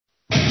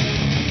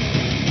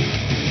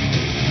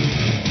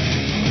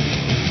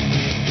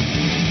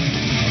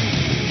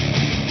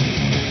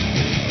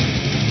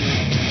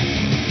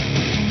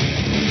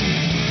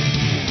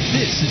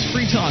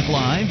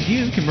Live,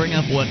 you can bring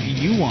up what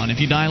you want. If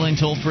you dial in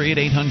toll-free at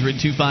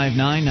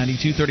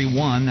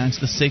 800-259-9231, that's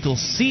the SACL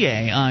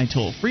CAI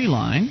toll-free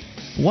line.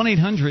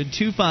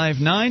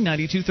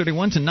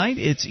 1-800-259-9231. Tonight,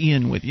 it's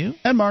Ian with you.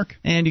 And Mark.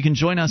 And you can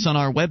join us on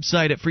our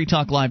website at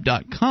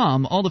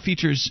freetalklive.com. All the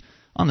features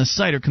on the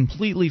site are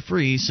completely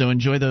free, so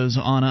enjoy those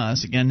on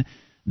us. Again,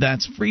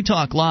 that's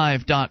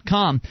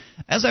freetalklive.com.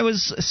 As I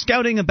was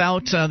scouting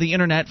about the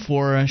Internet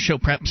for show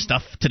prep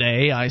stuff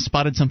today, I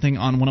spotted something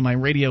on one of my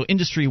radio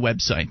industry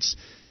websites.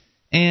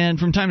 And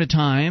from time to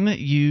time,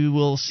 you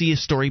will see a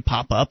story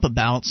pop up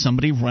about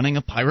somebody running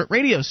a pirate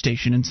radio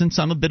station. And since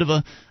I'm a bit of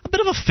a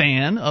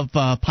fan of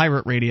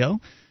pirate radio,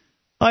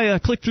 I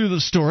clicked through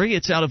the story.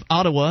 It's out of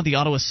Ottawa, the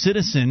Ottawa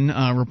Citizen,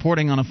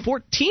 reporting on a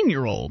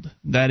 14-year-old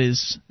that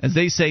is, as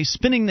they say,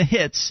 spinning the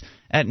hits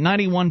at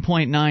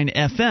 91.9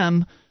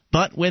 FM,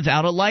 but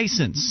without a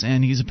license.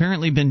 And he's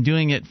apparently been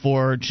doing it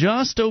for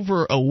just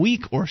over a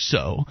week or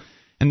so,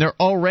 and they're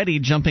already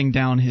jumping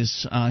down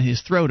his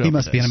throat over He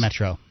must this. be in a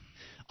metro.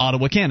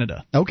 Ottawa,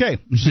 Canada. Okay.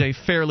 Which is a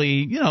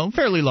fairly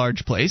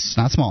large place. It's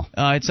not small.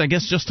 It's, I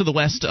guess, just to the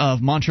west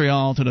of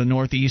Montreal, to the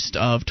northeast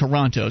of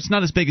Toronto. It's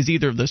not as big as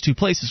either of those two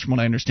places, from what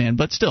I understand,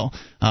 but still,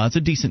 it's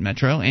a decent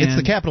metro. And it's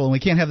the capital, and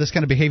we can't have this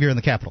kind of behavior in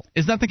the capital.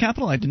 Is that the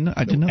capital? I didn't know.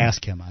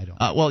 Ask him. I don't.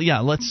 Well,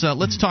 yeah. Let's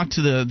talk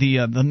to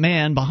the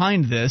man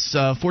behind this.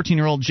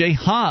 14-year-old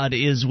Jihad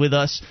is with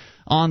us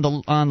on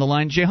the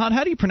line. Jihad,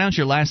 how do you pronounce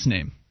your last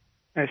name?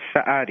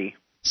 Saadi.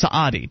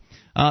 Saadi.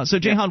 So,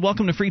 Jihad,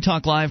 welcome to Free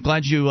Talk Live.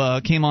 Glad you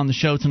came on the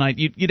show tonight.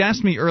 You'd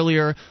asked me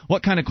earlier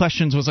what kind of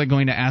questions was I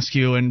going to ask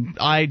you, and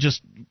I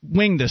just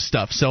winged this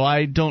stuff, so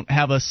I don't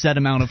have a set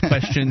amount of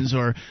questions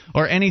or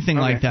anything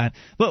like that.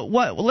 But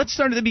let's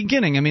start at the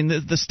beginning. I mean,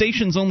 the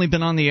station's only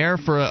been on the air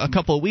for a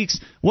couple of weeks.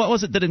 What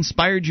was it that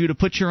inspired you to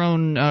put your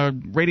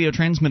own radio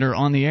transmitter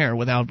on the air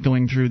without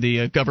going through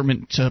the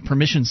government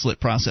permission slip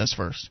process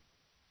first?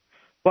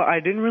 Well,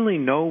 I didn't really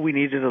know we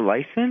needed a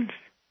license,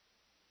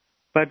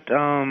 but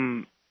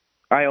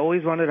I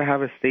always wanted to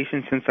have a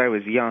station since I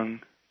was young,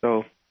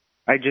 so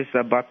I just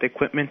bought the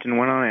equipment and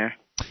went on air.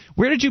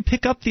 Where did you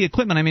pick up the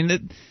equipment? I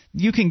mean,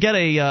 you can get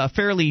a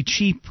fairly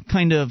cheap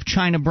kind of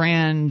China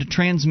brand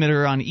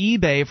transmitter on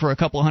eBay for a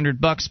couple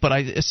 $100, but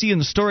I see in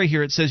the story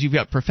here it says you've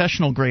got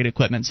professional grade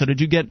equipment. So did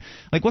you get,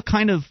 what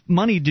kind of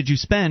money did you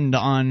spend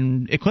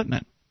on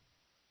equipment?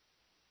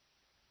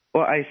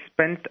 Well, I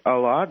spent a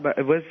lot, but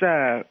it was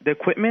the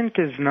equipment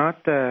is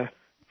not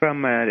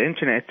from the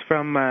internet. It's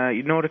from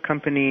the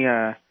company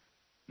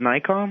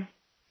Nikon.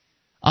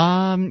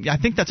 I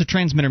think that's a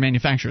transmitter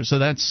manufacturer, so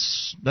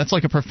that's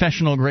like a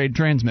professional grade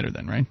transmitter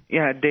then, right?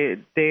 Yeah,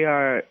 they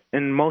are,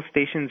 and most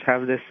stations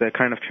have this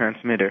kind of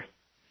transmitter.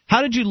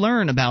 How did you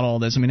learn about all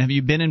this? I mean, have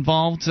you been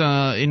involved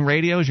in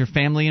radio? Is your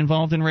family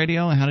involved in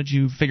radio? How did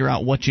you figure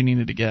out what you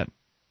needed to get?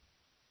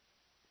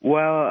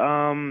 Well,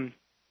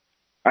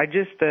 I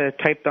just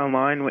typed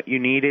online what you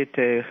needed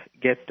to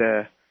get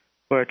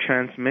for a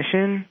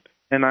transmission,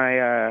 and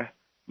I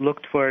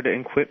looked for the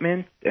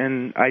equipment,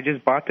 and I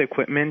just bought the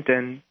equipment,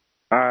 and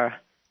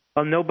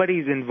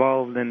nobody's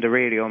involved in the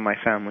radio in my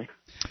family.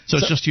 So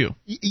it's just you.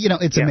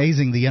 It's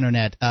amazing, the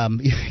Internet.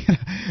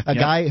 A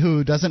guy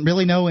who doesn't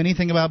really know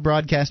anything about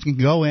broadcasting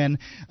can go in,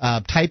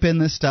 type in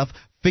this stuff,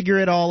 figure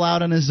it all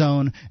out on his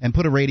own, and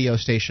put a radio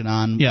station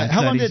on. Yeah,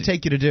 how long did it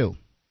take you to do?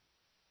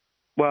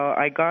 Well,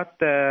 I got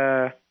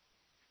the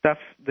stuff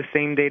the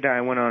same day that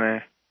I went on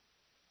air.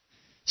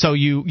 So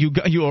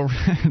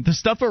the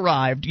stuff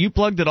arrived, you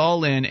plugged it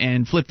all in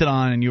and flipped it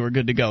on, and you were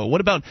good to go. What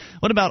about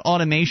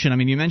automation? I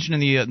mean, you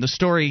mentioned in the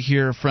story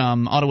here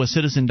from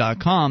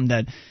OttawaCitizen.com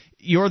that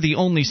you're the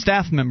only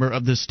staff member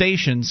of the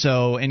station,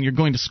 and you're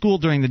going to school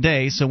during the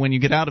day, so when you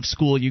get out of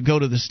school, you go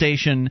to the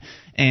station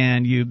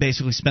and you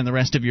basically spend the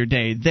rest of your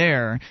day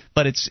there,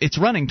 but it's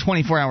running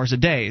 24 hours a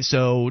day.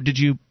 So did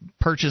you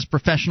purchase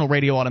professional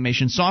radio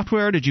automation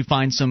software? Did you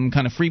find some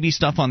kind of freebie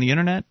stuff on the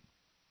Internet?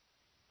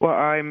 Well,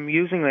 I'm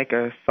using a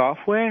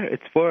software.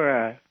 It's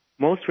for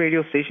most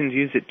radio stations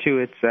use it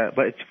too.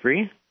 But it's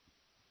free.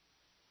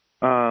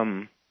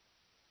 Yeah,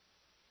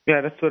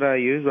 that's what I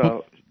use.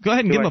 Well, go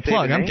ahead and give them a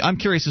plug. I'm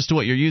curious as to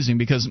what you're using,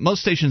 because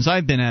most stations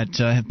I've been at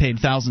have paid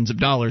thousands of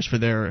dollars for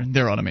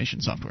their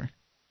automation software.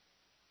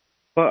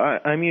 Well,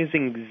 I'm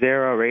using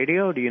Zera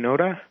Radio. Do you know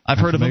that? I've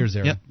heard of them.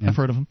 Zera. Yep, yeah. I've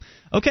heard of them.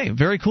 Okay,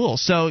 very cool.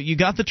 So you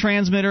got the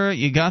transmitter,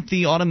 you got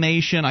the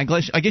automation. I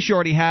guess you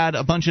already had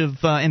a bunch of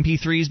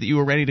MP3s that you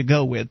were ready to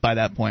go with by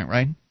that point,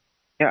 right?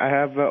 Yeah, I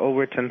have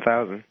over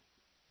 10,000.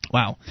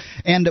 Wow.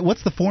 And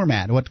what's the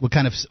format? What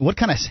kind of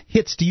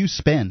hits do you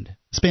spin?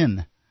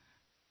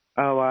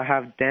 Oh, I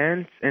have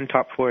dance and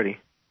top 40.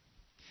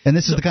 And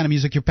this is the kind of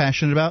music you're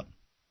passionate about?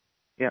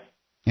 Yeah.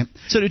 Yep.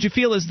 So did you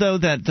feel as though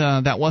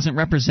that wasn't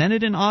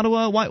represented in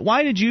Ottawa?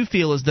 Why did you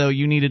feel as though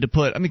you needed to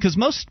put? I mean, because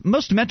most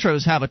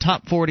metros have a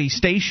top 40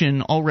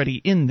 station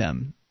already in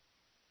them.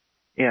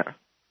 Yeah.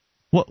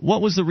 What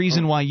was the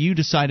reason why you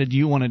decided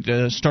you wanted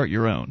to start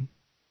your own?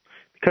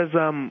 Because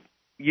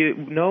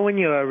when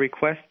you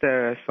request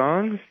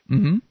songs,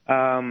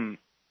 mm-hmm.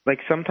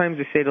 Sometimes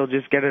they say they'll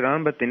just get it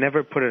on, but they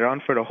never put it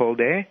on for the whole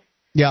day.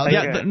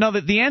 Yeah. No,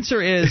 the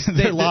answer is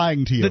they're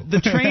lying to you. The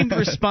trained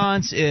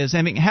response is,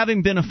 I mean,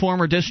 having been a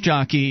former disc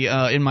jockey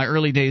in my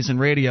early days in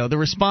radio,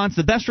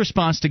 the best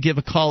response to give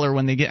a caller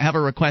when they have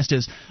a request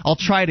is, "I'll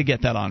try to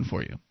get that on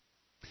for you."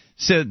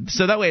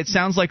 So that way it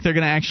sounds like they're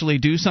going to actually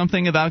do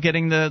something about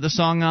getting the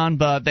song on,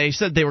 but they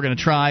said they were going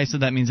to try, so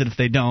that means that if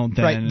they don't,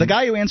 then... Right. The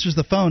guy who answers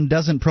the phone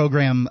doesn't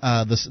program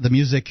the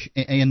music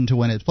into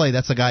when it's played.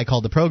 That's a guy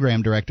called the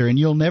program director, and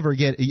you'll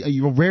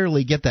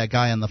rarely get that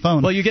guy on the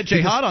phone. Well, you get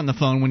Jihad on the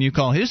phone when you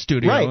call his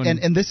studio. Right,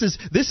 and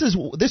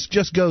this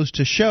just goes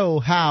to show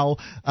how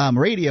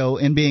radio,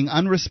 in being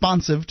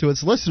unresponsive to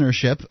its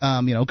listenership,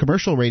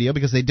 commercial radio,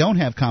 because they don't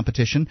have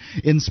competition,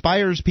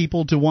 inspires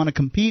people to want to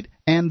compete,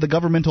 and the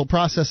governmental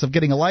process of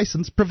getting a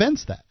license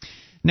prevents that.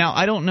 Now,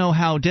 I don't know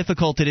how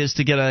difficult it is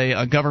to get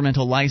a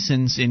governmental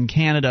license in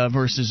Canada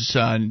versus the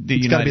United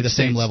States. It's got to be the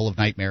same level of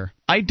nightmare.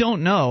 I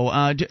don't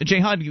know.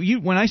 Jihad,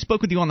 when I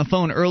spoke with you on the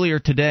phone earlier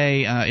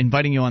today,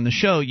 inviting you on the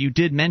show, you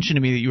did mention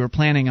to me that you were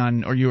planning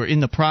on, or you were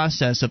in the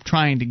process of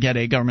trying to get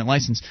a government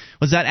license.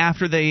 Was that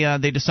after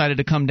they decided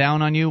to come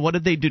down on you? What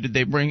did they do?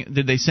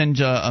 Did they send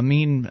a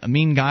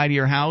mean guy to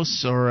your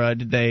house, or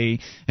did they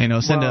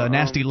send a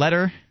nasty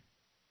letter?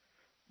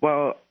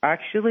 Well,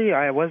 actually,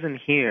 I wasn't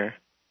here,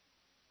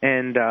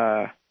 and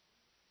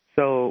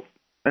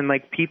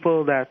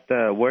people that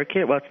work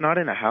here. Well, it's not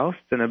in a house;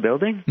 it's in a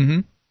building. Mm-hmm.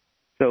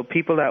 So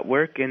people that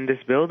work in this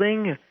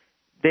building,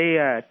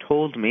 they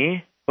told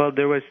me. Well,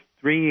 there was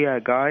 3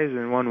 guys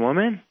and 1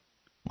 woman.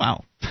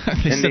 Wow!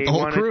 They sent the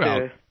whole crew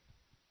out.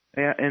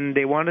 Yeah, and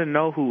they wanted to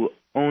know who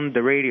owned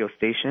the radio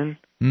station.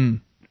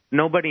 Mm.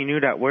 Nobody knew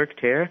that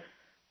worked here,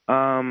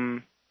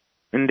 and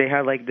they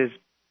had this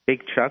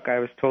big truck. I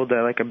was told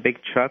a big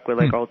truck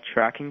with all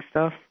tracking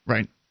stuff.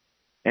 Right.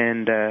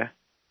 And they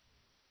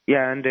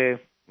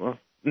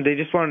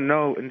just want to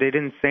know, and they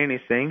didn't say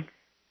anything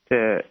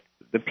to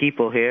the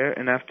people here.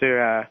 And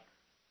after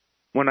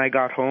when I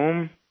got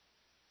home,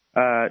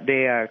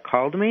 they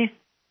called me,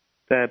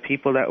 the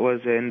people that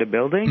was in the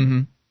building,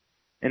 mm-hmm.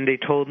 and they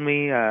told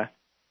me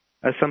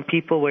some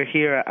people were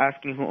here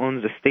asking who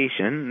owns the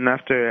station. And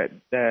after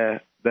the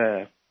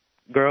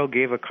girl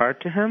gave a card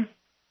to him.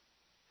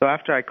 So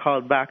after I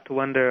called back to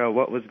wonder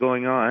what was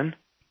going on,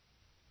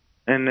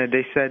 and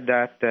they said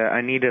that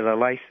I needed a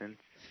license.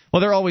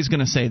 Well, they're always going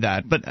to say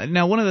that. But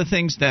now one of the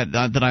things that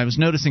I was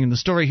noticing in the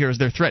story here is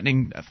they're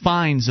threatening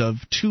fines of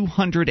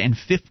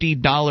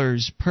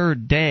 $250 per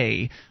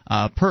day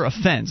per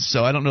offense.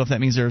 So I don't know if that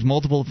means there's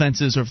multiple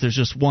offenses or if there's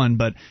just one,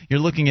 but you're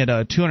looking at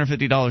a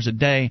 $250 a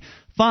day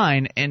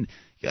fine. And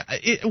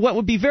what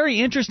would be very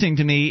interesting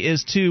to me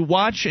is to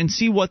watch and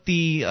see what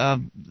the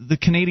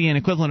Canadian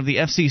equivalent of the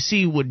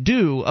FCC would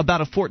do about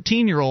a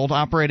 14-year-old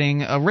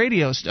operating a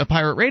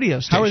pirate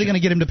radio station. How are they going to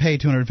get him to pay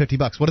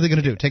 $250? What are they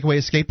going to do? Take away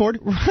his skateboard?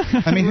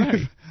 I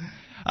mean,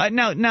 right.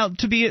 Now,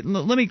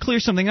 let me clear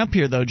something up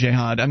here, though,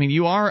 Jihad. I mean,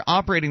 you are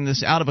operating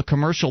this out of a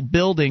commercial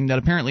building that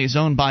apparently is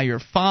owned by your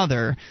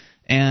father,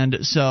 and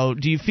so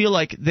do you feel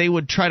like they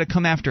would try to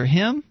come after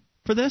him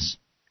for this?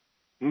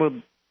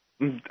 Well,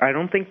 I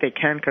don't think they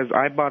can because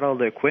I bought all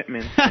the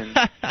equipment and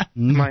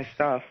my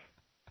stuff.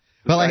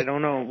 Well, I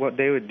don't know what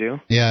they would do.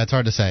 Yeah, it's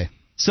hard to say.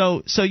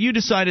 So you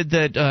decided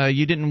that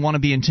you didn't want to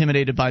be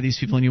intimidated by these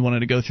people and you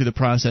wanted to go through the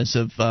process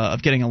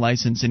of getting a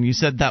license, and you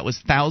said that was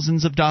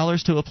thousands of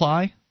dollars to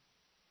apply?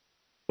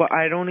 Well,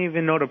 I don't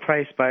even know the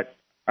price, but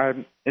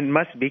it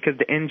must be because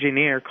the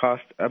engineer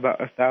cost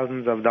about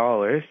thousands of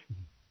dollars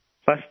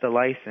plus the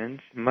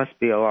license. It must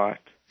be a lot.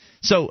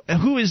 So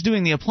who is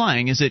doing the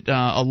applying? Is it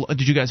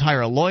did you guys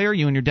hire a lawyer,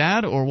 you and your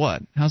dad, or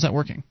what? How's that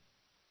working?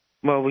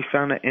 Well, we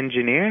found an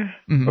engineer,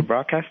 mm-hmm. a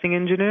broadcasting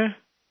engineer,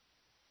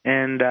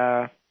 and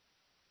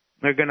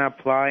we're going to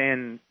apply,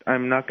 and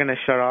I'm not going to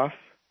shut off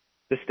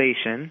the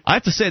station. I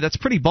have to say that's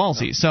pretty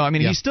ballsy. So I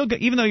mean, he's still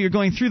even though you're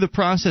going through the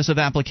process of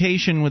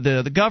application with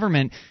the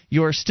government,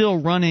 you're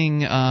still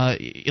running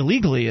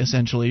illegally.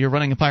 Essentially, you're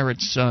running a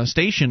pirate's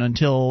station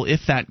until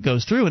if that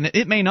goes through, and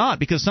it may not,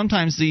 because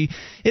sometimes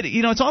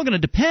it's all going to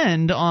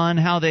depend on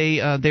how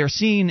they're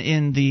seen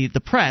in the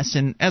press.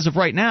 And as of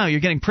right now, you're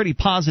getting pretty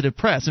positive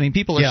press. I mean,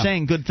 people are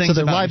saying good things. So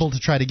they're about liable to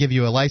try to give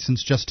you a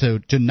license just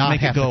to not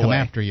have to come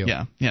after you.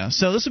 Yeah.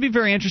 So this will be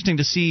very interesting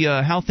to see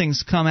how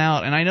things come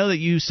out. And I know that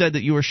you said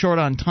that you were short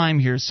on time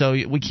here, so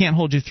we can't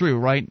hold you through,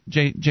 right?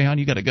 Jehan,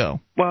 you got to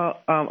go. Well,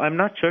 I'm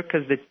not sure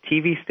because the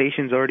TV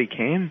stations already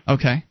came.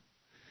 Okay.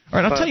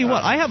 All right, I'll tell you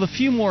what, I have a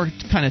few more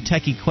kind of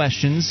techie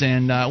questions,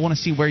 and I want to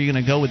see where you're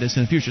going to go with this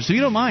in the future. So if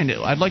you don't mind,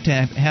 I'd like to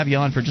have you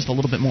on for just a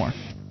little bit more.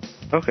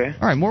 Okay.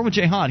 All right, more with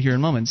Jihad here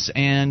in moments.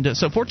 And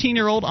so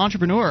 14-year-old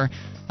entrepreneur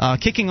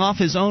kicking off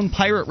his own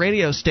pirate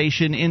radio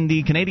station in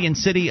the Canadian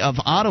city of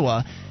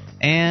Ottawa,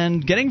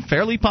 and getting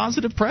fairly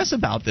positive press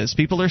about this.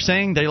 People are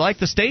saying they like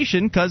the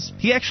station because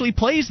he actually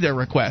plays their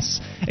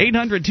requests.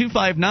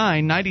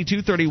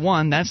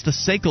 800-259-9231. That's the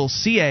SACL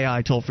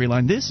CAI toll-free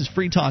line. This is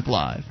Free Talk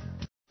Live.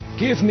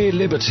 Give me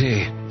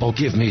liberty or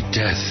give me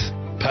death.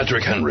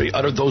 Patrick Henry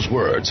uttered those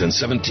words in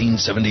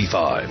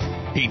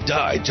 1775. He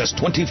died just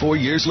 24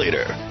 years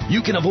later.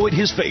 You can avoid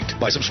his fate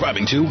by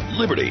subscribing to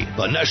Liberty,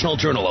 the National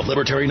Journal of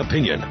Libertarian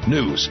Opinion,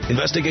 News,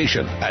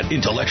 Investigation, and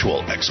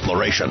Intellectual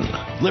Exploration.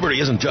 Liberty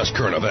isn't just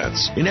current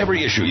events. In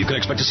every issue, you can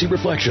expect to see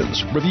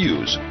reflections,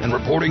 reviews, and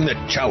reporting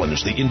that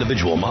challenge the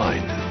individual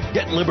mind.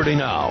 Get Liberty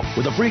now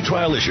with a free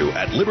trial issue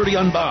at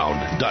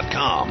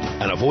libertyunbound.com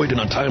and avoid an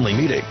untimely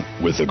meeting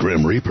with the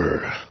Grim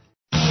Reaper.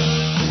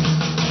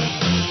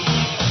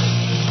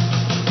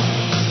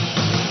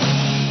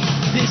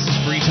 This is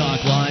Free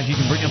Talk Live. You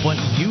can bring up what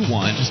you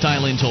want. Just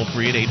dial in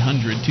toll-free at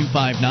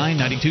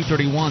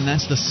 800-259-9231.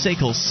 That's the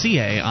SACL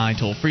CAI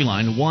toll-free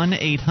line,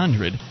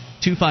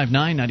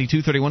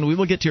 1-800-259-9231. We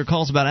will get to your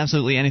calls about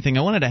absolutely anything.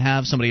 I wanted to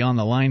have somebody on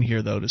the line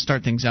here, though, to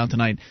start things out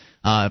tonight.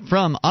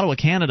 From Ottawa,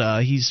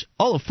 Canada. He's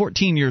all of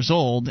 14 years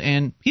old,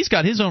 and he's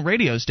got his own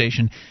radio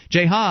station.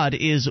 Jihad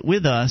is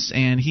with us,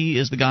 and he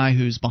is the guy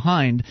who's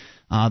behind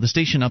the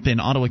station up in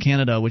Ottawa,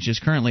 Canada, which is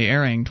currently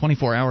airing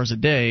 24 hours a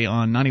day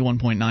on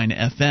 91.9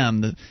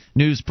 FM. The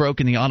news broke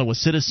in the Ottawa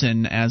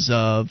Citizen as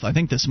of, I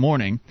think, this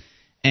morning.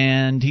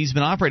 And he's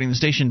been operating the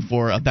station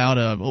for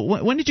about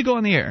when did you go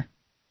on the air?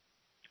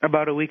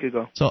 About a week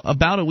ago. So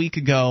about a week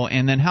ago,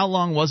 and then how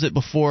long was it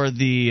before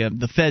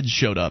the feds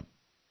showed up?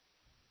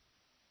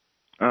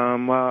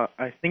 Well,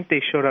 I think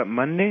they showed up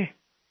Monday.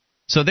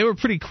 So they were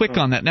pretty quick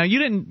on that. Now, you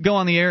didn't go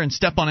on the air and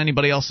step on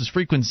anybody else's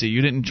frequency.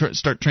 You didn't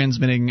start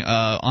transmitting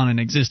on an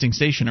existing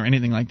station or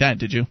anything like that,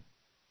 did you?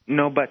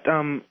 No, but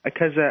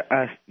because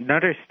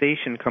another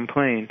station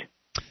complained.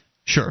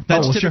 Sure.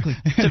 That's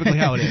typically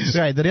how it is.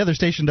 Right. The other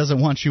station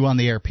doesn't want you on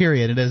the air,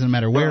 period. It doesn't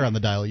matter where on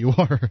the dial you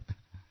are.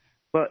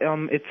 Well,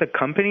 it's a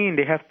company, and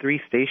they have 3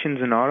 stations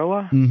in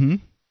Ottawa. Mm-hmm.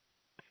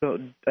 So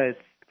it's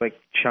like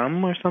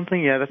Chum or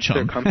something? Yeah, that's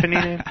their company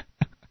name.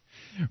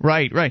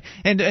 Right.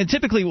 And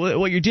typically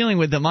what you're dealing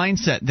with, the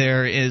mindset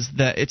there is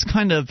that it's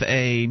kind of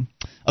a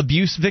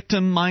abuse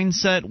victim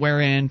mindset,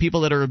 wherein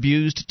people that are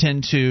abused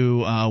tend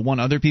to want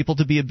other people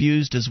to be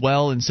abused as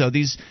well. And so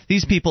these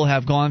people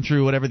have gone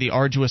through whatever the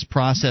arduous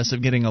process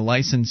of getting a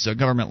license, a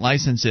government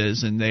license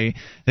is, and they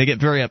get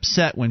very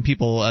upset when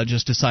people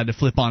just decide to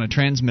flip on a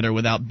transmitter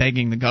without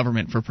begging the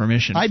government for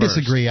permission. I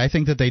disagree. I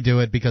think that they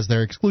do it because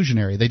they're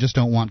exclusionary. They just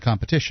don't want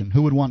competition.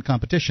 Who would want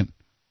competition?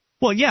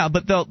 Well, yeah,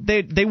 but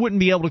they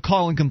wouldn't be able to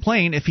call and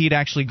complain if he'd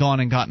actually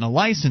gone and gotten a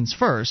license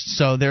first.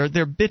 So they're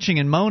bitching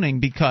and moaning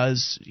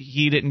because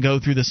he didn't go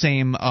through the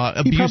same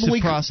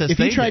abusive process. If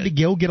he tried to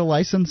get a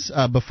license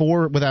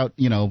before, without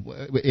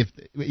if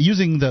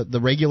using the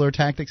regular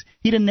tactics,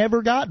 he'd have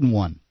never gotten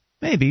one.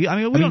 Maybe. I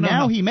mean, we don't know.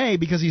 Now he may,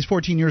 because he's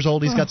 14 years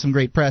old. He's got some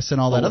great press and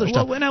all that other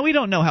stuff. Well, now we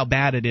don't know how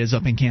bad it is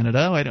up in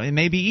Canada. It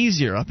may be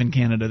easier up in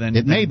Canada than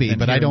it may be,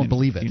 but I don't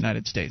believe it. The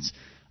United States.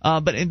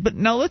 But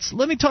now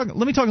let me talk a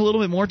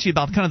little bit more to you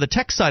about kind of the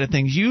tech side of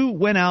things. You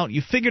went out,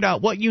 you figured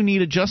out what you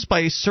needed just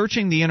by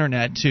searching the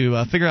internet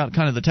to figure out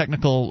kind of the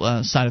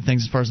technical side of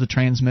things as far as the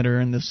transmitter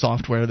and the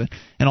software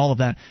and all of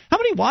that. How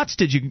many watts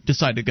did you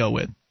decide to go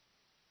with?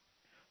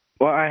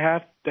 Well, I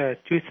have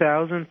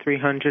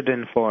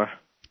 2,304.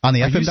 On the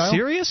FM dial? Are you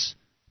serious?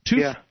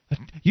 Yeah.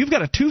 You've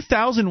got a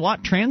 2,000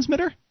 watt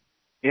transmitter?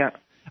 Yeah.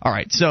 All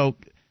right, so.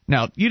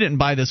 Now, you didn't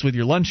buy this with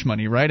your lunch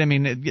money, right? I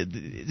mean,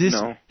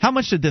 no. How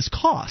much did this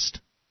cost?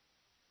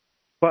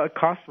 Well, it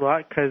cost a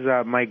lot because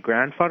my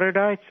grandfather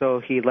died,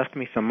 so he left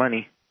me some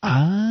money.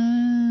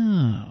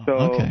 Oh, so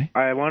okay.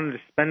 I wanted to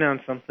spend it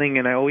on something,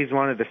 and I always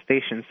wanted a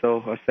station,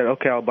 so I said,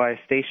 okay, I'll buy a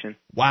station.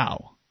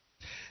 Wow.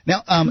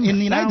 Now, in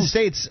the United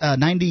States,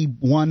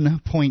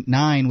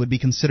 91.9 would be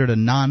considered a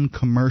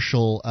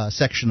non-commercial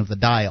section of the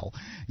dial.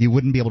 You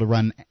wouldn't be able to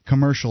run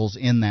commercials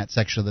in that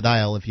section of the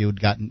dial if you had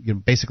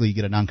gotten. Basically, you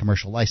get a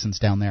non-commercial license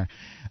down there,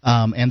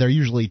 and they're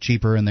usually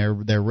cheaper, and they're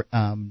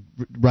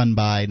run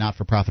by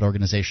not-for-profit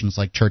organizations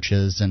like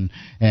churches and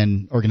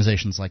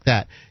organizations like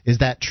that. Is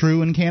that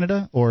true in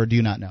Canada, or do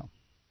you not know?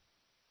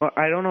 Well,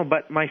 I don't know,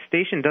 but my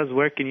station does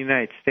work in the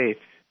United States.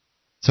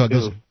 So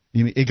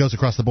it goes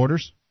across the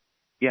borders?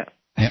 Yeah.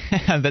 Yep.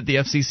 I bet the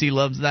FCC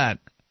loves that.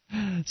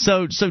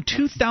 So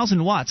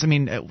 2,000 watts. I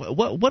mean,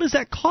 what does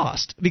that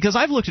cost? Because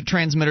I've looked at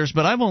transmitters,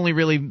 but I've only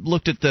really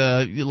looked at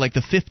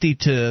the 50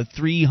 to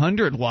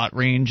 300 watt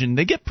range, and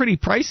they get pretty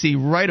pricey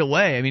right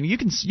away. I mean, you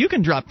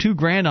can drop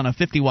 $2,000 on a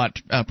 50 watt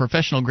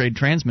professional grade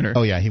transmitter.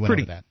 Oh yeah, he went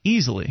over that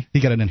easily. He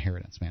got an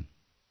inheritance, man.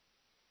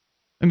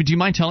 I mean, do you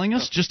mind telling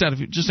us, just out of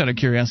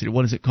curiosity,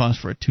 what does it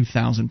cost for a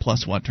 2,000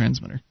 plus watt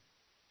transmitter?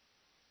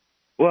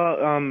 Well,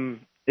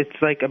 it's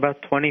like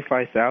about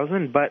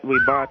 $25,000, but we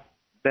bought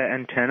the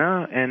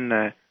antenna and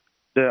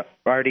the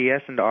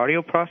RDS and the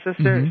audio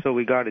processor, so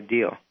we got a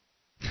deal.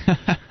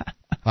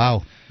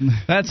 Wow,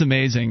 that's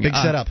amazing. Big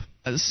setup.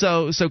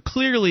 So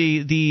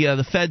clearly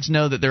the feds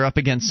know that they're up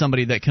against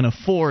somebody that can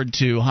afford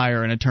to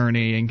hire an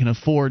attorney and can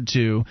afford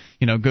to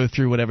go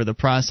through whatever the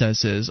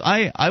process is.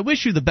 I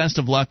wish you the best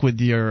of luck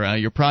with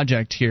your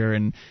project here,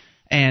 and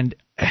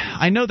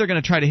I know they're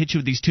going to try to hit you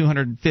with these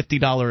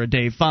 $250 a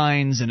day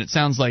fines, and it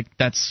sounds like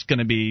that's going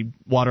to be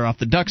water off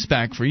the duck's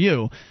back for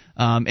you.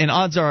 And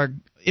odds are,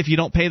 if you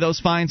don't pay those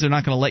fines, they're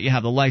not going to let you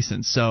have the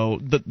license. So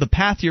the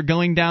path you're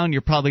going down,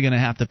 you're probably going to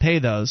have to pay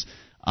those.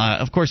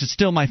 Of course, it's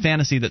still my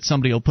fantasy that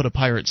somebody will put a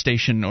pirate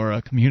station or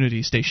a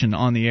community station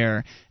on the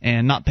air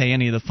and not pay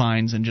any of the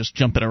fines and just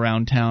jump it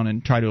around town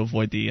and try to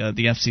avoid the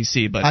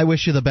FCC. But I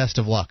wish you the best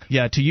of luck.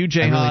 Yeah, to you,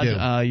 Jihad,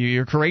 really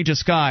you're a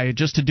courageous guy.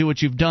 Just to do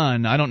what you've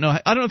done, I don't know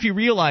if you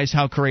realize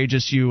how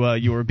courageous you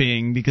were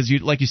being, because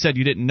like you said,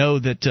 you didn't know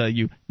that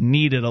you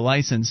needed a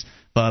license.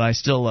 But I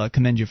still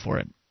commend you for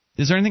it.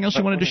 Is there anything else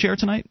you wanted to share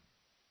tonight?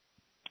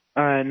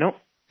 Nope.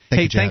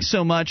 Thanks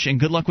so much, and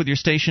good luck with your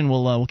station.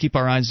 We'll keep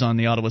our eyes on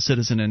the Ottawa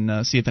Citizen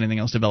and see if anything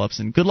else develops.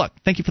 And good luck.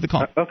 Thank you for the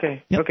call.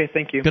 Okay. Yep. Okay,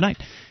 thank you. Good night.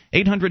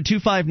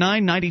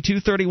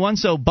 800-259-9231.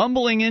 So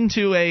bumbling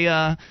into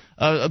a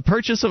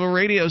purchase of a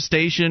radio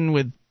station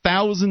with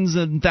thousands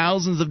and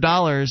thousands of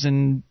dollars,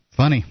 and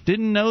funny.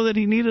 Didn't know that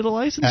he needed a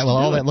license. Well,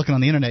 all that looking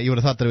on the internet, you would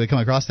have thought that it would come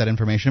across that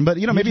information, but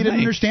maybe you didn't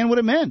understand what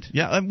it meant.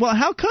 Yeah. Well,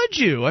 how could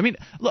you? I mean,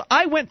 look,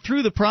 I went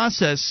through the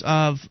process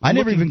of. I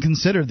never even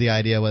considered the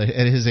idea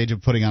at his age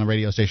of putting on a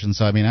radio station.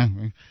 So I mean,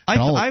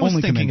 I was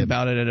thinking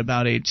about it at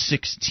about age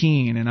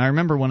 16, and I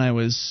remember when I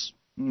was.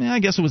 I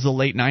guess it was the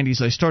late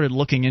 90s. I started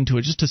looking into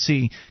it just to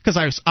see,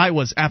 because I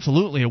was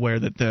absolutely aware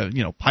that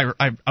pirate.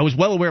 I was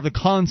well aware of the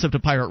concept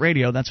of pirate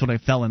radio. That's what I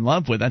fell in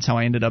love with. That's how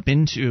I ended up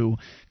into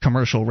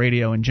commercial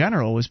radio in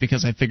general. Was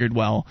because I figured,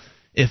 well,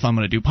 if I'm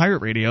going to do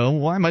pirate radio,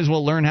 well, I might as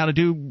well learn how to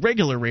do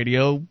regular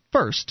radio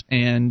first.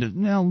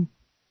 And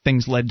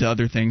things led to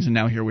other things, and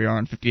now here we are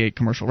on 58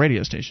 commercial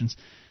radio stations.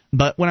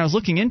 But when I was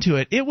looking into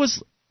it, it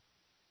was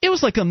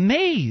like a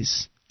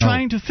maze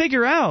trying to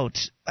figure out.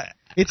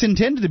 It's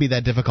intended to be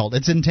that difficult.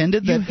 It's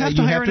intended that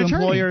you have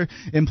to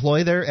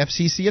employ their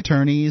FCC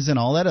attorneys and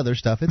all that other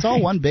stuff. It's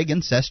all one big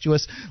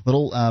incestuous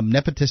little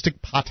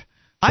nepotistic pot.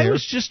 There. I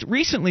was just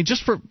recently,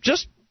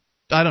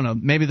 I don't know,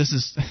 maybe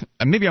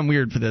I'm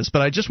weird for this,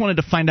 but I just wanted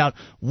to find out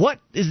what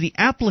is the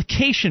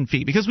application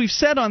fee, because we've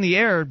said on the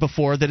air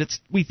before that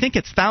we think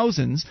it's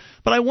thousands,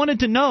 but I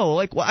wanted to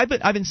know, I've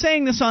been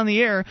saying this on the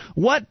air,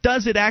 what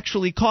does it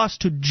actually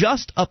cost to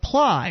just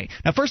apply?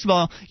 Now, first of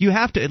all, you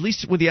have to, at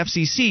least with the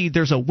FCC,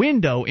 there's a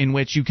window in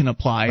which you can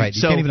apply. Right, you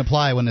can't even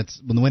apply when the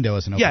window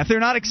isn't open. Yeah, if they're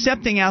not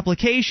accepting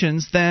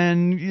applications,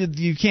 then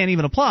you can't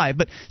even apply.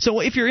 But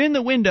so if you're in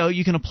the window,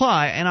 you can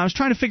apply, and I was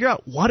trying to figure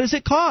out, what does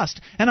it cost?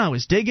 And I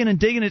was digging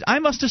it. I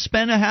must have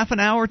spent a half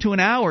an hour to an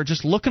hour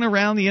just looking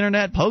around the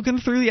internet, poking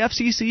through the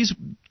FCC's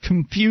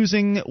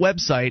confusing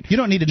website. You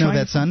don't need to know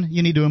that, son.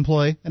 You need to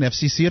employ an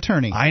FCC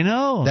attorney. I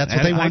know. That's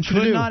what they want you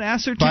to do. I could not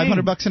ascertain.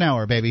 $500 an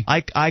hour, baby.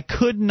 I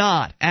could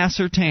not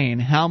ascertain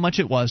how much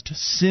it was to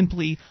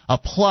simply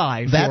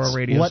apply for a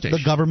radio station. That's what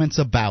the government's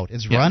about.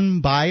 It's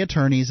run by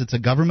attorneys. It's a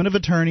government of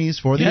attorneys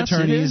for the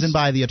attorneys and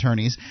by the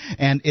attorneys.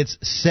 And it's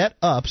set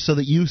up so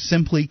that you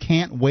simply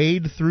can't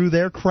wade through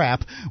their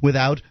crap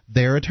without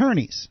their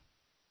attorneys.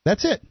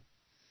 That's it.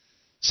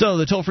 So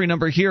the toll-free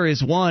number here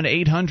is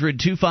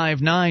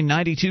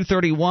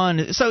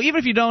 1-800-259-9231. So even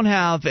if you don't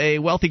have a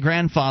wealthy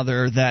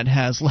grandfather that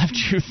has left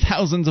you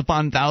thousands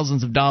upon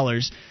thousands of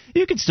dollars,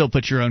 you could still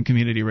put your own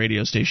community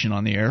radio station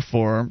on the air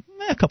for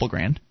a couple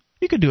grand.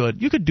 You could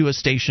do a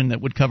station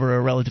that would cover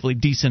a relatively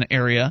decent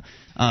area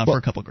for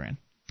a couple grand.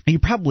 You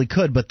probably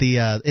could, but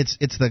it's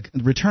the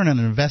return on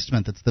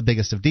investment that's the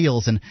biggest of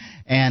deals,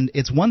 and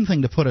it's one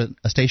thing to put a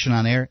station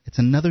on air. It's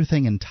another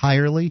thing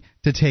entirely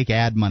to take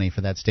ad money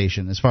for that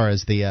station. As far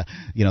as the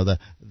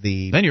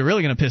then you're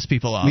really going to piss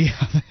people off.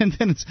 Yeah, and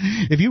then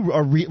if you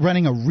are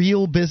running a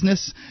real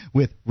business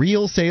with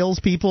real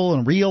salespeople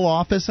and real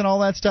office and all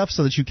that stuff,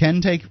 so that you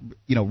can take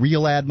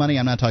real ad money.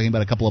 I'm not talking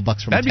about a couple of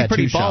bucks from a tattoo shop. That'd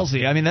be pretty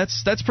ballsy. I mean,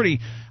 that's pretty.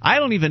 I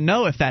don't even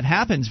know if that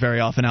happens very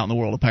often out in the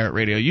world of pirate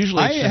radio.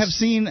 Usually, I have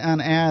seen an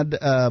ad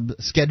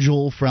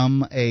schedule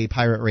from a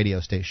pirate radio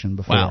station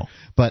before. Wow.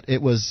 But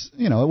it was,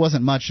 it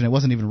wasn't much, and it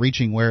wasn't even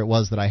reaching where it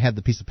was that I had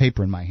the piece of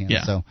paper in my hand.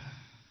 Yeah. So,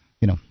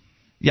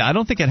 Yeah, I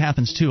don't think it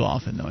happens too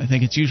often, though. I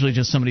think it's usually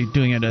just somebody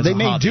doing it as a hobby. They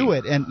may do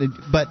it,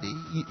 but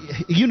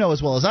you know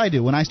as well as I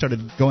do, when I started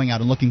going out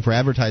and looking for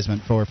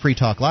advertisement for Free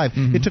Talk Live,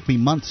 it took me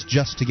months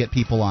just to get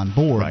people on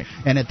board. Right.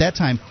 And at that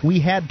time,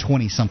 we had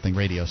 20-something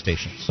radio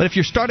stations. But if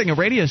you're starting a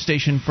radio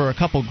station for a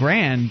couple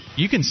grand,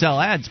 you can sell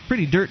ads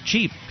pretty dirt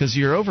cheap because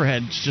your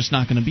overhead's just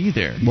not going to be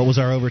there. What was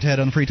our overhead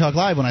on Free Talk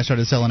Live when I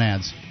started selling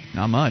ads?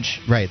 Not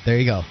much. Right, there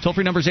you go.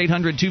 Toll-free number is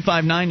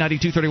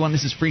 800-259-9231.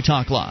 This is Free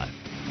Talk Live.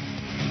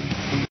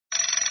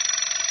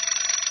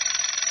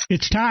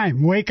 It's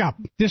time. Wake up.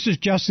 This is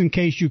Just In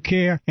Case You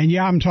Care, and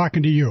I'm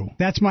talking to you.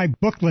 That's my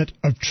booklet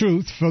of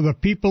truth for the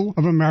people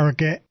of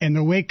America and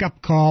the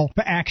wake-up call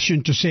for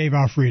action to save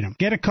our freedom.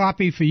 Get a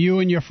copy for you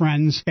and your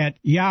friends at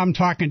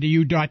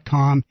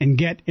YaI'mTalkingToYou.com and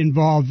get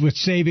involved with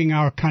saving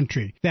our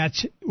country.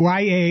 That's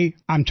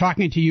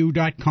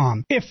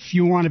YaI'mTalkingToYou.com if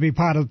you want to be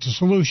part of the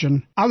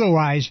solution.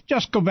 Otherwise,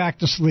 just go back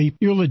to sleep.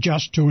 You'll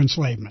adjust to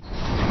enslavement.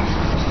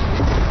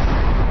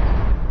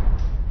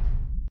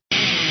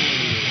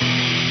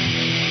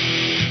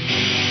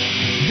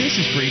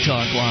 This is Free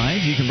Talk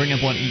Live. You can bring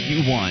up what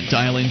you want.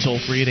 Dial in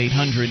toll-free at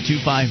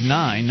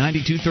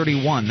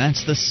 800-259-9231.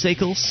 That's the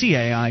SACL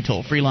CAI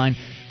toll-free line,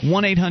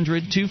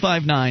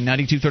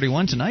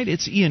 1-800-259-9231. Tonight,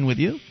 it's Ian with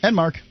you. And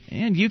Mark.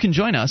 And you can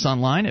join us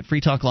online at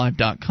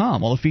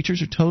freetalklive.com. All the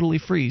features are totally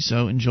free,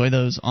 so enjoy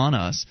those on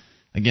us.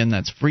 Again,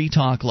 that's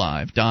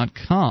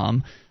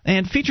freetalklive.com.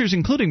 And features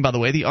including, by the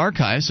way, the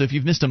archives. So if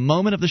you've missed a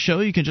moment of the show,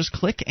 you can just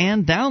click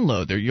and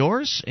download. They're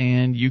yours,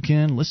 and you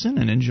can listen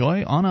and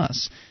enjoy on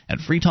us at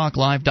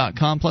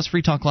freetalklive.com. Plus,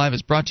 Free Talk Live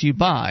is brought to you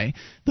by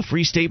the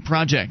Free State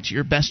Project,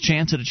 your best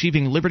chance at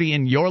achieving liberty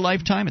in your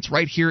lifetime. It's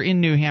right here in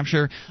New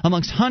Hampshire,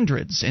 amongst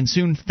hundreds and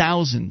soon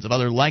thousands of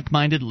other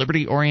like-minded,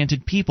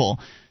 liberty-oriented people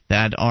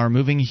that are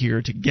moving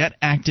here to get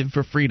active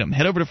for freedom.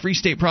 Head over to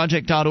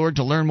freestateproject.org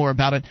to learn more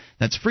about it.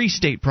 That's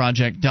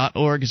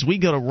freestateproject.org. As we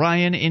go to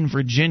Ryan in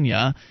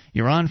Virginia,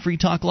 you're on Free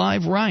Talk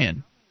Live.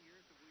 Ryan.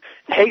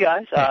 Hey,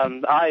 guys.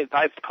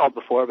 I've called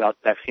before about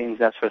vaccines,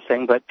 that sort of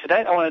thing, but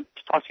today I want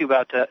to talk to you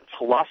about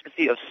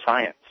philosophy of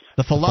science.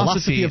 The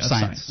philosophy of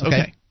science.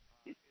 Okay.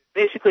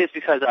 Basically, it's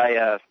because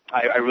I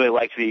really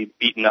like to be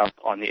beaten up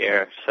on the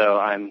air, so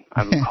I'm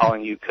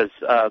calling you because...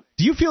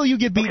 do you feel you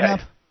get beaten up?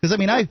 Because, I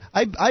mean, I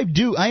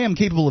am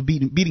capable of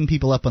beating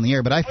people up on the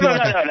air, but I feel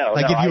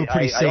I give you a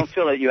pretty safe... I don't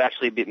feel that you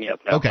actually beat me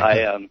up, no. Okay.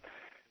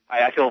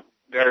 I feel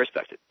very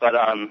respected. But,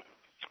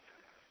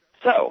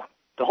 so,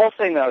 the whole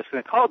thing that I was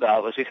going to call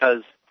about was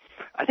because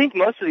I think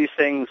most of these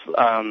things,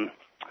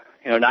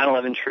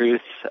 9/11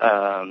 truth,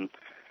 the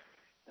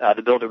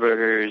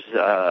Bilderbergers,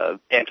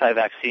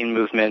 anti-vaccine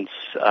movements,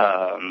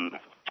 a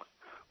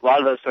lot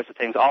of those sorts of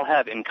things all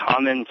have in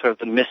common sort of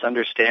the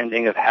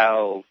misunderstanding of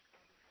how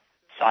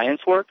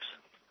science works.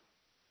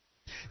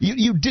 Did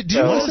you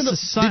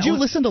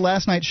listen to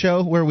last night's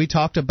show where we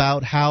talked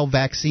about how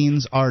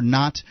vaccines are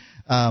not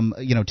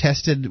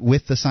tested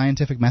with the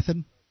scientific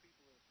method?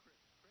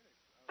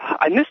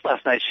 I missed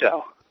last night's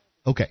show.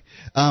 Okay.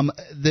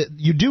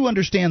 You do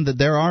understand that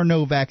there are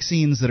no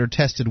vaccines that are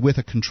tested with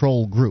a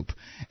control group,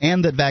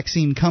 and that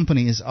vaccine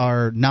companies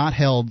are not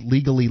held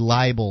legally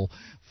liable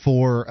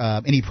for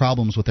any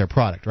problems with their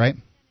product, right?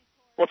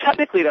 Well,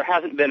 technically, there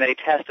hasn't been a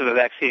test of a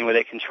vaccine with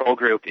a control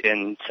group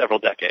in several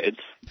decades.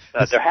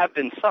 There have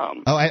been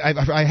some. Oh,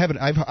 I haven't.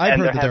 I've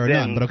heard that there are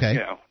none, but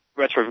okay.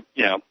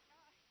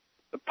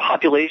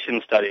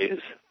 Population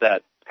studies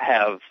that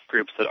have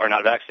groups that are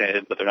not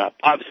vaccinated, but they're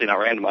obviously not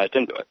randomized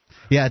into it.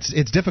 Yeah,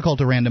 it's difficult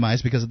to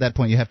randomize because at that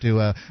point you have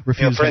to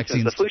refuse for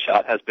vaccines. Instance, the flu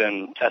shot has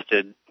been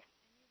tested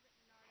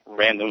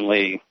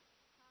randomly.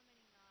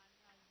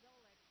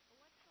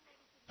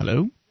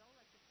 Hello?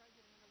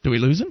 Do we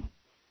lose him?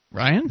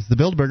 Ryan? It's the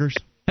Bilderbergers.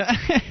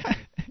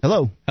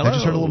 Hello. I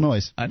just heard a little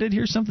noise. I did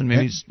hear something.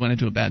 Maybe he just went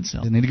into a bad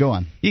cell. Didn't need to go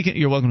on.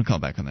 You're welcome to call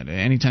back on that.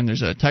 Anytime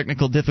there's a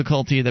technical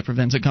difficulty that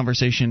prevents a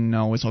conversation,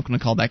 always welcome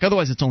to call back.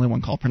 Otherwise, it's only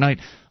one call per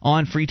night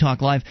on Free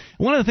Talk Live.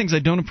 One of the things I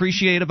don't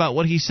appreciate about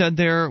what he said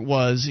there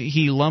was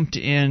he lumped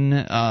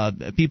in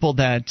people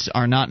that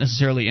are not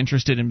necessarily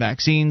interested in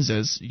vaccines,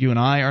 as you and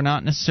I are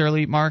not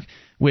necessarily, Mark,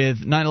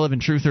 with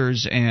 9/11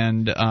 truthers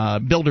and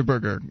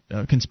Bilderberger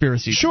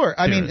conspiracy. Sure,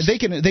 I theorists.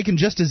 mean they can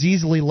just as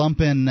easily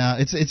lump in.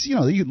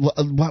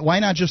 Why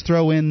not just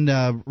throw in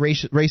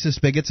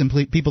racist bigots and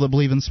people that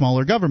believe in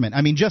smaller government?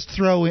 I mean, just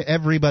throw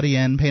everybody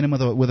in, paint them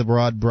with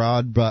a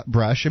broad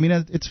brush. I mean,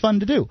 it's fun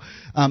to do.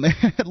 I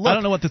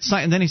don't know what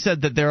and then he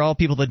said that they're all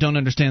people that don't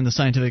understand the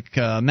scientific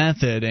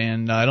method,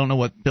 and I don't know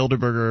what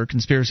Bilderberger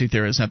conspiracy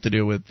theorists have to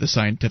do with the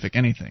scientific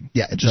anything.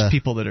 Yeah, it's just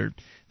people that are.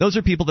 Those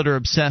are people that are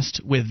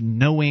obsessed with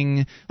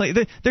knowing. Like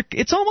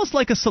it's almost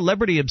like a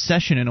celebrity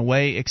obsession in a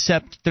way,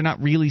 except they're not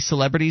really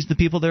celebrities. The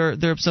people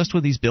they're obsessed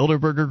with, these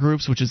Bilderberger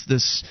groups, which is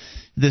this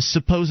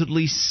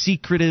supposedly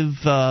secretive.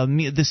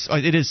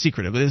 It is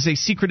secretive. It is a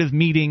secretive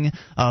meeting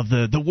of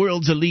the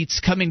world's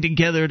elites coming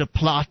together to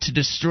plot to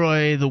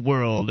destroy the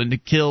world and to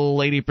kill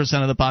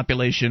 80% of the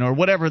population, or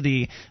whatever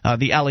the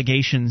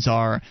allegations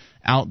are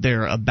out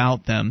there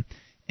about them.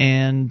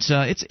 And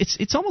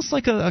it's almost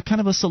like a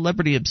kind of a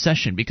celebrity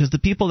obsession, because the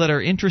people that are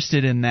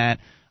interested in that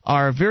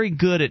are very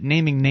good at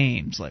naming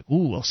names, like,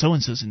 ooh, well, so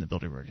and so's in the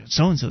Bilderberg,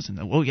 so and so's in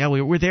the. Oh yeah, we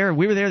were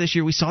there this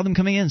year. We saw them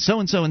coming in. So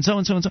and so and so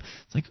and so and so.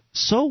 It's like,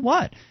 so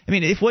what? I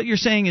mean, if what you're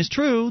saying is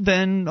true,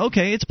 then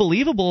okay, it's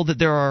believable that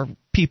there are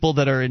people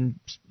that are in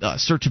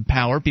search of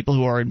power, people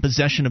who are in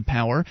possession of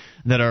power,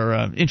 that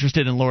are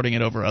interested in lording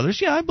it over others.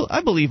 Yeah,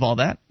 I believe all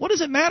that. What does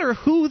it matter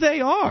who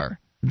they are?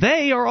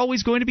 They are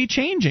always going to be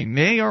changing.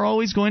 They are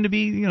always going to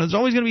be, there's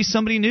always going to be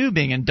somebody new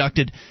being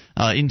inducted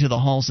into the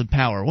halls of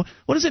power.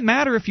 What does it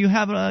matter if you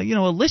have a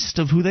list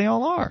of who they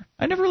all are?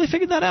 I never really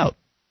figured that out.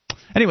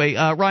 Anyway,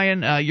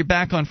 Ryan, you're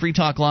back on Free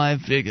Talk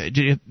Live.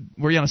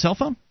 Were you on a cell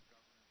phone?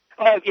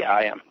 Yeah,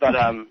 I am. But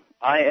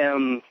I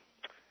am.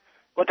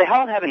 What they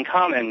all have in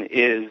common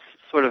is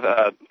sort of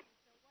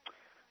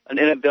an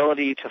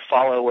inability to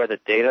follow where the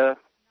data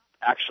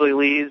actually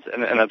leads,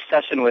 and an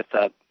obsession with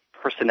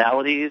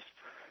personalities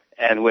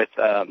and with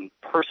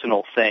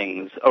personal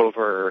things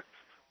over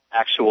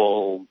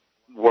actual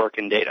work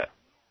and data.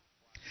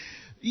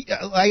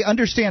 I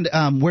understand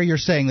where you're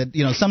saying that,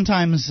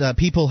 sometimes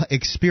people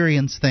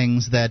experience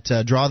things that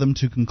draw them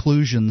to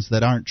conclusions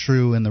that aren't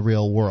true in the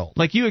real world.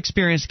 Like you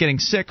experienced getting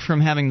sick from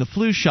having the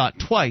flu shot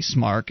twice,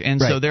 Mark, and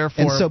so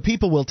therefore... And so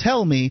people will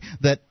tell me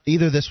that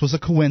either this was a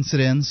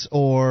coincidence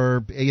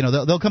or,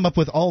 they'll come up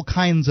with all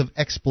kinds of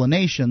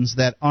explanations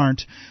that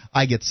aren't,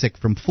 I get sick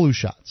from flu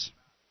shots.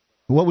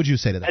 What would you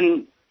say to that?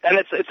 And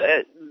it's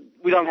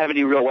we don't have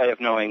any real way of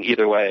knowing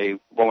either way,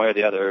 one way or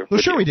the other. Well,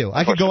 sure we do.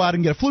 I could go out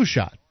and get a flu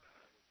shot.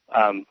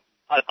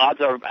 Odds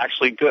are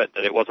actually good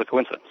that it was a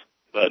coincidence.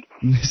 But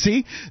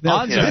see,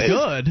 odds are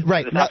good,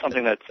 right? It's not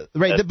something that's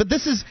right. But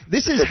this is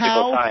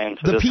how science,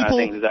 the people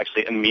kind of is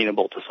actually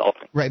amenable to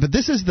solving. Right, but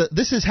this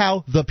is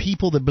how the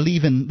people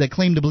that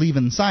claim to believe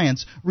in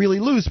science really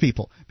lose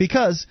people,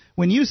 because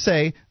when you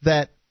say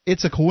that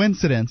it's a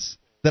coincidence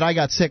that I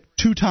got sick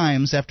 2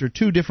 times after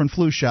 2 different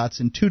flu shots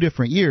in 2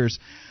 different years,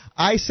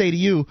 I say to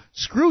you,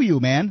 screw you,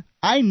 man.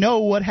 I know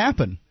what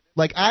happened.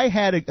 Like, I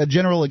had a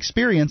general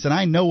experience, and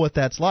I know what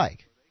that's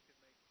like.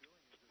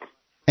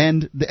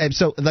 And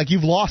so, like,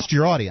 you've lost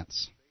your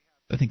audience.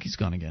 I think he's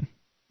gone again.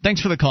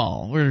 Thanks for the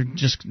call.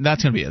 That's going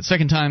to be it.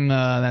 Second time,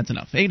 that's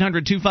enough.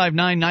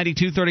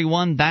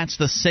 800-259-9231. That's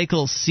the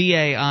SACL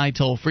CAI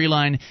toll-free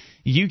line.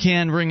 You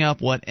can bring up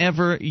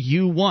whatever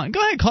you want. Go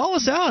ahead, call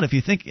us out if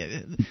you think.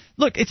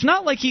 Look, it's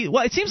not like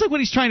it seems like what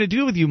he's trying to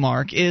do with you,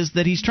 Mark, is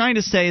that he's trying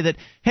to say that,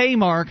 hey,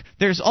 Mark,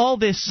 there's all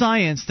this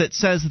science that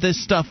says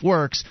this stuff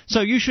works, so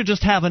you should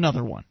just have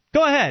another one.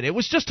 Go ahead. It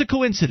was just a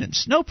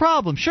coincidence. No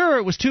problem. Sure,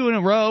 it was 2 in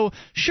a row.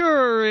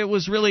 Sure,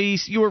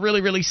 you were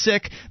really, really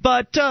sick.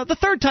 But the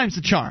third time's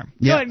the charm.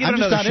 Go ahead and give it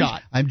another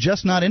shot. I'm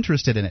just not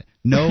interested in it.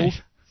 No.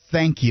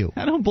 Thank you.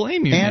 I don't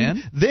blame you, man.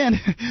 And then,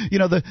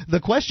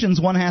 the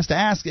questions one has to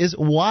ask is,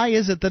 why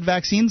is it that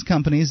vaccines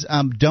companies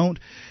don't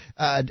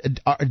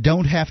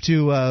have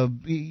to,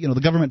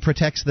 the government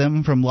protects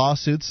them from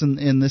lawsuits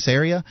in this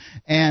area,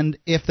 and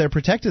if they're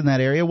protected in that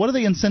area, what are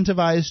they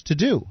incentivized to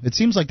do? It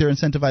seems like they're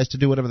incentivized to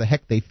do whatever the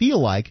heck they feel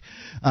like,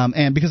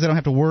 and because they don't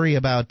have to worry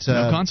about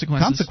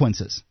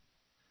consequences.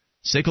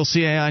 SACL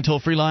CAI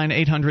toll-free line,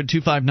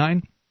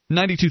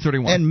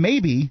 800-259-9231. And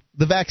maybe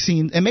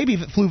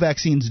flu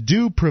vaccines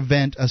do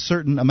prevent a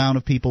certain amount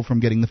of people from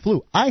getting the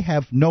flu. I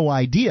have no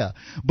idea,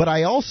 but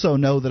I also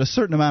know that a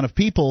certain amount of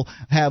people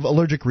have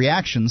allergic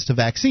reactions to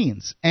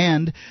vaccines,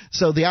 and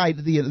so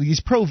these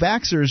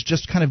pro-vaxxers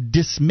just kind of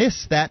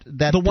dismiss that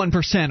the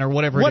 1% or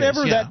whatever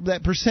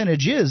that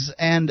percentage is,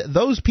 and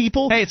those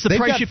people. Hey, it's the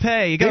price you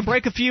pay. You got to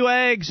break a few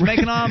eggs, make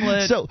an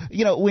omelet. So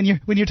when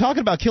you're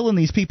talking about killing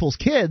these people's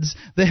kids,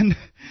 then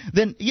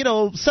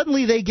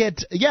suddenly they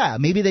get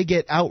maybe they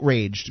get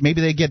outraged,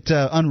 maybe they get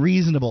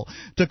unreasonable.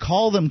 To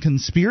call them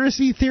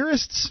conspiracy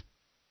theorists,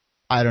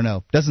 I don't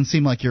know. Doesn't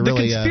seem like you're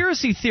really... The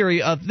conspiracy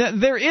theory of...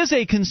 there is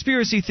a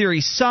conspiracy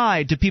theory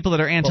side to people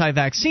that are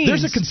anti-vaccines.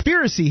 There's a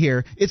conspiracy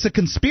here. It's a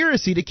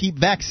conspiracy to keep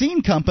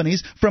vaccine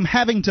companies from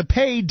having to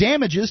pay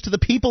damages to the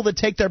people that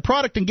take their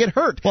product and get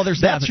hurt. Well,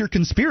 that's your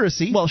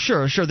conspiracy. Well,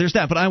 sure, there's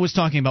that. But I was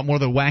talking about more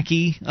the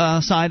wacky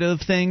side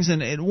of things,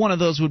 and one of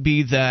those would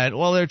be that,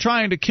 well, they're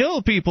trying to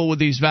kill people with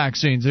these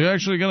vaccines. They're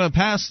actually going to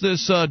pass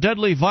this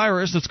deadly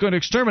virus that's going to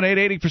exterminate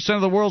 80%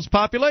 of the world's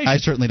population. I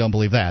certainly don't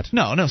believe that.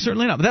 No,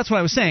 certainly not. But that's what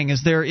I was saying,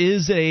 is there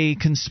is a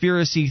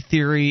conspiracy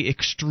theory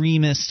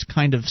extremist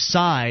kind of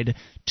side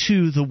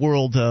to the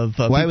world of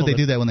why would they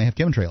do that when they have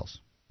chemtrails?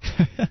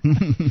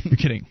 You're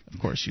kidding, of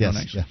course. You don't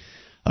actually.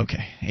 Yeah.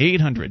 Okay,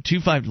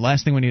 800-25.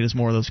 Last thing we need is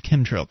more of those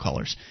chemtrail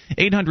callers.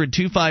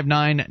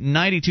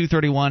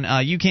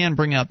 800-259-9231. You can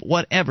bring up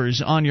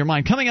whatever's on your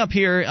mind. Coming up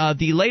here,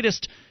 the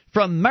latest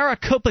from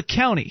Maricopa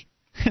County.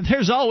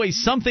 There's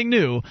always something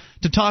new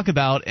to talk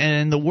about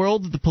in the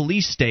world of the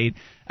police state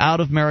out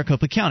of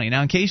Maricopa County.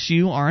 Now, in case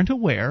you aren't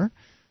aware,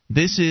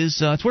 this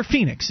is it's where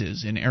Phoenix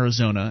is in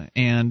Arizona,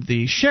 and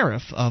the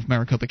sheriff of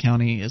Maricopa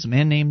County is a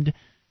man named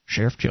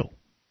Sheriff Joe.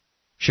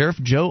 Sheriff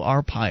Joe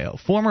Arpaio,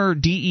 former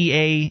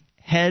DEA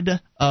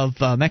head of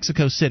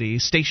Mexico City,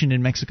 stationed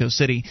in Mexico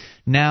City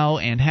now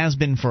and has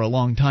been for a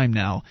long time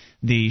now,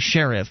 the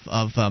sheriff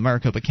of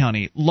Maricopa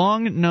County,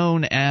 long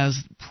known as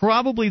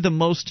probably the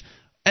most,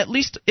 at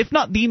least if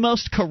not the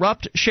most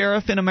corrupt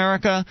sheriff in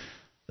America,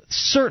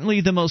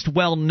 certainly the most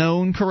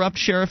well-known corrupt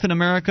sheriff in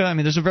America. I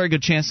mean, there's a very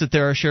good chance that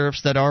there are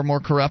sheriffs that are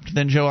more corrupt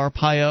than Joe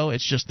Arpaio.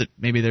 It's just that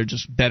maybe they're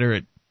just better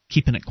at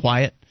keeping it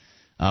quiet.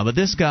 But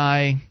this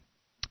guy,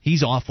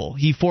 he's awful.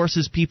 He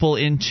forces people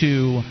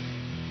into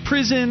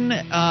prison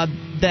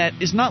that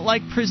is not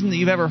like prison that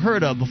you've ever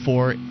heard of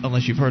before,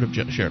 unless you've heard of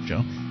Sheriff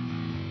Joe.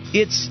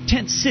 It's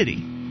Tent City,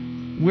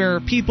 where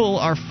people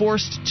are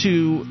forced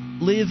to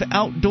live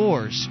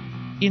outdoors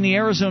in the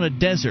Arizona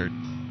desert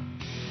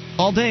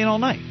all day and all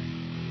night.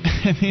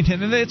 I mean,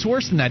 and it's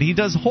worse than that. He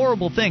does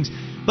horrible things.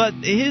 But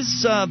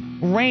his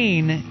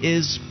reign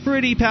is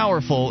pretty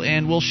powerful,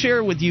 and we'll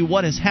share with you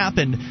what has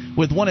happened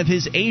with one of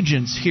his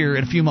agents here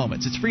in a few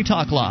moments. It's Free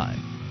Talk Live.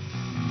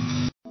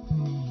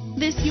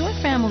 This Your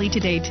Family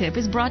Today tip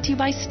is brought to you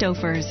by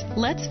Stouffer's.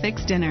 Let's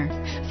Fix Dinner.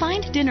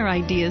 Find dinner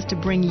ideas to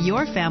bring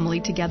your family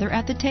together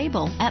at the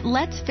table at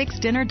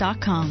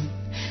letsfixdinner.com.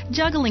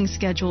 Juggling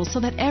schedules so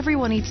that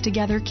everyone eats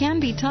together can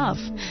be tough.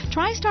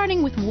 Try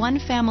starting with one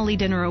family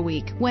dinner a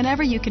week,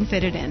 whenever you can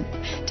fit it in.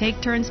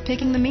 Take turns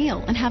picking the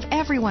meal and have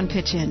everyone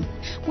pitch in.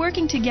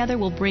 Working together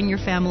will bring your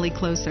family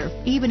closer,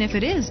 even if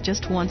it is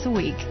just once a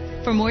week.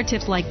 For more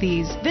tips like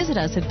these, visit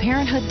us at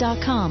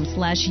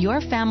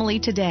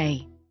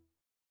parenthood.com/yourfamilytoday.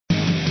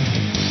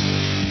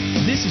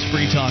 This is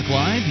Free Talk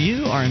Live.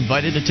 You are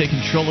invited to take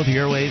control of the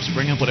airwaves.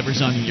 Bring up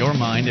whatever's on your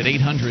mind at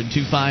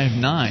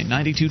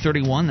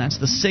 800-259-9231. That's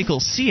the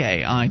SACL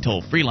CAI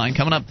toll-free line.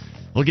 Coming up,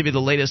 we'll give you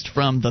the latest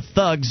from the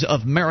thugs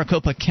of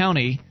Maricopa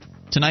County.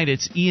 Tonight,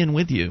 it's Ian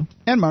with you.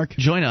 And Mark.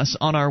 Join us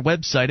on our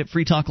website at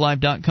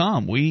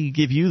freetalklive.com. We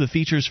give you the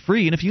features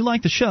free, and if you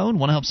like the show and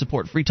want to help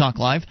support Free Talk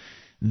Live,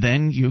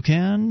 then you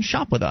can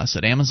shop with us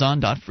at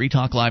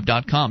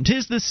amazon.freetalklive.com.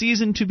 'Tis the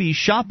season to be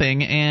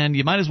shopping, and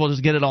you might as well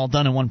just get it all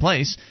done in one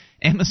place.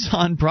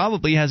 Amazon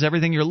probably has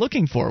everything you're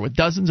looking for, with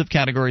dozens of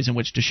categories in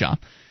which to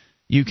shop.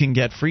 You can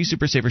get free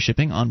Super Saver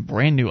shipping on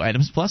brand new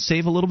items, plus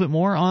save a little bit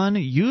more on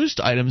used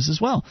items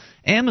as well.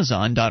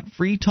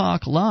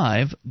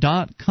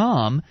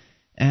 Amazon.freetalklive.com.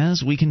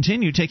 As we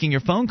continue taking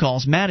your phone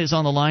calls, Matt is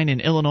on the line in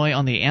Illinois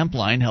on the AMP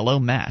line. Hello,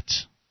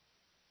 Matt.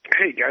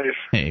 Hey, guys.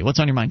 Hey, what's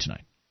on your mind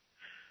tonight?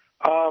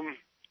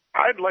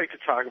 I'd like to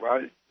talk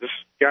about this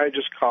guy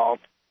just called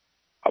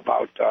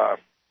about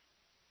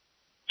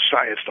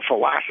science, the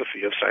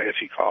philosophy of science,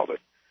 he called it.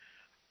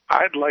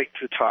 I'd like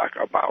to talk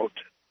about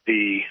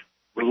the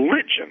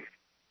religion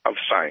of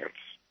science.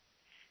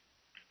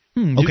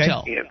 Okay.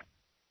 Tell.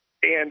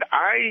 And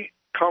I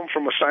come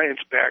from a science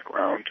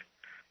background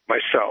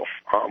myself.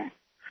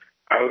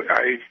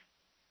 I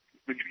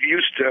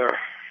used to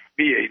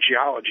be a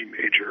geology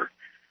major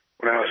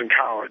when I was in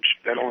college.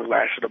 That only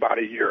lasted about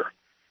a year.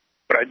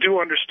 But I do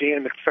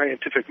understand the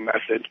scientific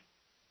method.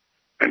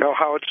 I know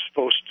how it's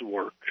supposed to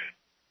work.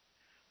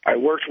 I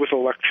worked with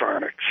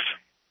electronics.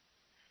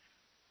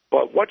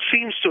 But what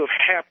seems to have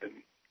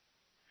happened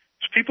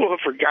is people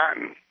have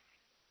forgotten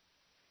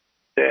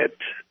that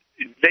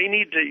they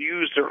need to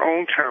use their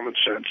own common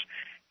sense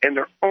and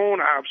their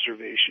own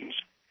observations.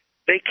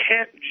 They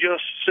can't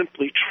just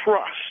simply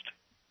trust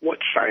what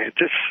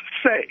scientists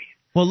say.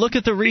 Well, look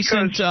at the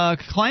recent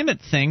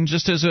climate thing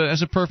just as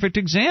a perfect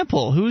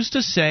example. Who's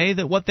to say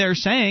that what they're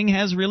saying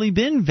has really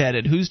been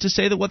vetted? Who's to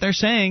say that what they're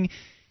saying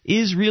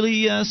is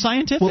really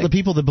scientific? Well, the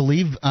people that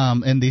believe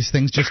in these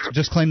things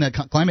just claim that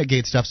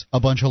ClimateGate stuff's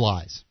a bunch of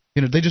lies.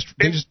 You know, they just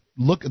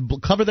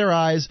cover their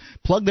eyes,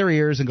 plug their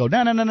ears, and go,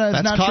 no, it's not true.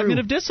 That's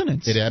cognitive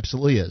dissonance. It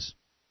absolutely is.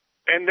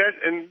 And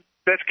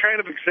that's kind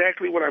of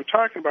exactly what I'm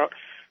talking about.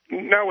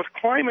 Now, with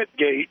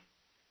ClimateGate,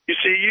 you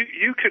see,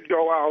 you could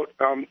go out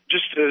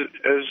just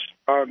as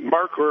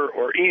Mark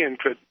or Ian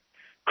could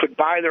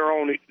buy their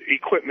own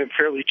equipment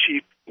fairly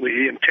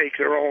cheaply and take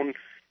their own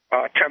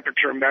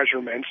temperature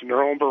measurements and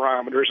their own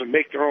barometers and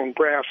make their own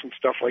graphs and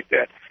stuff like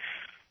that.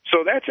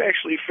 So that's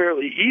actually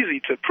fairly easy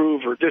to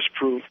prove or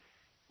disprove.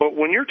 But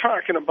when you're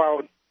talking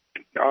about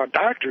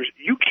doctors,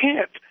 you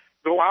can't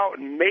go out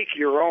and make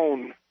your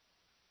own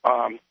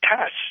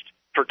test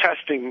for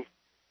testing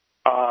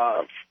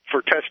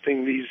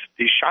these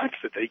shots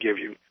that they give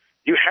you.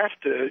 You have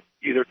to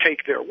either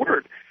take their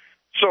word.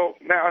 So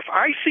now if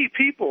I see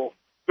people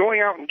going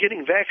out and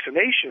getting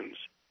vaccinations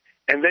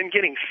and then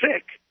getting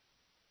sick,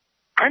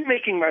 I'm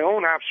making my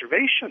own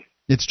observation.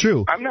 It's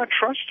true. I'm not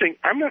trusting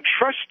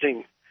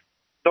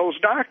those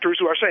doctors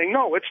who are saying,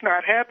 no, it's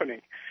not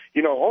happening.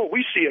 You know,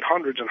 we see it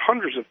hundreds and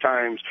hundreds of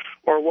times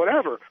or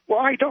whatever. Well,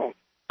 I don't.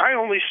 I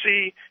only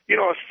see,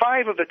 if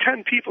 5 of the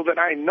 10 people that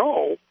I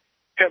know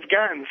have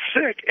gotten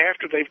sick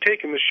after they've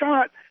taken the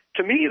shot,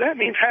 to me that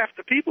means half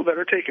the people that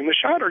are taking the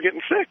shot are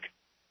getting sick.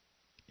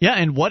 Yeah,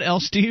 and what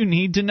else do you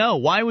need to know?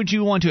 Why would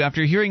you want to,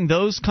 after hearing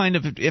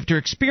after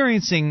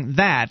experiencing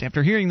that,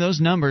 after hearing those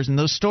numbers and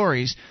those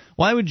stories,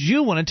 why would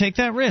you want to take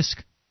that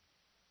risk?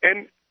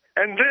 And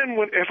then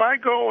if I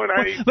go and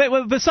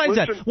besides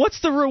that, what's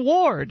the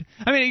reward?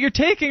 I mean, you're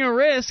taking a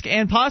risk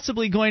and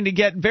possibly going to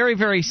get very,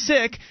 very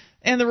sick,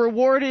 and the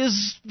reward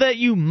is that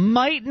you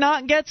might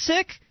not get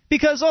sick?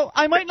 Because,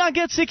 I might not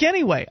get sick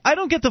anyway. I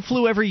don't get the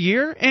flu every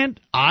year, and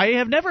I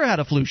have never had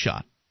a flu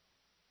shot.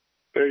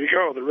 There you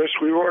go. The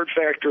risk-reward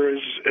factor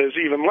is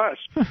even less.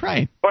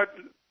 Right.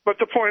 But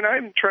the point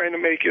I'm trying to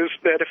make is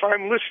that if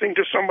I'm listening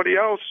to somebody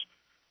else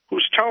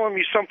who's telling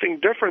me something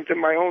different than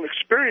my own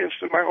experience,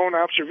 than my own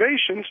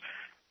observations,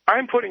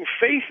 I'm putting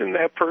faith in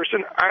that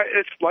person.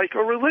 It's like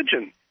a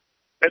religion.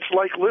 It's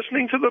like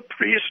listening to the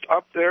priest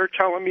up there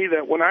telling me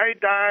that when I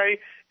die,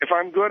 if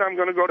I'm good, I'm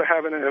going to go to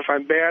heaven, and if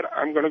I'm bad,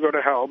 I'm going to go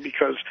to hell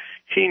because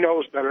he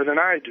knows better than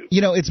I do.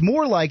 It's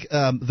more like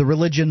the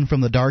religion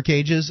from the Dark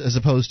Ages as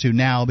opposed to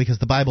now, because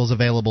the Bible's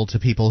available to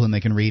people and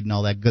they can read and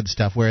all that good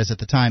stuff, whereas at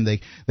the time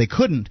they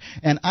couldn't.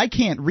 And I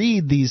can't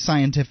read these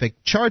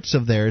scientific charts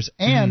of theirs.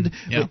 And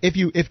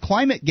if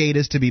ClimateGate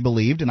is to be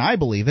believed, and I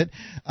believe it,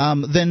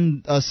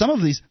 then some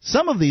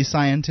of these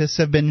scientists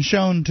have been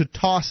shown to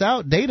toss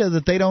out data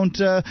that they don't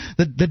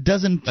that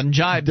doesn't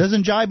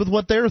jibe with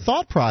what their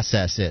thought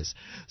process is.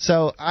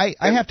 So I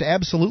have to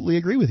absolutely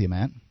agree with you,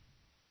 Matt.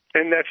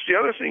 And that's the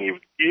other thing you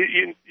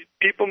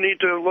people need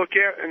to look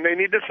at, and they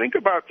need to think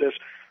about this.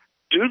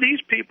 Do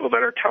these people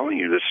that are telling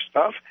you this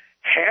stuff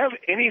have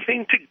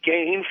anything to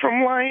gain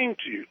from lying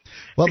to you?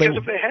 Well, because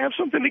if they have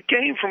something to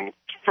gain from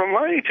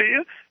lying to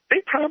you,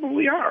 they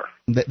probably are.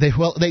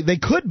 They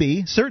could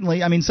be,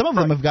 certainly. I mean, some of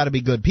them have got to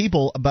be good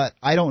people, but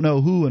I don't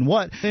know who and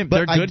what.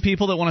 They're good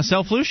people that want to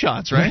sell flu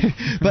shots, right?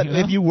 But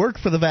if you work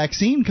for the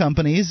vaccine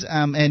companies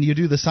and you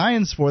do the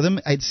science for them,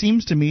 it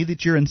seems to me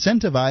that you're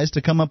incentivized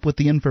to come up with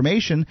the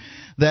information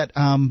that,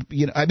 I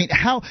mean,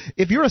 how,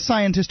 if you're a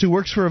scientist who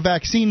works for a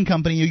vaccine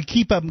company, you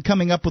keep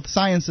coming up with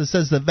science that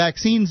says that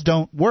vaccines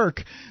don't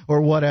work or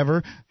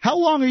whatever, how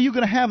long are you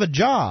going to have a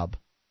job?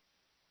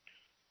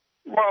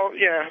 Well,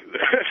 yeah.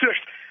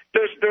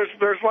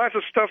 There's lots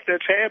of stuff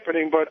that's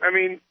happening, but I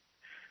mean,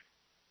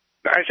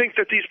 I think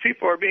that these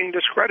people are being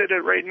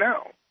discredited right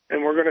now,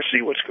 and we're going to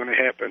see what's going to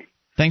happen.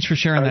 Thanks for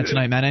sharing that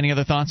tonight, Matt. Any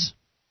other thoughts?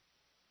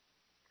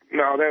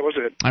 No, that was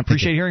it. I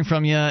appreciate hearing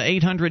from you.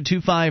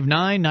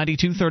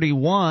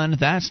 800-259-9231.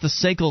 That's the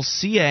SACL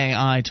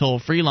CAI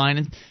toll-free line.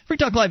 And Free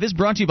Talk Live is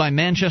brought to you by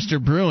Manchester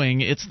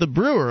Brewing. It's the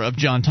brewer of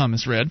John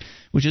Thomas Red,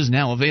 which is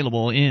now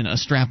available in a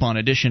strap-on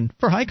edition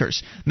for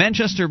hikers.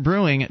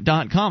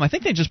 ManchesterBrewing.com. I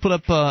think they just put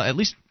up, at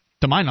least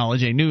to my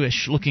knowledge, a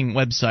newish-looking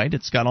website.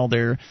 It's got all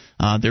their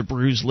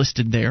brews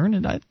listed there,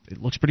 and it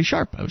looks pretty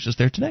sharp. I was just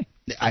there today.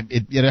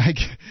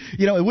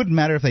 It wouldn't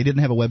matter if they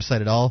didn't have a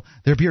website at all.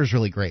 Their beer is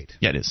really great.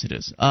 Yeah, it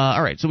is.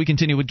 All right, so we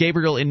continue with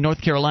Gabriel in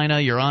North Carolina.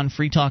 You're on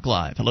Free Talk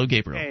Live. Hello,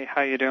 Gabriel. Hey,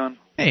 how you doing?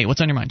 Hey, what's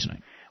on your mind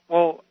tonight?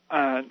 Well,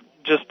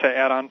 just to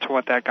add on to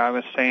what that guy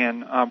was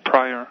saying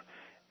prior,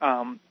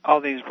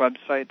 all these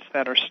websites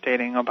that are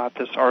stating about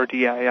this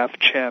RDIF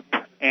chip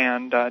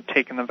and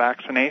taking the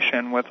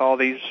vaccination with all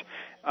these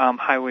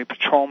highway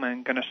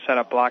patrolmen going to set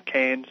up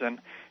blockades, and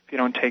if you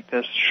don't take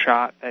this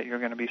shot that you're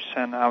going to be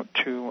sent out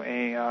to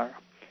a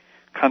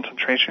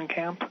concentration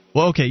camp.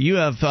 Well, okay, you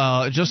have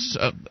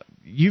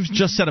you've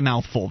just said a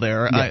mouthful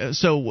there. Yeah.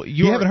 So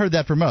you haven't heard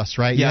that from us,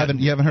 right? Yeah.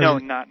 You haven't heard. No,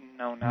 not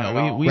at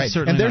all. We right.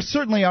 certainly and there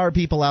certainly are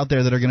people out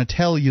there that are going to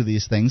tell you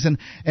these things. And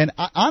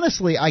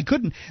honestly, I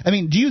couldn't. I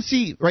mean, do you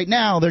see right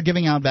now they're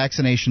giving out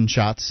vaccination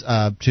shots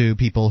to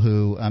people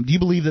who? Do you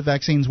believe that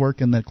vaccines work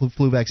and that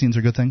flu vaccines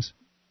are good things?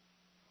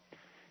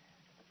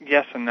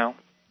 Yes and no.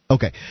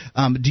 Okay.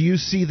 Do you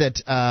see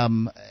that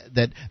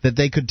that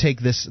they could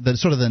take this?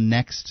 Sort of the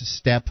next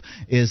step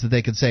is that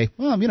they could say,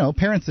 well,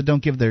 parents that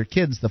don't give their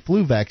kids the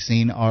flu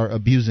vaccine are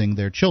abusing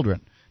their children.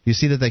 Do you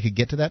see that they could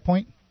get to that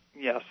point?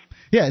 Yes.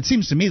 Yeah, it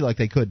seems to me like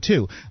they could,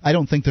 too. I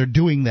don't think they're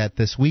doing that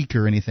this week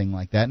or anything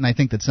like that, and I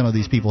think that some of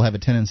these people have a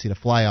tendency to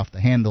fly off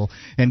the handle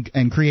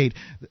and create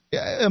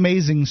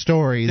amazing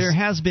stories. There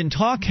has been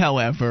talk,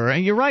 however,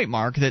 and you're right,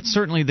 Mark, that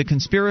certainly the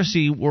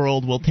conspiracy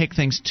world will take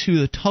things to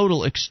the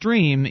total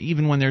extreme,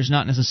 even when there's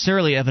not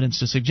necessarily evidence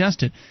to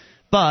suggest it.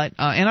 But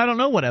and I don't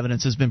know what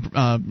evidence has been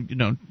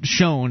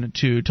shown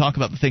to talk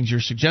about the things you're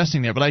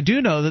suggesting there, but I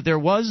do know that there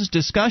was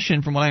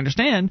discussion, from what I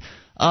understand,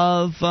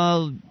 of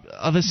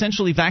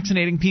essentially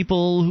vaccinating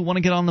people who want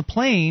to get on the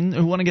plane,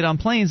 who want to get on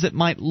planes that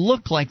might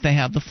look like they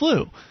have the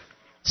flu.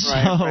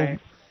 Right.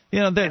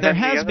 There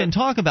has been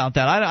talk about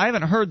that. I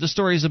haven't heard the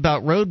stories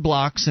about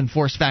roadblocks and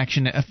forced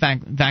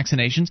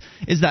vaccinations.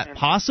 Is that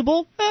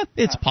possible?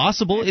 It's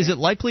possible. Is it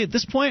likely at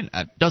this point?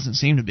 It doesn't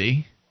seem to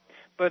be.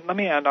 But let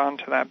me add on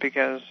to that,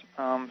 because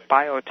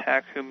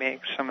biotech, who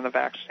makes some of the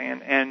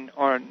vaccine,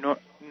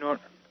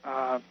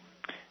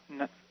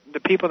 the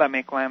people that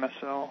make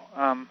Lamisil,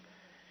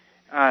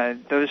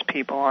 those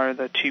people are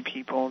the two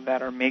people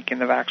that are making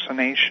the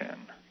vaccination.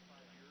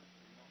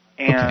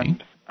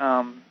 And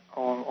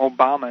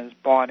Obama has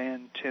bought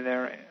into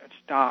their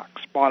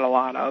stocks, bought a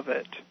lot of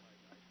it.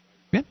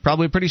 Yeah,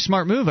 probably a pretty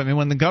smart move. I mean,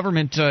 when the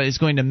government is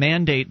going to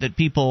mandate that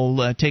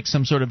people take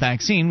some sort of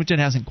vaccine, which it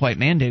hasn't quite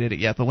mandated it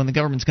yet, but when the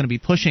government's going to be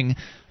pushing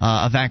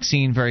a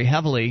vaccine very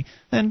heavily,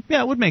 then,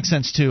 yeah, it would make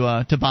sense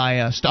to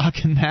buy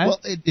stock in that. Well,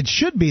 it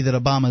should be that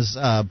Obama's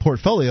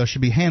portfolio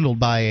should be handled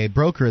by a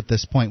broker at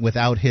this point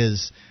without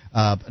his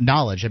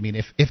knowledge. I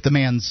mean, if the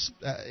man's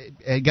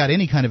got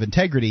any kind of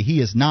integrity,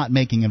 he is not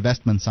making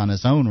investments on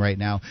his own right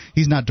now.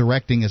 He's not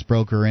directing his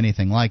broker or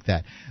anything like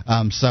that.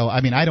 So,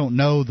 I mean, I don't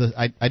know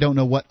I don't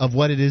know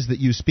what it is that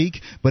you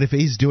speak, but if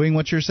he's doing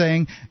what you're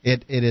saying,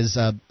 it is,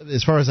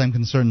 as far as I'm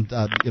concerned,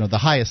 the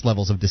highest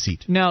levels of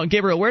deceit. Now,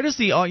 Gabriel, where does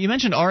you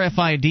mentioned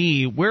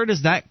RFID? Where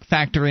does that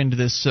factor into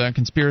this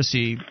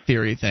conspiracy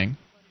theory thing?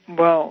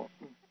 Well,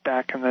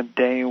 back in the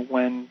day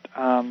when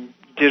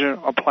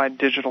Applied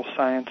Digital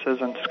Sciences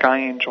and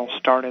Sky Angel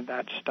started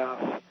that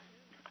stuff,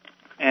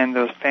 and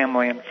the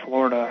family in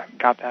Florida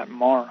got that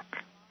mark.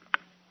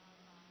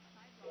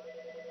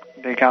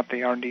 They got the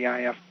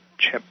RDIF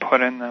chip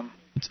put in them.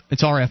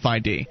 It's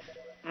RFID.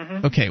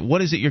 Mm-hmm. Okay,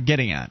 what is it you're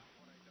getting at?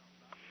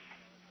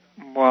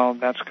 Well,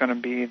 that's going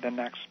to be the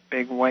next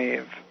big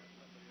wave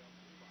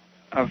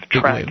of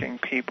tracking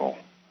people.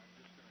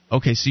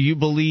 Okay, so you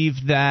believe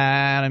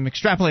that, I'm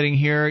extrapolating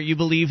here, you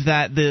believe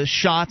that the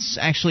shots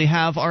actually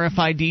have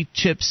RFID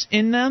chips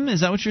in them?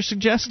 Is that what you're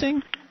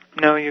suggesting?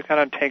 No, you got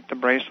to take the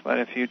bracelet.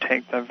 If you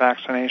take the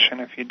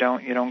vaccination, if you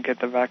don't get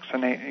the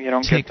vaccination. You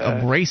don't take get the,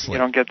 a bracelet. You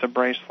don't get the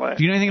bracelet.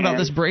 Do you know anything about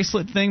this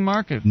bracelet thing,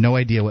 Mark? No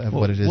idea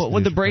what it is. What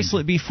would the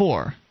bracelet be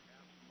for?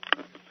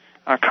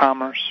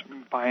 Commerce,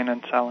 buying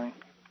and selling.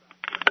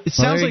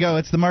 There you go.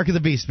 It's the mark of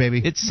the beast,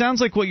 baby. It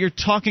sounds like what you're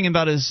talking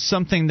about is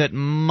something that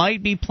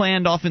might be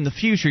planned off in the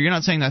future. You're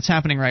not saying that's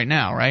happening right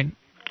now, right?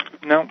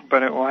 No,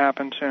 but it will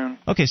happen soon.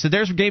 Okay, so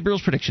there's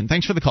Gabriel's prediction.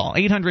 Thanks for the call.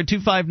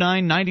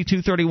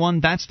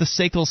 800-259-9231. That's the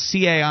SACL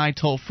CAI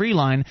toll-free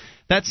line.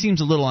 That seems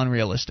a little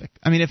unrealistic.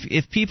 I mean,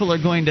 if people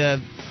are going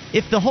to...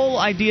 If the whole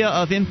idea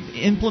of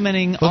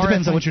implementing... Well, it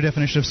depends on what your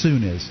definition of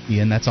soon is,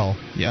 Ian, that's all.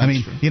 Yeah, I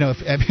mean,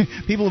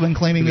 if people have been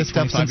claiming this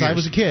stuff since I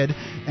was a kid,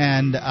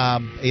 and,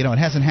 it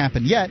hasn't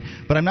happened yet,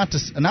 but I'm not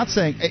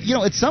saying...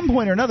 at some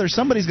point or another,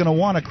 somebody's going to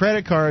want a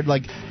credit card,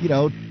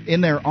 in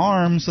their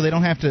arm so they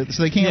don't have to...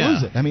 So they can't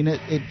lose it. I mean,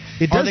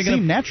 it does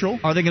seem natural.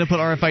 Are they going to put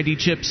RFID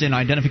chips in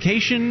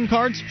identification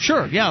cards?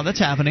 Sure, yeah, that's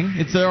happening.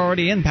 They're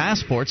already in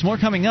passports. More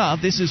coming up.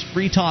 This is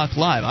Free Talk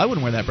Live. I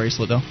wouldn't wear that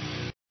bracelet, though.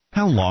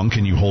 How long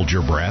can you hold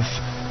your breath?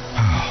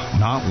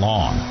 Not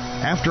long.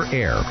 After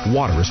air,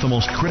 water is the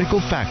most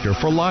critical factor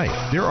for life.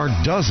 There are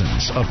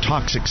dozens of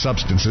toxic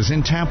substances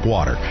in tap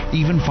water,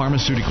 even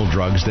pharmaceutical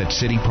drugs that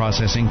city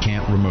processing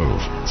can't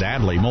remove.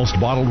 Sadly, most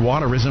bottled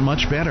water isn't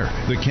much better.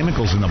 The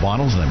chemicals in the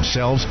bottles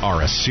themselves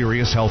are a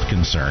serious health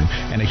concern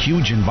and a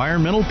huge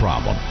environmental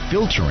problem.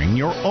 Filtering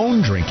your own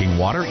drinking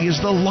water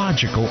is the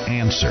logical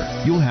answer.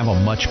 You'll have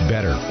a much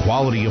better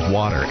quality of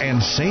water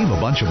and save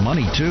a bunch of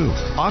money, too.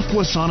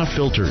 Aquasana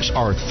filters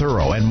are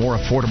thorough and more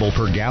affordable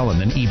per gallon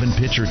than even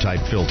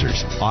pitcher-type filters.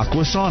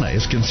 Aquasana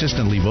is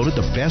consistently voted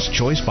the best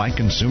choice by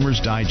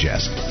Consumers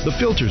Digest. The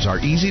filters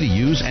are easy to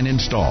use and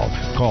install.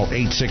 Call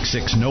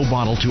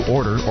 866-NO-BOTTLE to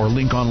order or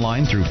link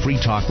online through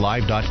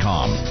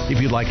freetalklive.com.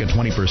 If you'd like a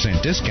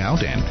 20%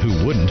 discount, and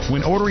who wouldn't,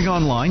 when ordering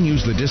online,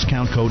 use the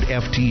discount code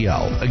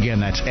FTL.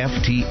 Again, that's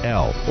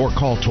FTL. Or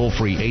call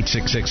toll-free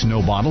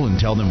 866-NO-BOTTLE and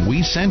tell them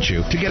we sent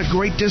you to get a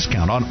great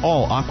discount on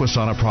all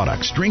Aquasana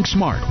products. Drink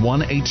smart.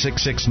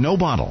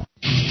 1-866-NO-BOTTLE.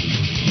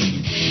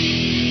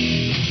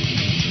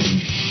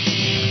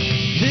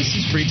 This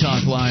is Free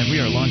Talk Live. We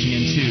are launching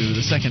into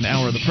the second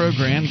hour of the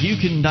program. You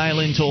can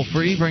dial in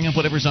toll-free, bring up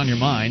whatever's on your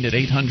mind at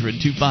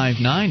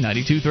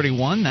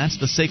 800-259-9231. That's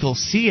the SACL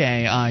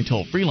CAI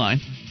toll-free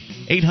line.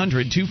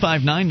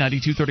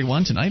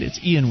 800-259-9231. Tonight, it's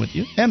Ian with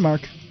you. And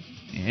Mark.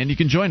 And you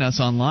can join us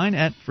online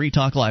at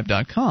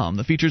freetalklive.com.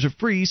 The features are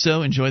free,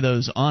 so enjoy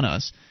those on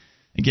us.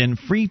 Again,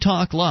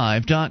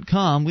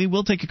 freetalklive.com. We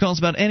will take your calls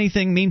about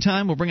anything.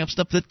 Meantime, we'll bring up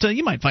stuff that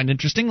you might find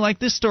interesting, like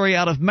this story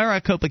out of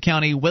Maricopa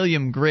County.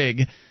 William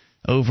Grigg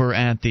over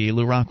at the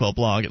Lou Rockwell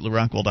blog at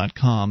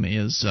LouRockwell.com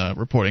is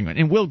reporting.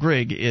 And Will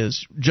Grigg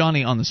is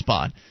Johnny on the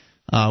spot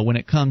when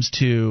it comes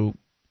to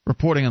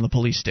reporting on the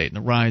police state and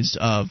the rise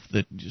of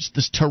just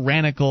this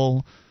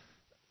tyrannical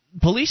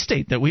police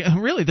state that we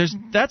really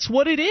that's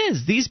what it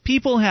is. These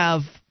people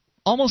have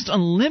almost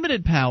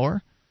unlimited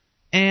power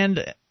and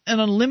an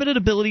unlimited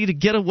ability to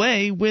get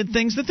away with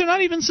things that they're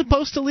not even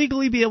supposed to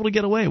legally be able to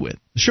get away with.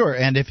 Sure,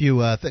 and if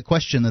you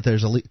question that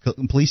there's a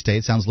police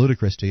state, sounds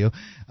ludicrous to you,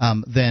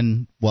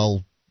 then,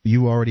 well,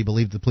 you already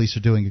believe the police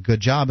are doing a good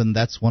job, and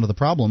that's one of the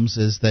problems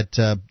is that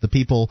the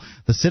people,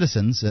 the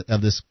citizens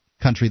of this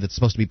country that's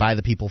supposed to be by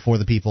the people, for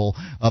the people,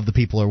 of the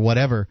people, or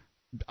whatever,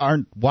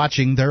 aren't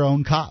watching their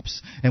own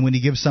cops. And when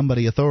you give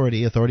somebody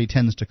authority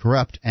tends to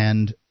corrupt,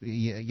 and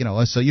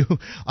so you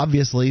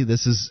obviously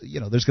this is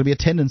there's going to be a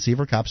tendency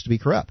for cops to be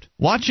corrupt.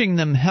 Watching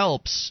them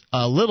helps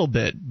a little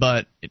bit,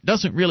 but it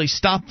doesn't really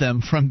stop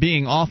them from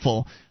being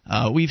awful.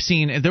 We've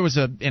seen there was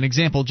an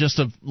example just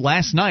of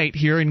last night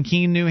here in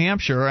Keene, New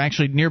Hampshire, or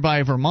actually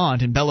nearby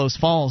Vermont in Bellows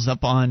Falls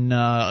up on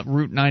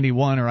Route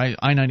 91 or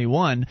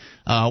I-91.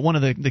 One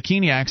of the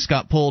Keeniacs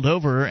got pulled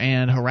over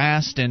and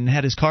harassed and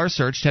had his car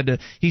searched.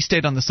 He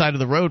stayed on the side of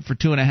the road for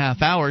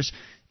 2.5 hours.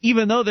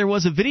 Even though there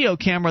was a video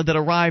camera that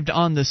arrived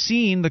on the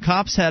scene, the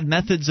cops had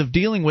methods of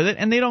dealing with it,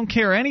 and they don't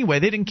care anyway.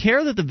 They didn't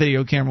care that the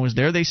video camera was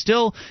there. They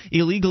still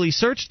illegally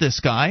searched this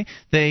guy.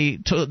 They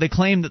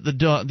claimed that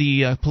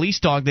the police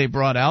dog they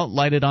brought out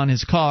lighted on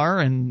his car,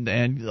 and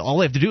all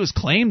they have to do is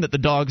claim that the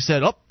dog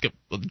said,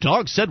 the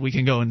dog said we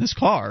can go in this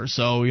car,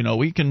 so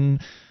we can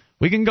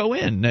go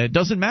in. It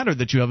doesn't matter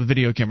that you have a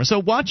video camera. So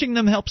watching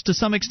them helps to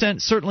some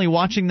extent. Certainly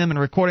watching them and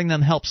recording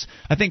them helps,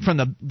 I think, from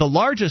the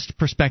largest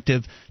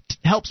perspective,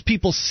 helps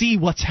people see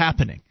what's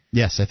happening.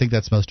 Yes, I think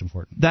that's most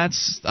important.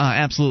 That's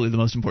absolutely the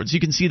most important. So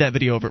you can see that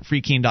video over at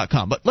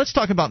freekeen.com. But let's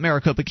talk about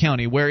Maricopa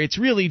County, where it's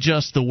really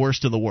just the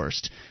worst of the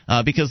worst.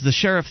 Because the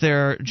sheriff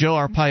there, Joe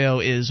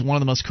Arpaio, is one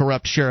of the most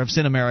corrupt sheriffs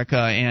in America,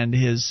 and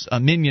his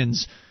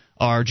minions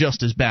are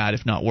just as bad,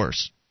 if not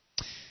worse.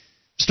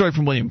 Story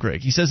from William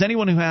Grigg. He says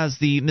anyone who has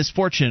the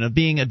misfortune of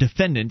being a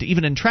defendant,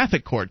 even in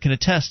traffic court, can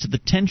attest to the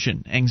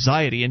tension,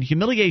 anxiety, and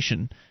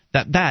humiliation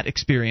that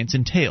experience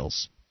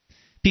entails.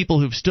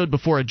 People who've stood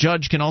before a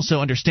judge can also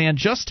understand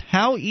just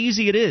how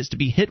easy it is to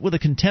be hit with a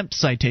contempt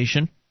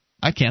citation.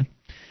 I can.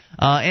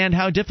 and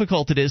how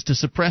difficult it is to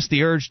suppress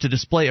the urge to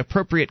display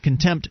appropriate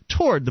contempt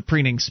toward the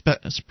preening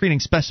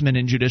specimen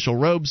in judicial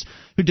robes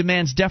who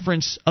demands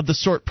deference of the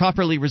sort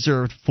properly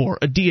reserved for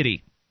a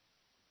deity.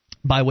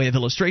 By way of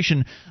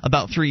illustration,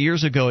 about 3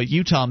 years ago, a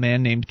Utah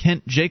man named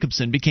Kent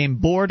Jacobson became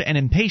bored and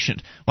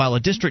impatient while a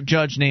district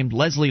judge named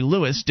Leslie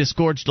Lewis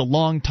disgorged a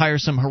long,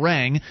 tiresome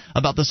harangue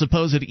about the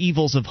supposed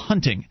evils of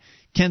hunting.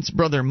 Kent's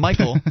brother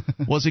Michael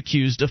was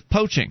accused of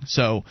poaching.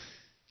 So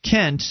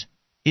Kent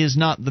is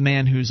not the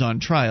man who's on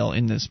trial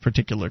in this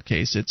particular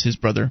case. It's his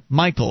brother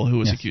Michael who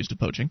was accused of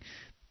poaching.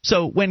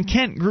 So when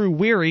Kent grew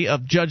weary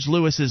of Judge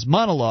Lewis's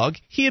monologue,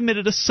 he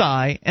emitted a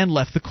sigh and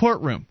left the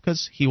courtroom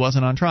because he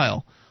wasn't on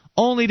trial,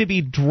 only to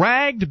be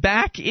dragged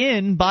back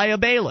in by a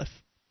bailiff.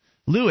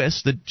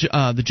 Lewis,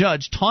 the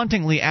judge,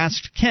 tauntingly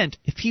asked Kent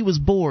if he was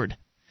bored.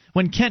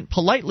 When Kent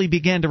politely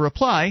began to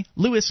reply,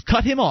 Lewis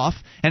cut him off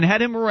and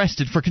had him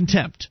arrested for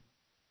contempt.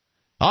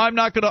 "I'm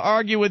not going to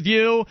argue with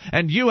you,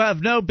 and you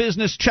have no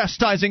business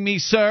chastising me,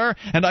 sir,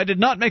 and I did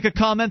not make a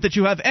comment that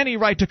you have any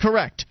right to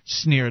correct,"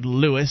 sneered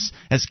Lewis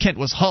as Kent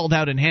was hauled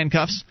out in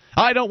handcuffs.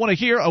 "I don't want to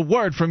hear a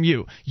word from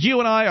you. You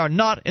and I are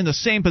not in the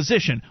same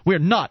position. We're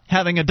not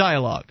having a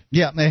dialogue."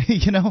 Yeah,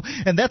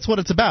 and that's what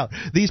it's about.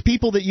 These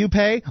people that you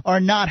pay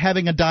are not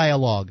having a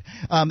dialogue.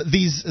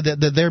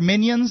 Their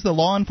minions, the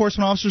law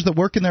enforcement officers that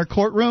work in their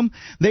courtroom,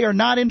 they are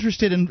not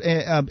interested in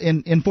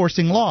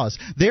enforcing laws.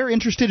 They're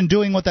interested in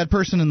doing what that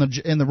person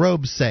in the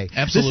robes say.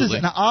 Absolutely. This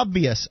is an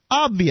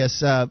obvious.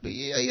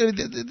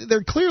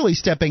 They're clearly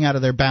stepping out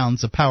of their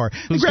bounds of power.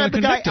 They grabbed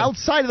the guy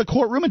outside of the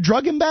courtroom and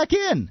drug him back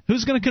in.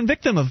 Who's going to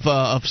convict them of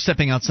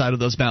stepping outside of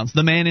those bounds?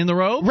 The man in the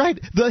robe? Right.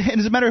 And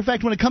as a matter of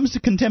fact, when it comes to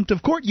contempt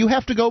of court, you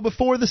have to go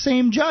before the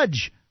same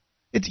judge.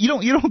 You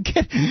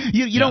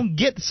don't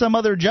get some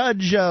other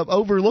judge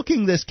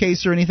overlooking this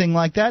case or anything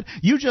like that.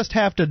 You just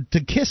have to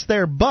kiss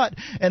their butt,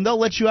 and they'll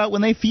let you out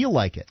when they feel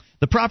like it.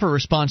 The proper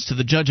response to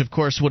the judge, of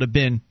course, would have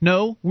been,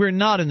 "No, we're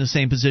not in the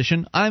same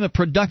position. I'm a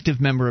productive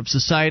member of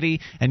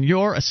society, and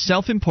you're a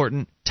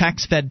self-important,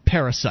 tax-fed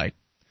parasite."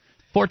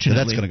 Fortunately,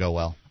 that's going to go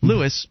well.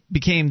 Lewis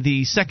became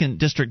the second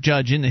district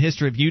judge in the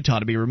history of Utah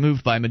to be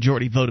removed by a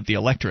majority vote of the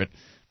electorate.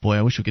 Boy,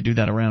 I wish we could do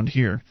that around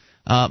here.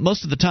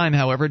 Most of the time,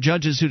 however,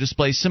 judges who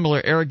display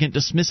similar arrogant,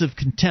 dismissive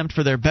contempt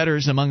for their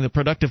betters among the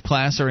productive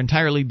class are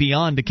entirely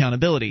beyond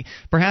accountability.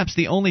 Perhaps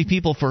the only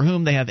people for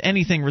whom they have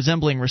anything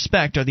resembling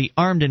respect are the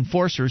armed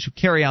enforcers who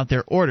carry out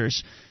their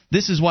orders.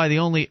 This is why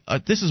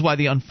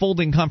the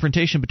unfolding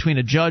confrontation between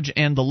a judge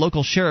and the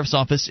local sheriff's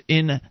office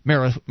in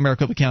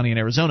Maricopa County in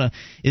Arizona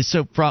is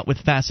so fraught with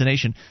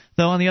fascination.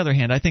 Though on the other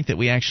hand, I think that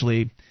we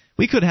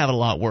could have it a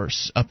lot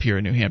worse up here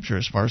in New Hampshire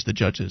as far as the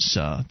judges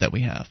that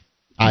we have.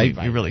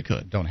 We really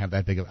could. Don't have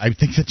that big of. I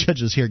think the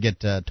judges here get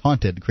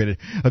taunted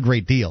a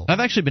great deal. I've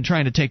actually been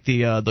trying to take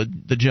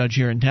the judge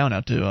here in town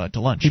out to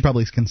lunch. He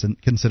probably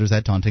considers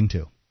that taunting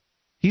too.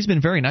 He's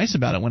been very nice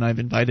about it when I've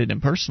invited him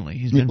personally.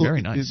 He's been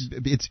very nice.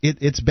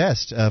 It's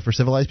best for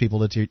civilized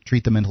people to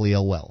treat the mentally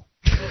ill well.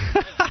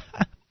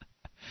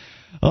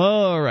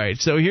 All right,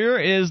 so here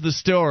is the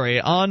story.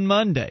 On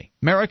Monday,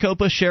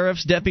 Maricopa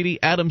Sheriff's Deputy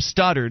Adam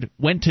Stoddard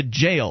went to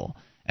jail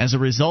as a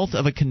result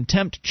of a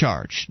contempt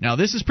charge. Now,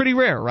 this is pretty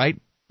rare, right?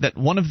 That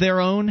one of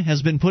their own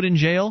has been put in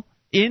jail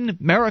in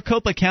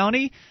Maricopa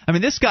County? I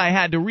mean, this guy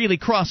had to really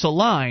cross a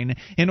line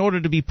in order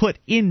to be put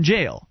in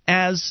jail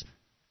as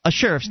a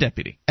sheriff's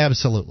deputy.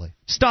 Absolutely.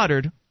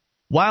 Stoddard,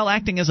 while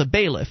acting as a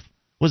bailiff,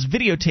 was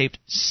videotaped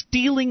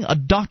stealing a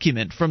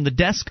document from the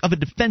desk of a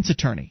defense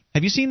attorney.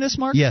 Have you seen this,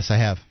 Mark? Yes, I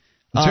have.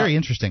 It's very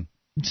interesting.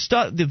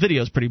 The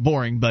video is pretty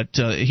boring, but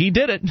he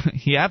did it.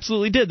 He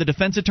absolutely did. The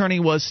defense attorney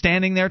was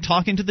standing there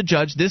talking to the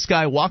judge. This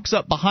guy walks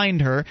up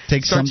behind her,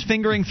 starts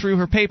fingering through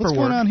her paperwork. What's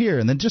going on here?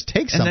 And then just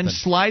takes something. And then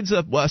slides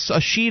a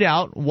sheet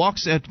out,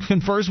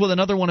 confers with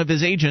another one of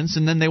his agents,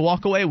 and then they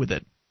walk away with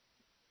it.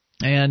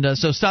 And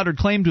so Stoddard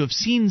claimed to have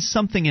seen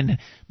something in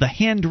the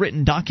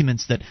handwritten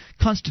documents that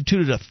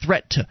constituted a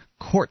threat to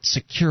court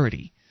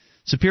security.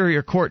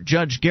 Superior Court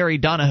Judge Gary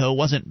Donahoe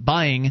wasn't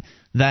buying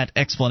that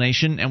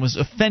explanation and was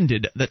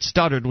offended that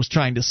Stoddard was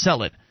trying to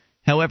sell it.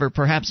 However,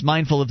 perhaps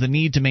mindful of the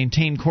need to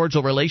maintain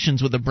cordial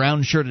relations with the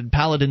brown-shirted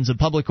paladins of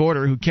public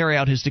order who carry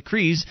out his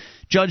decrees,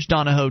 Judge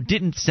Donahoe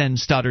didn't send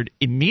Stoddard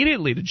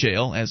immediately to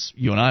jail, as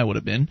you and I would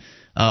have been,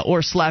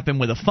 or slap him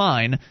with a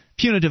fine,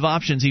 punitive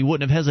options he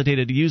wouldn't have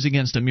hesitated to use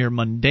against a mere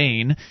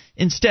mundane.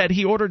 Instead,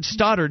 he ordered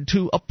Stoddard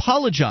to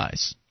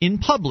apologize in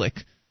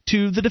public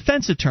to the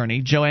defense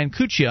attorney, Joanne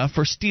Cuccia,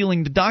 for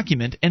stealing the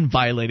document and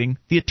violating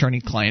the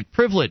attorney-client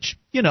privilege.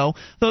 You know,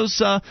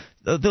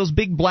 those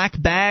big black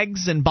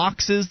bags and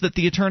boxes that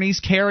the attorneys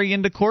carry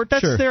into court.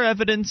 That's their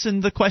evidence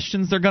and the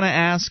questions they're going to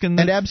ask. And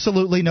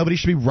absolutely nobody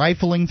should be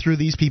rifling through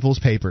these people's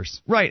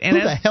papers. Right. And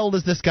who the hell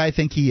does this guy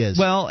think he is?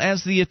 Well,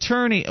 as the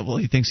attorney,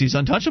 he thinks he's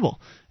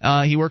untouchable.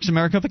 He works in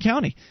Maricopa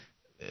County.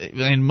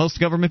 And most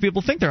government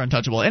people think they're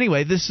untouchable.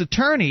 Anyway, this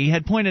attorney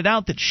had pointed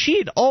out that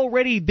she'd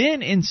already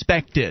been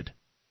inspected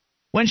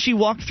when she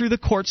walked through the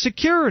court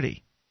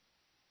security.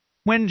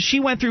 When she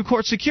went through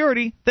court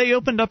security, they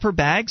opened up her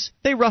bags,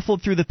 they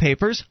ruffled through the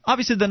papers.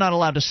 Obviously, they're not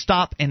allowed to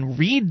stop and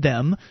read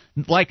them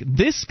like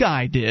this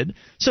guy did.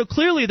 So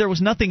clearly there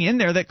was nothing in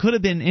there that could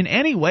have been in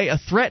any way a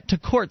threat to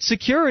court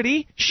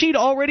security. She'd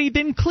already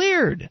been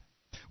cleared.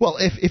 Well,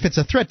 if it's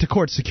a threat to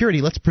court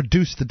security, let's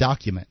produce the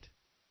document.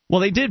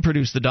 Well, they did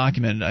produce the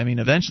document. I mean,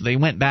 eventually they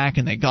went back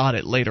and they got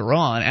it later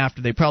on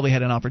after they probably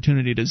had an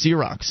opportunity to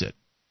Xerox it.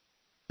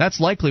 That's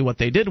likely what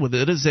they did with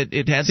it. Is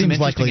it had some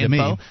interesting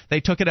info. They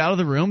took it out of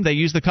the room. They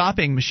used the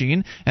copying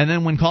machine, and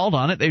then when called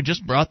on it, they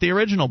just brought the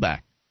original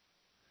back.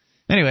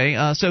 Anyway,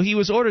 so he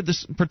was ordered.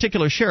 This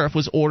particular sheriff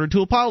was ordered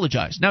to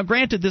apologize. Now,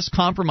 granted, this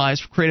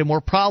compromise created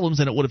more problems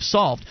than it would have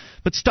solved,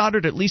 but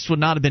Stoddard at least would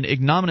not have been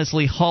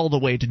ignominiously hauled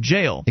away to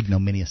jail.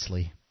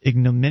 Ignominiously.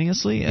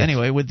 Yes.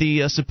 Anyway, with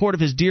the support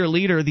of his dear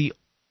leader,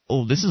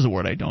 this is a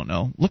word I don't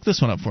know. Look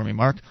this one up for me,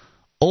 Mark.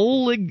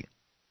 Oleginus.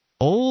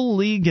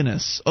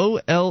 Oleginus.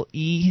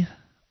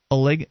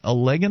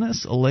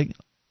 Oleginus?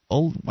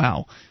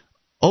 Wow.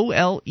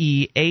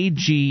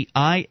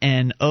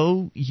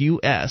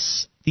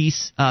 Oleaginous.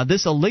 This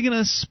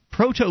Oleginus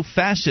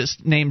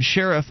proto-fascist named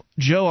Sheriff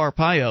Joe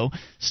Arpaio,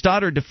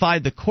 Stoddard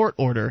defied the court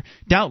order,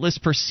 doubtless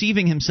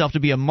perceiving himself to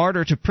be a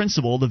martyr to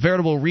principle, the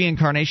veritable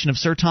reincarnation of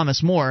Sir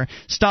Thomas More.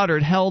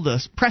 Stoddard held a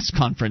press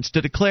conference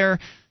to declare.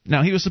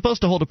 Now, he was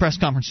supposed to hold a press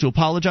conference to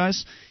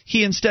apologize.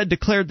 He instead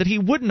declared that he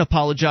wouldn't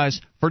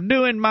apologize for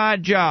doing my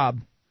job,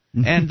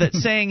 and that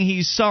saying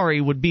he's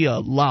sorry would be a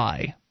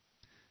lie.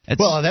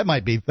 Well, that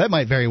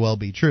might very well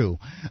be true.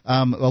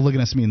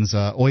 Oleginous means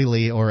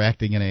oily or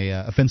acting in a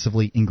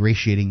offensively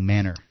ingratiating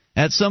manner.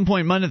 At some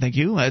point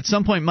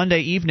Monday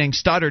evening,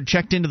 Stoddard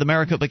checked into the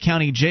Maricopa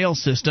County jail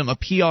system, a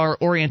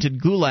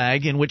PR-oriented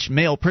gulag in which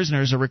male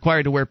prisoners are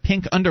required to wear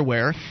pink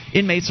underwear,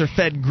 inmates are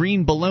fed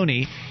green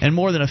bologna, and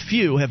more than a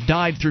few have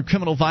died through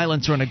criminal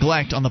violence or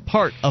neglect on the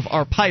part of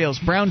Arpaio's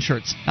brown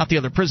shirts, not the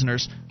other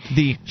prisoners.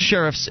 The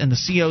sheriffs and the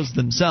COs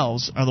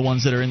themselves are the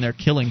ones that are in there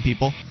killing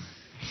people.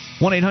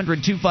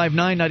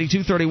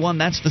 1-800-259-9231,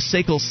 that's the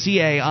SACL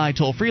CAI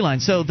toll-free line.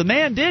 So the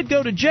man did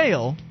go to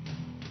jail,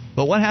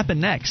 but what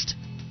happened next?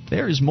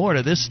 There is more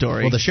to this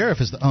story. Well, the sheriff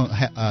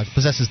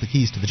possesses the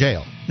keys to the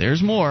jail.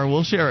 There's more.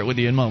 We'll share it with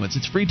you in moments.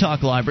 It's Free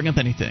Talk Live. Bring up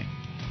anything.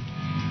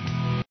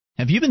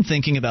 Have you been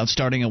thinking about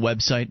starting a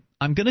website?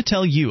 I'm going to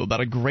tell you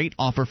about a great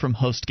offer from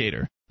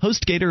HostGator.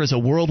 HostGator is a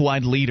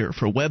worldwide leader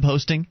for web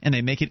hosting, and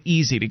they make it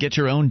easy to get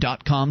your own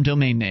 .com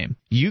domain name.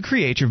 You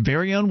create your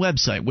very own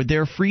website with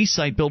their free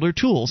site builder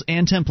tools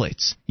and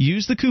templates.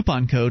 Use the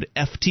coupon code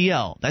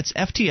FTL, that's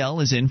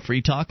FTL as in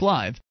Free Talk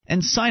Live,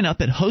 and sign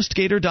up at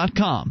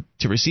HostGator.com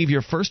to receive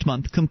your first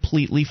month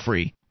completely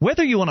free.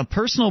 Whether you want a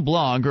personal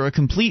blog or a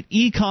complete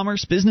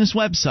e-commerce business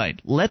website,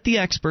 let the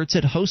experts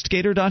at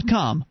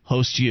HostGator.com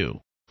host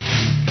you.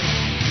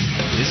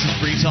 This is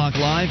Free Talk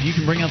Live. You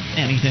can bring up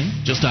anything.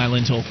 Just dial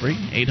in toll-free,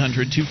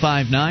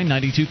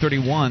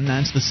 800-259-9231.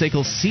 That's the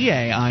SACL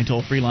CAI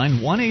toll-free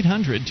line,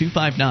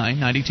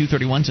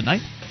 1-800-259-9231.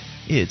 Tonight,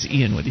 it's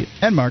Ian with you.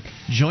 And Mark.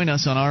 Join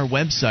us on our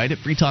website at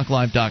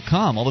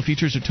freetalklive.com. All the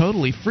features are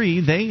totally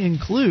free. They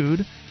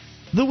include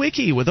the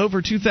wiki with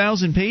over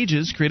 2,000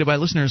 pages created by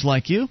listeners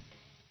like you.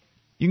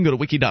 You can go to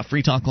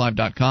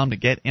wiki.freetalklive.com to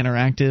get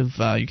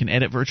interactive. You can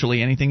edit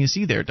virtually anything you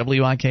see there.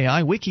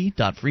 WIKI,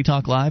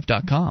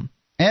 wiki.freetalklive.com.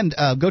 And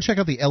go check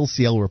out the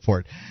LCL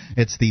report.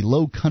 It's the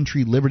Low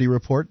Country Liberty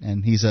Report,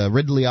 and he's a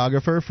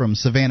Ridleyographer from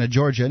Savannah,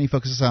 Georgia, and he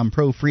focuses on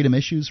pro-freedom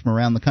issues from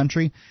around the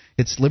country.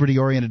 It's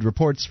liberty-oriented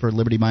reports for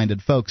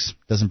liberty-minded folks.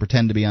 Doesn't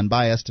pretend to be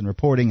unbiased in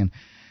reporting and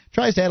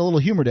tries to add a little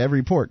humor to every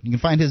report. You can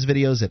find his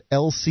videos at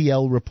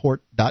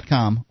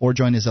lclreport.com or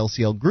join his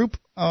LCL group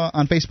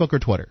on Facebook or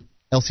Twitter.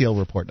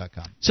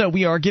 LCLreport.com. So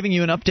we are giving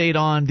you an update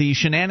on the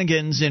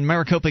shenanigans in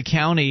Maricopa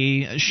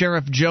County.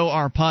 Sheriff Joe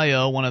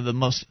Arpaio, one of the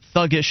most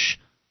thuggish,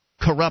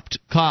 corrupt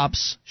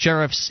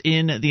sheriffs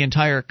in the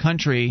entire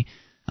country.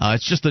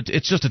 It's just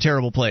a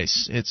terrible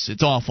place.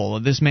 It's awful.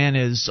 This man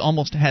has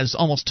almost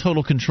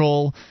total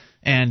control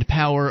and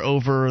power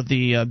over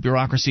the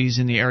bureaucracies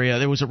in the area.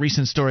 There was a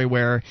recent story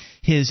where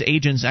his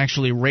agents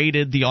actually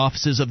raided the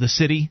offices of the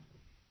city.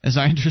 As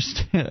I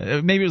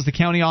understand, maybe it was the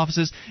county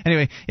offices.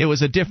 Anyway, it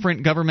was a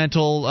different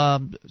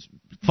governmental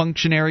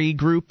functionary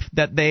group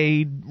that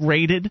they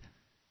raided.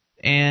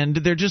 And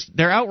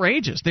they're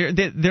outrageous.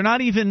 They're not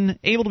even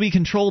able to be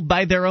controlled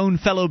by their own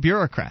fellow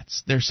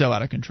bureaucrats. They're so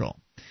out of control.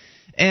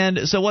 And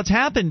so what's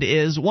happened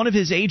is one of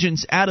his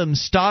agents, Adam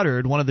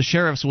Stoddard, one of the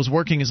sheriffs, was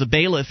working as a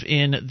bailiff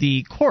in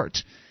the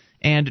court.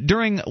 And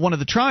during one of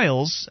the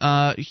trials,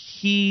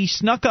 he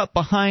snuck up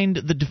behind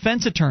the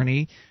defense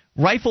attorney,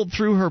 rifled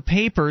through her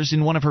papers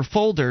in one of her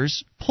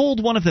folders,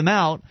 pulled one of them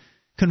out,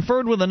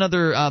 conferred with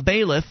another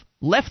bailiff,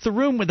 left the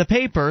room with the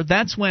paper.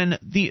 That's when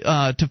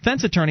the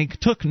defense attorney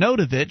took note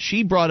of it.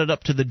 She brought it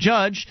up to the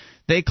judge.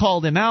 They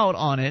called him out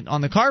on it,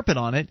 on the carpet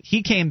on it.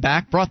 He came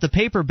back, brought the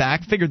paper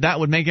back, figured that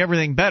would make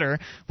everything better.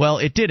 Well,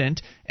 it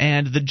didn't.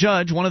 And the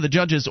judge, one of the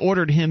judges,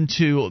 ordered him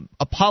to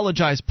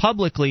apologize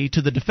publicly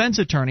to the defense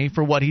attorney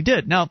for what he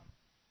did. Now,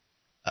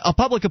 a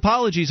public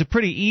apology is a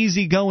pretty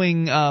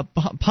easygoing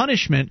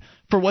punishment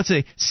for what's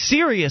a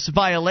serious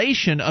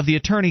violation of the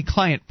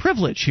attorney-client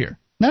privilege here.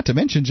 Not to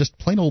mention just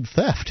plain old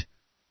theft.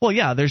 Well,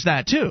 yeah, there's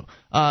that too.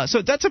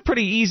 So that's a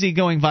pretty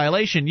easygoing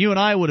violation. You and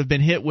I would have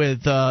been hit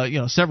with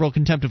several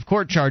contempt of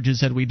court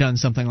charges had we done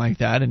something like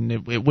that, and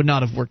it would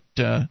not have worked.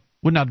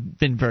 Would not have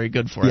been very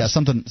good for us. Yeah,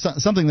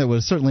 something that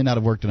would certainly not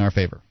have worked in our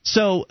favor.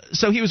 So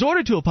he was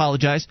ordered to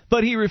apologize,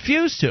 but he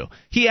refused to.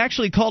 He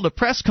actually called a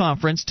press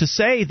conference to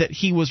say that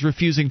he was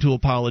refusing to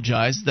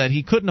apologize, that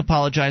he couldn't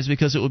apologize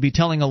because it would be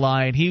telling a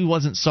lie, and he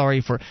wasn't sorry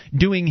for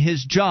doing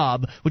his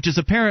job, which is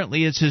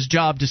apparently it's his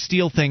job to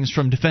steal things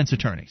from defense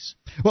attorneys.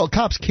 Well,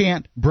 cops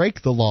can't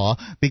break the law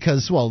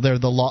because, well, they're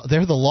the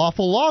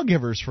lawful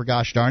lawgivers. For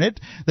gosh darn it,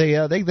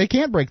 they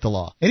can't break the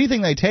law.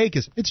 Anything they take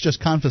it's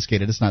just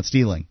confiscated. It's not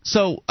stealing.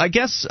 So I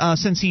guess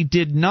since he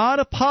did not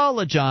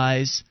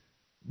apologize,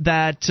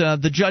 that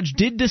the judge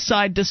did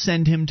decide to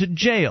send him to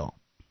jail,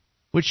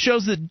 which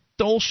shows that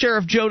old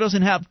Sheriff Joe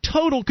doesn't have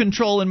total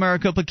control in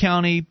Maricopa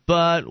County.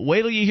 But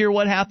wait till you hear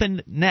what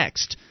happened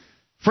next.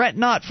 Fret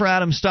not for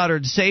Adam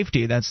Stoddard's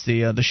safety. That's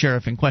the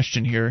sheriff in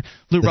question here,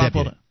 Lou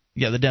Rockwell.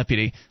 Yeah, the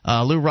deputy.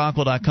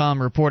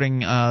 LouRockwell.com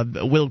reporting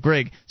Will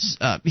Grigg.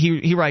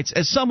 He writes,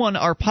 as someone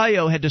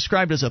Arpaio had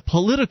described as a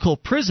political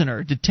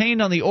prisoner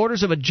detained on the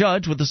orders of a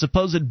judge with a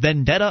supposed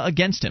vendetta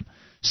against him,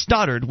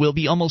 Stoddard will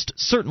be almost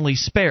certainly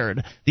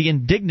spared the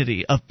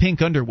indignity of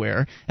pink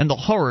underwear and the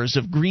horrors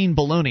of green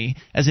bologna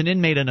as an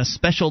inmate in a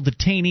special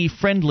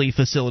detainee-friendly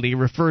facility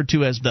referred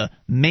to as the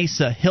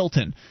Mesa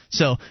Hilton.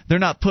 So they're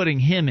not putting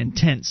him in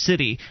Tent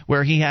City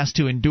where he has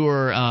to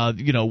endure,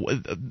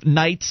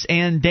 nights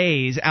and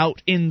days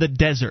out in the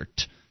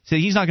desert. So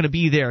he's not going to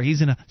be there.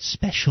 He's in a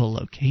special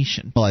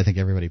location. Well, I think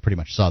everybody pretty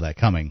much saw that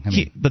coming.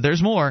 But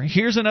there's more.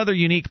 Here's another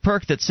unique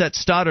perk that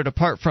sets Stoddard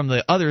apart from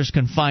the others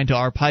confined to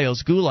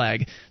Arpaio's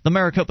gulag. The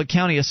Maricopa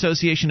County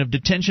Association of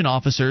Detention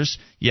Officers,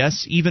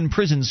 yes, even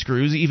prison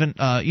screws, even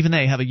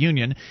they have a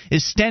union,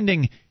 is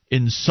standing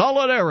in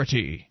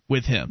solidarity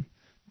with him.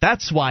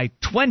 That's why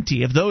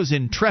 20 of those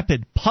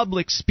intrepid,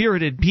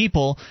 public-spirited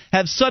people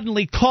have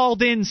suddenly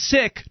called in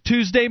sick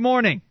Tuesday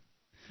morning,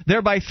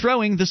 thereby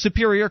throwing the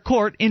Superior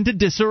Court into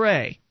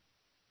disarray.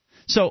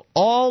 So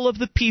all of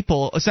the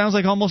people, it sounds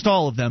like almost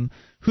all of them,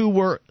 who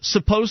were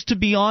supposed to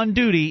be on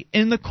duty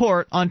in the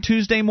court on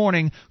Tuesday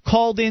morning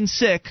called in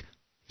sick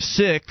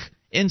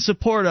in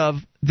support of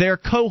their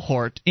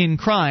cohort in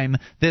crime,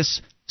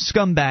 this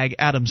scumbag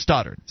Adam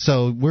Stoddard.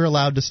 So we're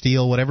allowed to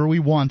steal whatever we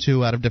want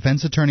to out of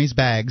defense attorneys'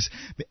 bags,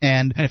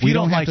 and if we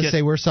don't have to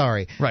say we're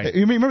sorry. Right.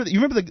 You remember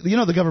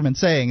the government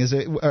saying is,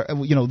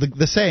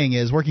 the saying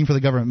is, working for the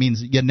government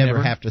means you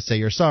never have to say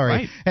you're sorry,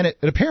 right. And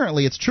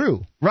apparently it's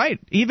true. Right.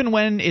 Even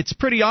when it's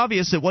pretty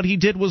obvious that what he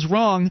did was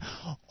wrong,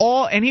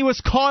 and he was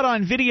caught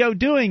on video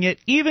doing it,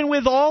 even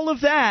with all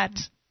of that,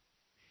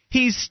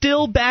 he's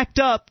still backed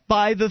up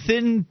by the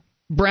thin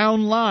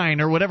brown line,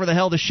 or whatever the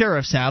hell the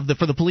sheriffs have.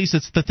 For the police,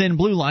 it's the thin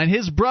blue line.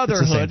 His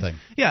brotherhood, it's the same thing.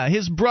 Yeah,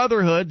 his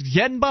brotherhood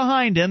getting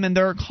behind him, and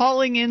they're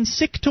calling in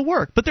sick to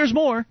work. But there's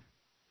more.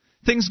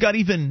 Things got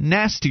even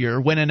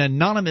nastier when an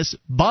anonymous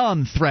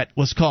bomb threat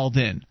was called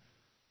in.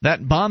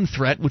 That bomb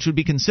threat, which would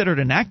be considered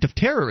an act of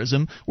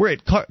terrorism, were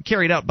it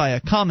carried out by a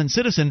common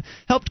citizen,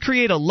 helped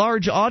create a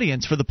large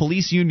audience for the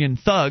police union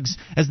thugs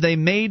as they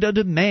made a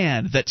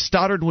demand that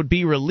Stoddard would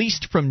be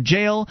released from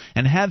jail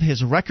and have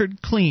his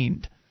record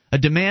cleaned. A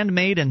demand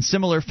made in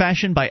similar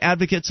fashion by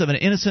advocates of an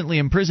innocently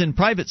imprisoned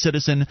private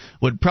citizen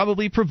would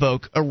probably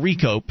provoke a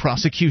RICO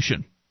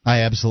prosecution. I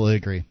absolutely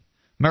agree.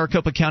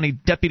 Maricopa County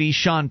Deputy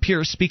Sean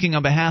Pierce, speaking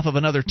on behalf of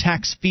another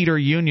tax feeder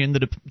union,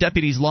 the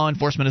Deputies Law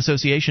Enforcement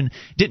Association,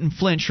 didn't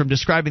flinch from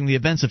describing the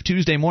events of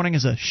Tuesday morning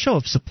as a show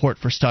of support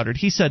for Stoddard.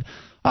 He said,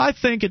 I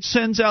think it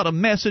sends out a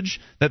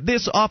message that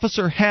this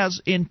officer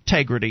has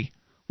integrity.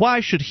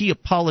 Why should he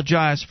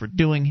apologize for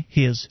doing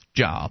his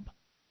job?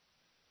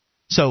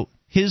 So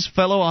his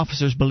fellow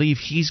officers believe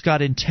he's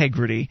got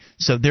integrity,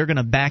 so they're going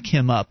to back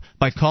him up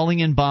by calling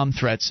in bomb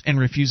threats and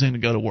refusing to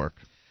go to work.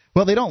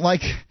 Well, they don't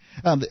like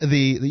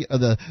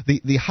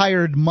the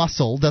hired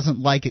muscle doesn't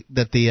like it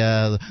that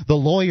the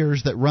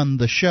lawyers that run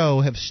the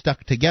show have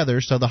stuck together,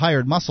 so the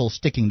hired muscle's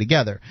sticking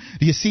together.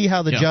 Do you see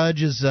how the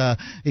judge is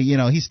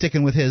he's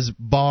sticking with his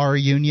bar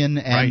union,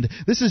 and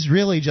this is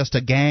really just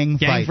a gang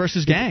fight. Gang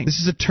versus gang. This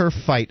is a turf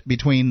fight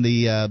between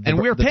and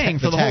we're paying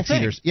for the whole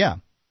thing. Eaters. Yeah.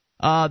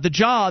 The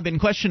job in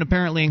question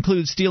apparently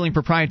includes stealing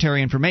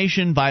proprietary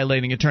information,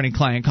 violating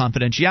attorney-client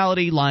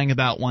confidentiality, lying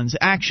about one's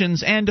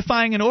actions, and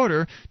defying an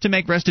order to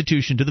make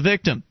restitution to the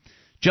victim.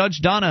 Judge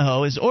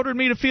Donahoe has ordered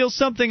me to feel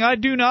something I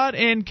do not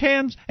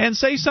and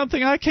say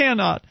something I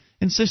cannot,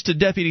 insisted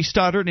Deputy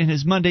Stoddard in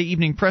his Monday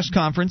evening press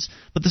conference,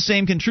 but the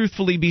same can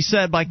truthfully be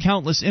said by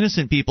countless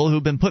innocent people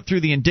who've been put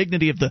through the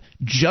indignity of the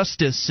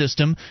justice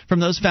system,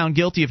 from those found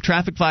guilty of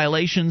traffic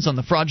violations on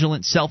the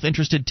fraudulent,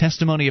 self-interested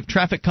testimony of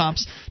traffic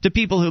cops to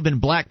people who've been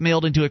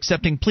blackmailed into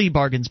accepting plea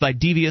bargains by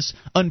devious,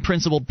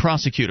 unprincipled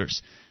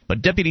prosecutors.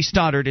 But Deputy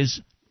Stoddard is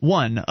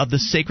one of the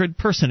sacred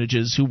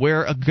personages who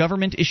wear a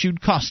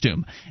government-issued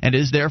costume and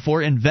is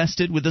therefore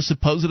invested with the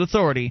supposed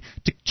authority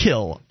to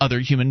kill other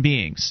human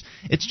beings.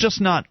 It's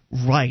just not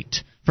right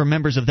for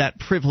members of that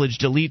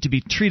privileged elite to be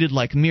treated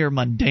like mere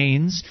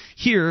mundanes.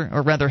 Here,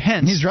 or rather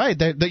hence... He's right.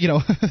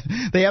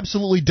 They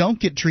absolutely don't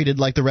get treated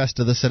like the rest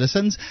of the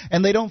citizens,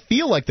 and they don't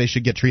feel like they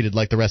should get treated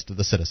like the rest of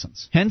the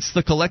citizens. Hence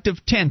the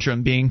collective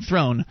tantrum being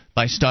thrown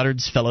by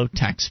Stoddard's fellow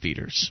tax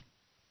feeders.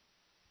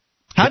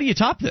 How do you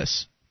top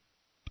this?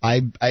 I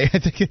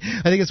think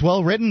it's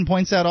well written.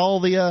 Points out all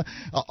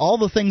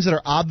the things that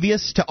are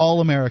obvious to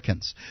all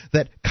Americans.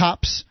 That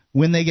cops,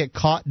 when they get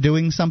caught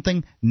doing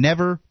something,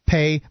 never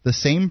pay the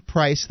same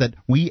price that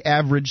we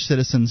average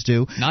citizens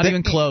do. Not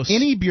even close.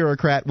 Any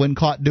bureaucrat, when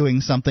caught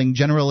doing something,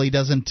 generally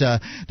doesn't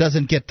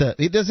get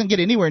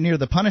anywhere near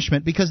the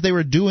punishment because they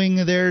were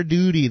doing their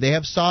duty. They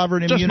have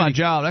sovereign immunity. Just my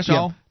job. That's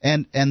all.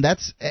 And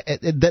that's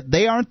that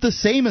they aren't the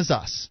same as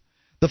us.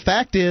 The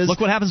fact is, look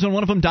what happens when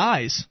one of them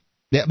dies.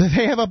 Yeah, but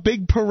they have a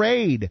big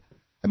parade.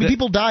 I mean,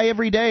 people die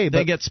every day. But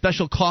they get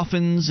special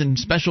coffins and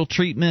special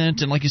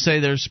treatment, and like you say,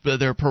 there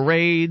are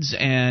parades,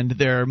 and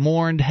they're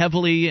mourned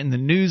heavily in the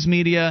news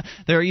media.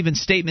 There are even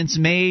statements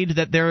made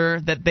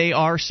that they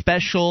are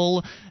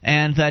special,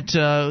 and that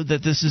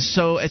this is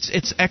so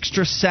it's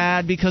extra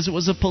sad because it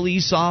was a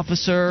police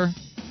officer.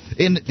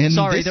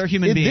 They're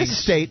human beings. In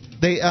this state,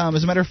 they,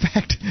 as a matter of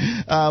fact,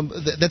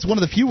 that's one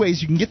of the few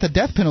ways you can get the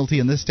death penalty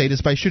in this state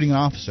is by shooting an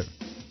officer.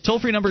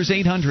 Toll-free number is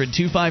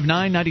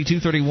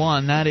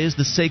 800-259-9231. That is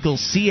the SACL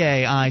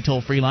CAI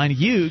toll-free line.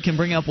 You can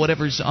bring up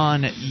whatever's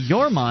on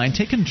your mind.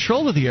 Take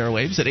control of the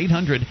airwaves at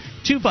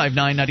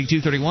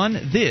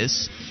 800-259-9231.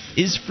 This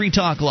is Free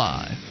Talk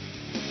Live.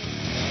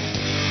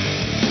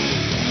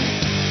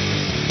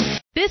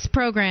 This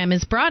program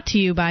is brought to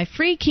you by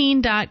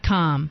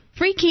FreeKeene.com.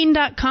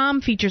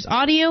 FreeKeene.com features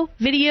audio,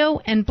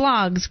 video, and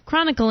blogs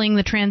chronicling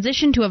the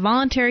transition to a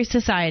voluntary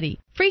society.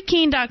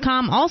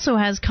 FreeKeene.com also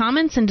has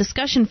comments and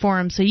discussion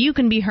forums so you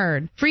can be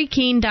heard.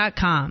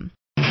 FreeKeene.com.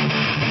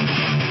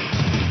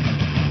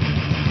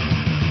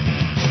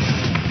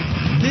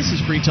 This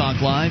is Free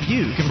Talk Live.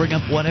 You can bring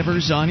up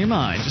whatever's on your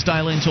mind. Just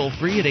dial in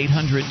toll-free at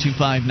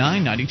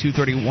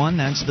 800-259-9231.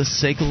 That's the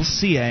SACL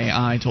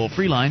CAI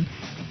toll-free line.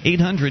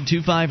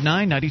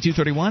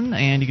 800-259-9231,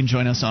 and you can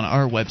join us on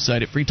our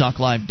website at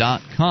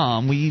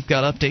freetalklive.com. We've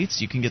got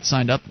updates. You can get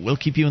signed up. We'll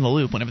keep you in the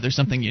loop whenever there's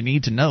something you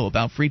need to know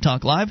about Free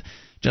Talk Live.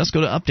 Just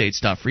go to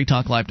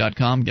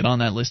updates.freetalklive.com. Get on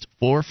that list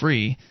for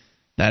free.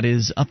 That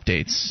is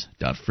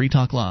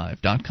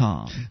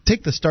updates.freetalklive.com.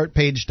 Take the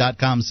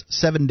StartPage.com's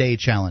 7-day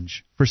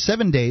challenge. For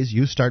 7 days,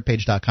 use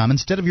StartPage.com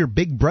instead of your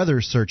Big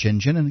Brother search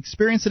engine and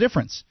experience the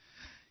difference.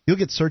 You'll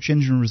get search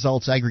engine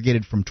results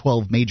aggregated from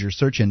 12 major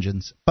search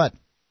engines, but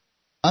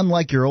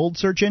unlike your old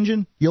search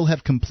engine, you'll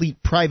have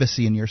complete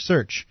privacy in your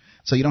search,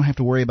 so you don't have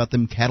to worry about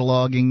them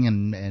cataloging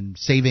and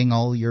saving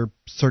all your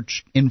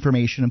search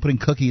information and putting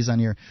cookies on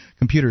your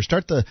computer.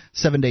 Start the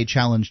 7-day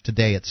challenge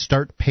today at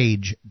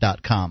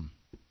startpage.com.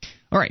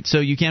 All right, so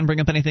you can bring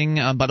up anything.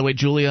 By the way,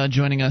 Julia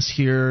joining us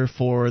here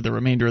for the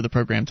remainder of the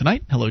program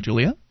tonight. Hello,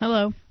 Julia.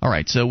 Hello. All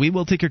right, so we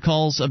will take your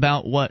calls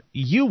about what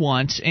you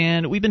want,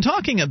 and we've been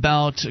talking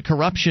about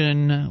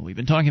corruption. We've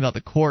been talking about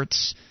the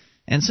courts.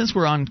 And since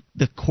we're on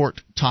the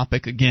court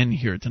topic again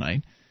here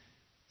tonight,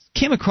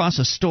 came across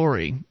a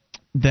story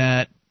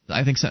that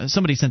I think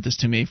somebody sent this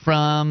to me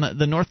from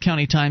the North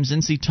County Times,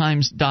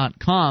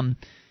 nctimes.com.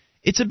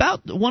 It's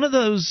about one of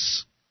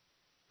those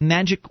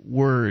magic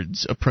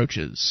words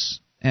approaches,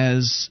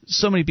 as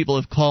so many people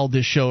have called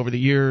this show over the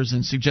years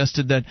and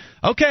suggested that,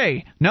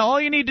 okay, now all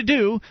you need to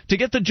do to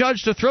get the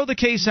judge to throw the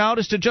case out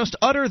is to just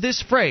utter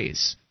this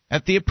phrase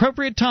at the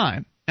appropriate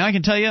time. And I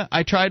can tell you,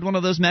 I tried one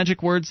of those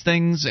magic words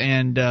things,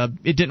 and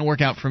it didn't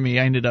work out for me.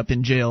 I ended up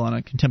in jail on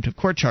a contempt of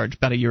court charge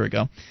about a year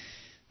ago,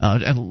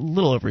 a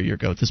little over a year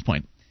ago at this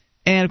point.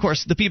 And, of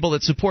course, the people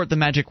that support the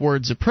magic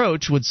words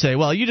approach would say,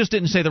 well, you just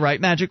didn't say the right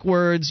magic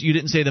words, you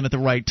didn't say them at the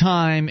right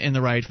time, in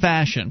the right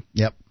fashion.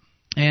 Yep.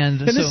 And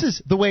so, this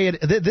is the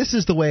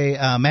way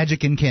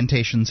magic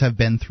incantations have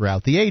been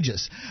throughout the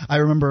ages. I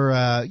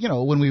remember,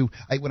 when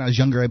I was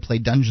younger, I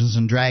played Dungeons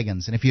and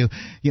Dragons, and if you'd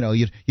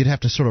have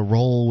to sort of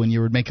roll when you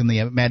were making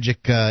the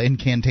magic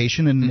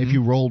incantation, and if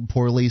you rolled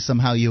poorly,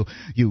 somehow you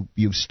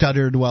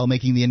stuttered while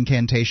making the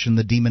incantation,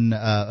 the demon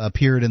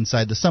appeared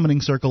inside the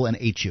summoning circle and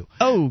ate you.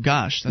 Oh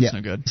gosh, that's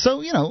no good.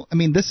 So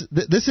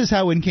this is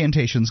how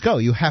incantations go.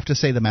 You have to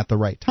say them at the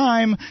right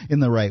time, in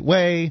the right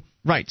way.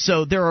 Right,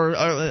 so there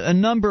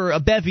are a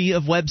bevy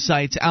of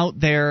websites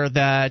out there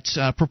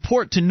that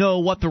purport to know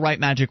what the right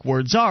magic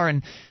words are,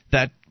 and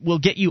that will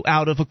get you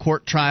out of a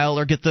court trial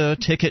or get the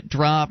ticket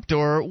dropped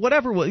or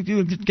whatever.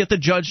 You get the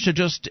judge to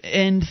just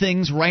end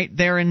things right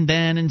there and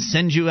then and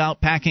send you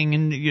out packing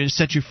and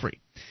set you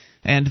free.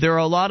 And there are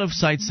a lot of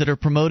sites that are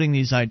promoting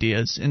these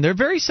ideas, and they're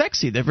very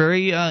sexy. They're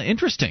very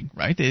interesting,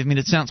 right? I mean,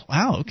 it sounds,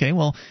 wow, okay,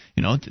 well,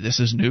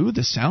 this is new.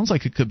 This sounds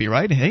like it could be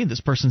right. Hey,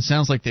 this person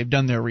sounds like they've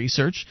done their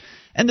research.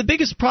 And the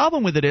biggest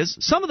problem with it is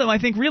some of them, I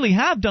think, really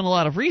have done a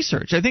lot of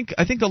research. I think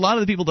a lot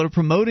of the people that are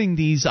promoting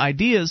these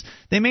ideas,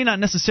 they may not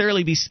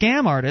necessarily be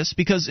scam artists,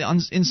 because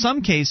in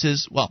some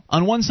cases, well,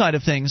 on one side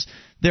of things,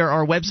 there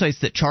are websites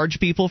that charge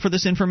people for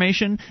this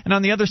information, and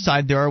on the other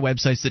side, there are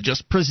websites that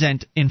just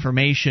present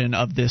information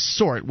of this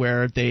sort,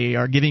 where they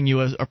are giving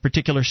you a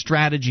particular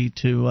strategy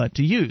to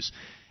use.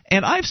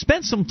 And I've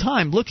spent some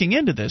time looking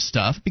into this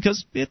stuff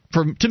because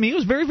to me it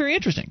was very, very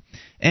interesting.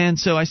 And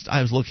so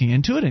I was looking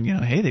into it, and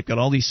hey, they've got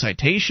all these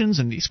citations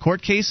and these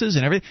court cases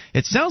and everything.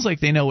 It sounds like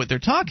they know what they're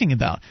talking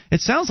about.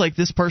 It sounds like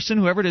this person,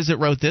 whoever it is that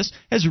wrote this,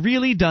 has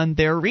really done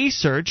their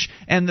research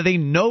and they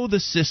know the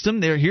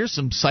system. Here's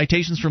some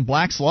citations from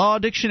Black's Law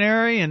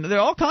Dictionary, and there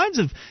are all kinds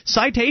of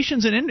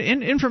citations and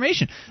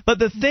information. But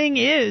the thing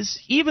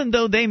is, even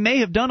though they may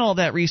have done all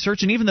that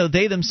research, and even though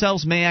they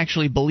themselves may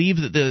actually believe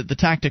that the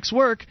tactics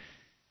work,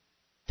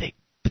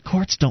 the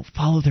courts don't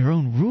follow their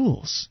own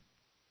rules.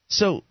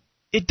 So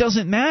it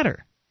doesn't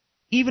matter.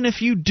 Even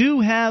if you do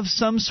have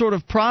some sort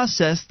of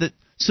process that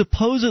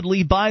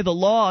supposedly by the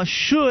law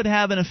should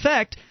have an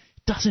effect,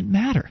 it doesn't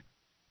matter.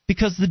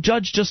 Because the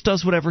judge just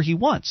does whatever he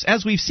wants.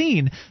 As we've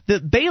seen, the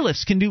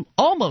bailiffs can do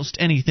almost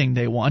anything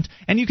they want,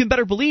 and you can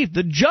better believe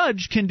the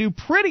judge can do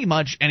pretty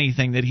much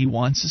anything that he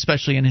wants,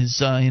 especially in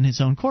his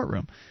own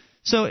courtroom.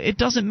 So it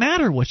doesn't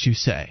matter what you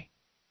say.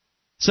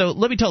 So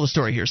let me tell the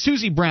story here.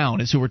 Susie Brown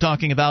is who we're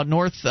talking about,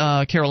 North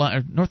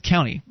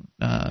County.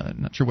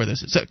 Not sure where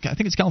this is. I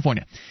think it's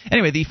California.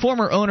 Anyway, the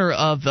former owner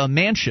of a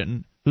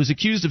mansion, who's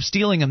accused of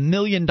stealing $1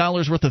 million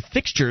worth of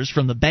fixtures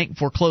from the bank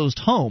foreclosed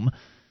home,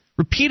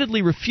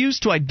 repeatedly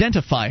refused to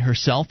identify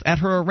herself at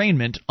her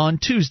arraignment on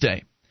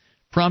Tuesday,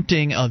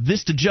 prompting a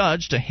Vista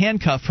judge to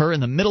handcuff her in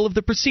the middle of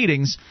the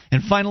proceedings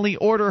and finally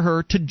order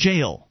her to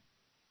jail.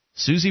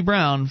 Susie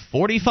Brown,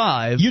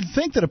 45. You'd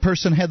think that a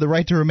person had the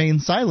right to remain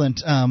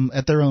silent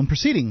at their own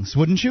proceedings,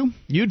 wouldn't you?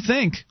 You'd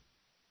think.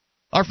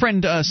 Our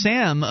friend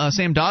Sam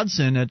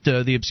Dodson at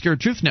the Obscure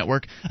Truth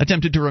Network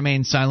attempted to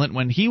remain silent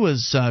when he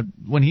was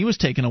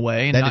taken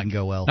away. And that didn't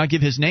go well. Not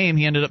give his name.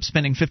 He ended up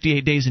spending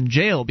 58 days in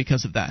jail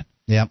because of that.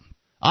 Yep.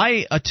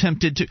 I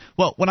attempted to.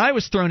 Well, when I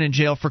was thrown in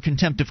jail for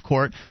contempt of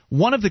court,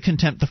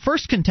 the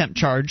first contempt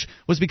charge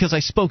was because I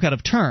spoke out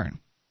of turn.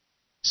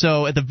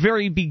 So at the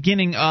very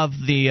beginning of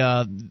the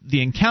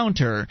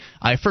encounter,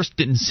 I first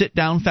didn't sit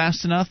down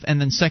fast enough, and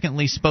then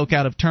secondly spoke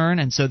out of turn,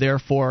 and so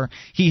therefore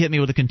he hit me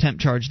with a contempt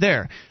charge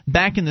there.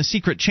 Back in the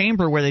secret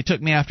chamber where they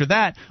took me after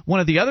that, one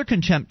of the other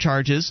contempt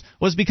charges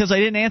was because I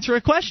didn't answer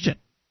a question.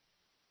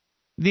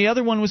 The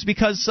other one was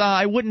because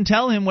I wouldn't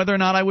tell him whether or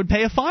not I would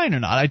pay a fine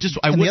or not. I wouldn't answer the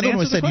question. And the other one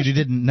was said you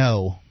didn't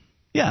know.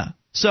 Yeah.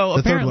 So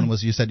the third one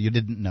was you said you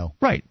didn't know.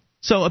 Right.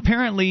 So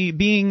apparently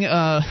being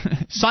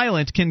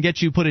silent can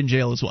get you put in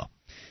jail as well.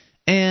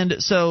 And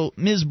so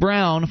Ms.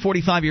 Brown,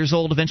 45 years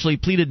old, eventually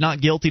pleaded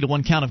not guilty to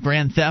 1 count of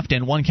grand theft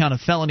and 1 count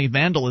of felony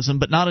vandalism,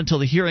 but not until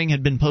the hearing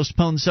had been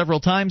postponed several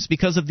times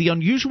because of the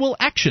unusual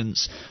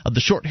actions of the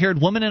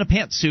short-haired woman in a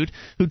pantsuit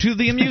who, to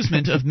the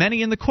amusement of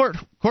many in the court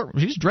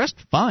she's dressed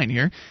fine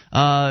here,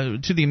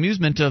 to the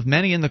amusement of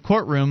many in the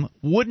courtroom,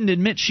 wouldn't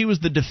admit she was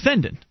the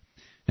defendant.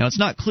 Now, it's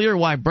not clear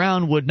why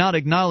Brown would not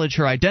acknowledge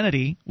her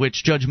identity,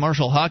 which Judge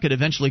Marshall Hockett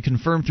eventually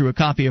confirmed through a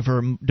copy of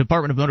her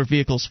Department of Motor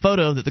Vehicles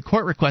photo that the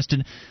court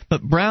requested,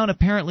 but Brown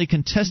apparently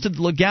contested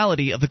the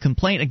legality of the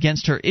complaint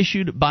against her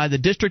issued by the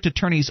district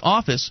attorney's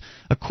office,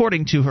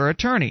 according to her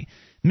attorney.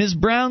 Ms.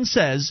 Brown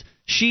says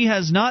she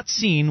has not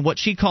seen what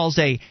she calls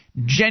a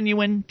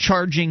genuine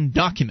charging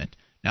document.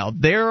 Now,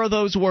 there are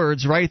those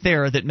words right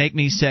there that make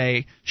me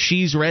say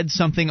she's read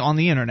something on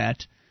the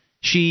Internet.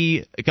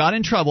 She got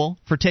in trouble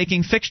for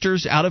taking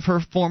fixtures out of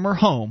her former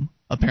home,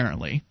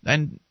 apparently,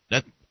 and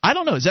that, I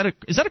don't know. Is that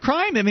a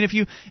crime? I mean,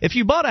 if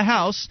you bought a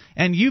house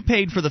and you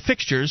paid for the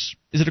fixtures,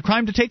 is it a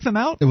crime to take them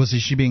out? Was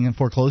she being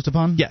foreclosed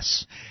upon?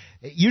 Yes.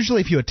 Usually,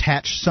 if you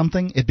attach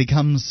something, it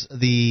becomes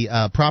the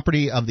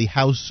property of the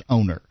house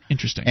owner.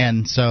 Interesting.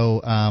 And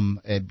so,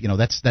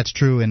 that's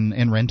true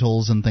in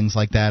rentals and things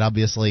like that.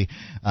 Obviously,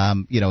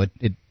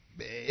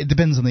 it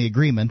depends on the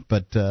agreement,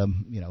 but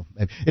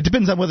it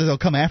depends on whether they'll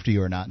come after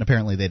you or not. And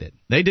apparently, they did.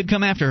 They did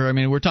come after her. I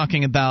mean, we're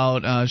talking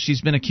about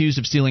she's been accused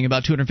of stealing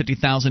about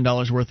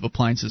 $250,000 worth of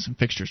appliances and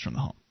fixtures from the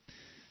home.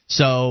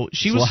 So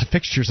she was a lot of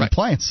fixtures and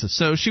appliances.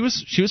 So she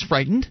was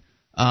frightened,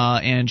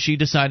 and she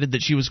decided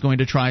that she was going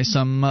to try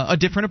a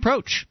different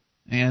approach.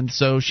 And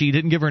so she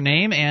didn't give her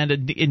name and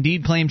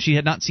indeed claimed she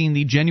had not seen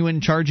the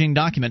genuine charging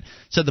document,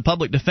 said the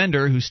public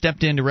defender who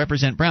stepped in to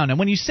represent Brown. And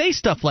when you say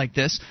stuff like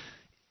this,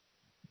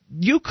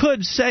 you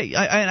could say,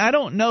 I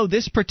don't know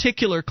this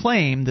particular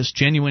claim, this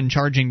genuine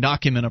charging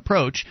document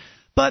approach,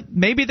 but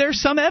maybe there's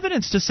some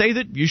evidence to say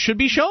that you should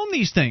be shown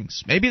these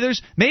things.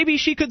 Maybe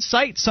she could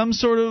cite some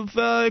sort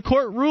of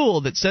court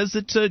rule that says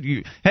that,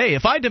 hey,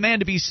 if I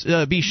demand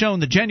to be shown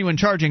the genuine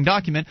charging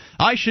document,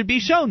 I should be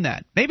shown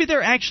that. Maybe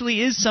there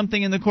actually is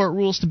something in the court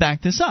rules to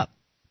back this up,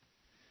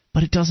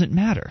 but it doesn't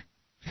matter.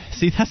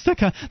 See, that's the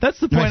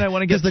point right. I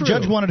want to get through. Because the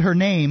judge wanted her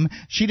name,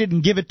 she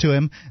didn't give it to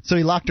him, so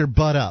he locked her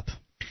butt up.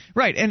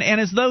 Right, and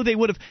as though they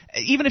would have,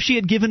 even if she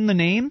had given the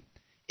name,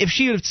 if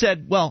she had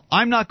said, well,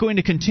 I'm not going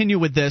to continue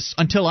with this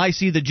until I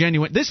see the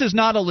genuine, this is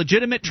not a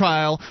legitimate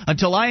trial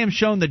until I am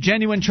shown the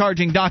genuine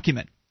charging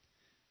document,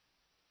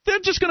 they're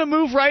just going to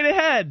move right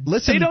ahead.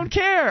 They don't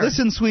care.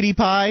 Listen, sweetie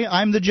pie,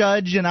 I'm the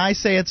judge, and I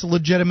say it's a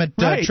legitimate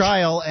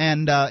trial,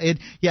 and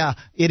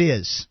it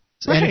is.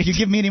 Right. And if you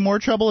give me any more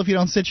trouble, if you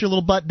don't sit your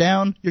little butt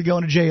down, you're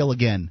going to jail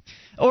again.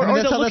 Or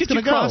they'll look at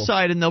you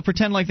cross-eyed and they'll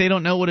pretend like they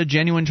don't know what a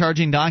genuine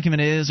charging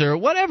document is or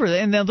whatever,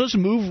 and they'll just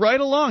move right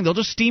along. They'll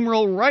just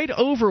steamroll right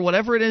over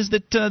whatever it is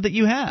that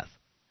you have.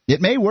 It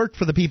may work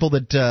for the people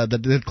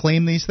that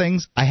claim these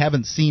things. I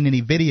haven't seen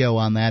any video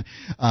on that.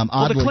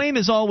 Well, the claim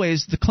is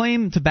always the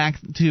claim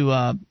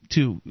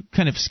to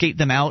kind of skate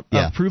them out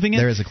of proving it.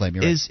 There is a claim.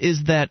 You're right.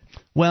 Is that,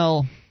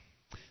 well,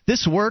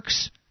 this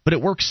works, but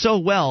it works so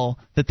well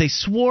that they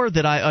swore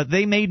that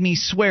they made me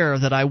swear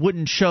that I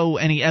wouldn't show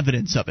any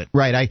evidence of it.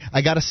 Right.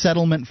 I got a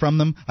settlement from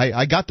them.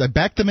 I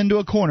backed them into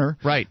a corner.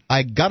 Right.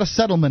 I got a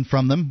settlement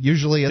from them.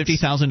 Usually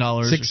it's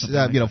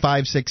 $50,000.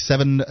 5, 6,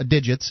 7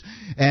 digits,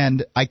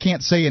 and I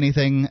can't say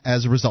anything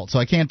as a result. So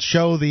I can't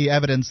show the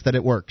evidence that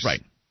it works.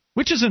 Right.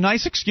 Which is a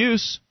nice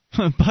excuse,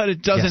 but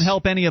it doesn't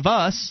help any of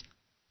us.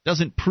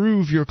 Doesn't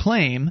prove your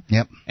claim.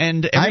 Yep.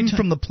 And I'm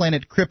from the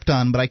planet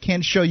Krypton, but I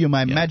can't show you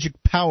my magic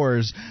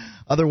powers.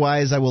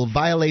 Otherwise, I will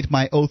violate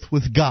my oath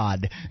with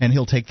God, and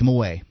he'll take them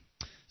away.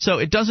 So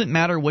it doesn't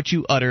matter what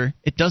you utter.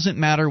 It doesn't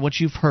matter what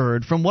you've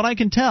heard. From what I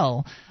can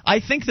tell, I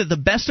think that the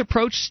best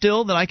approach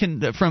still that I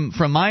can,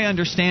 from my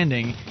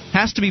understanding,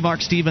 has to be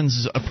Mark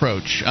Stevens'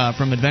 approach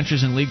from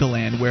Adventures in Legal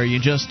Land, where you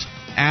just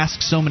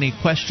ask so many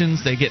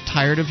questions they get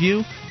tired of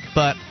you.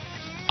 But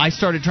I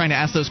started trying to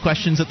ask those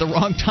questions at the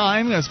wrong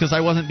time. That's because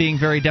I wasn't being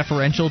very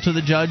deferential to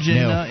the judge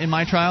in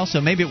my trial. So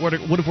maybe it would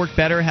have worked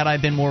better had I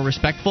been more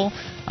respectful.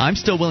 I'm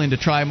still willing to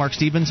try Mark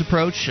Stevens'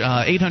 approach.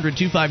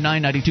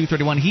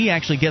 800-259-9231. He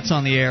actually gets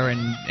on the air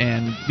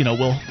and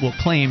will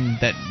claim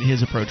that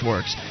his approach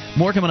works.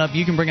 More coming up.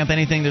 You can bring up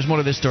anything. There's more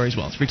to this story as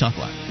well. It's Free Talk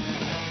Live.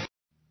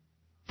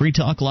 Free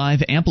Talk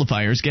Live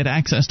amplifiers get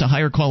access to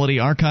higher quality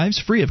archives,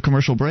 free of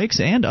commercial breaks,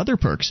 and other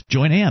perks.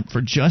 Join AMP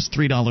for just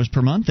 $3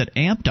 per month at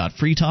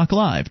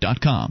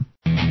amp.freetalklive.com.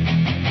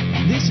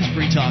 This is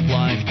Free Talk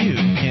Live. You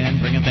can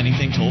bring up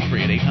anything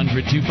toll-free at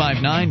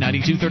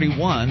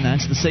 800-259-9231.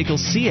 That's the SACL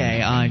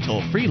CAI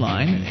toll-free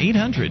line,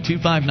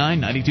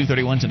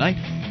 800-259-9231 tonight.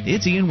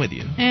 It's Ian with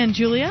you. And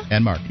Julia.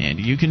 And Mark. And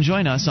you can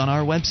join us on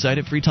our website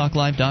at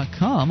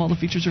freetalklive.com. All the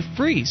features are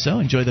free, so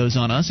enjoy those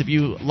on us. If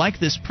you like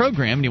this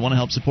program and you want to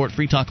help support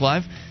Free Talk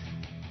Live,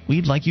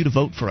 we'd like you to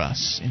vote for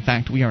us. In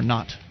fact, we are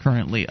not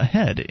currently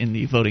ahead in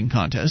the voting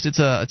contest. It's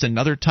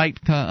another tight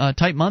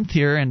month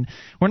here, and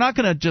we're not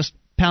going to just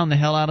pound the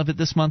hell out of it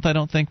this month, I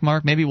don't think,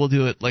 Mark. Maybe we'll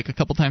do it like a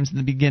couple times in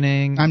the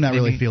beginning. I'm not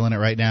really feeling it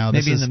right now.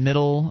 Maybe in the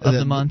middle of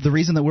the month. The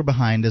reason that we're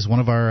behind is one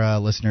of our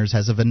listeners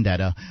has a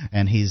vendetta,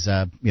 and he's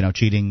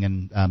cheating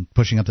and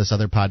pushing up this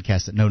other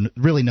podcast that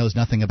really knows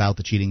nothing about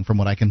the cheating, from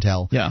what I can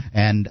tell. Yeah.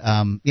 And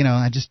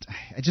I just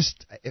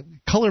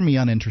color me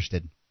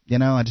uninterested.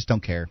 I just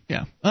don't care.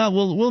 Yeah.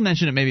 We'll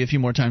mention it maybe a few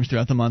more times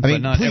throughout the month, but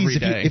not please, every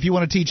day. If you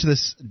want to teach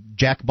this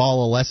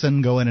jackball a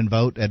lesson, go in and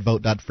vote at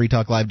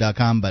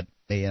vote.freetalklive.com. But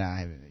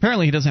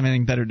apparently he doesn't have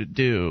anything better to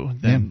do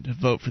than to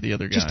vote for the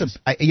other guys.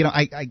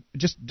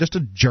 Just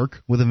a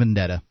jerk with a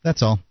vendetta.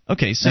 That's all.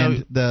 Okay, so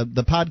and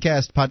the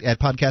podcast at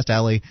Podcast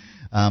Alley,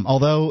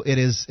 although it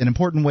is an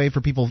important way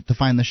for people to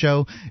find the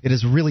show, it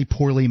is a really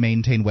poorly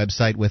maintained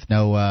website with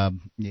no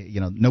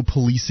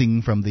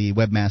policing from the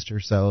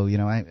webmaster. So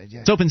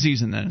it's open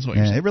season then, is what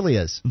you're saying. It really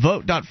is.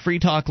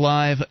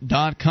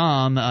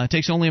 Vote.freetalklive.com. It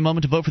takes only a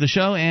moment to vote for the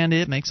show, and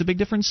it makes a big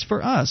difference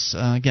for us.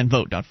 Again,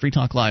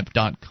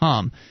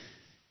 vote.freetalklive.com.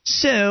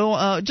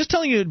 So, just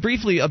telling you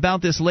briefly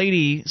about this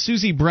lady,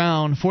 Susie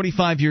Brown,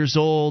 45 years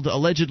old,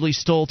 allegedly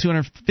stole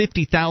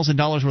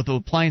 $250,000 worth of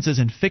appliances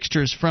and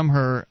fixtures from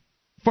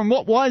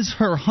what was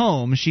her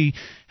home. She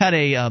had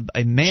a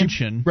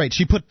mansion.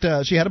 She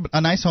had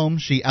a nice home.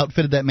 She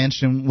outfitted that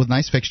mansion with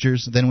nice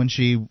fixtures. Then when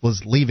she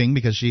was leaving,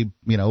 because she'd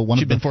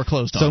been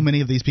foreclosed on. So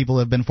many of these people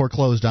have been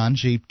foreclosed on.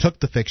 She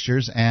took the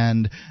fixtures,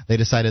 and they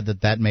decided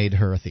that made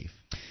her a thief.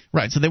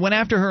 Right, so they went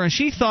after her, and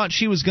she thought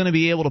she was going to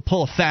be able to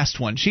pull a fast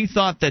one. She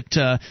thought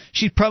that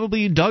she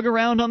probably dug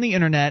around on the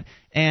internet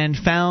and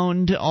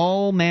found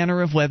all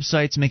manner of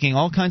websites making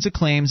all kinds of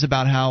claims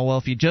about how, well,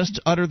 if you just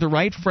utter the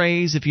right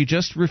phrase, if you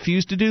just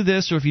refuse to do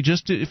this, or if you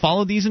just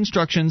follow these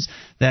instructions,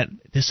 that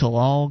this will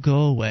all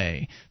go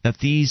away. That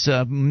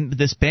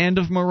this band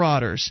of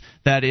marauders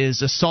that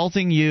is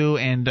assaulting you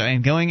and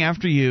going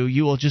after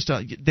you will just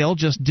they'll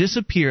just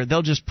disappear.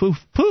 They'll just poof,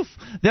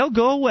 they'll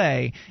go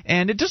away.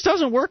 And it just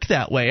doesn't work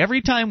that way.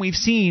 Every time we've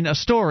seen a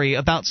story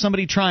about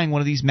somebody trying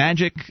one of these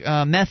magic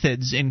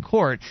methods in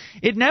court,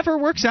 it never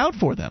works out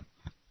for them.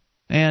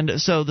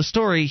 And so the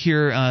story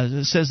here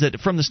says that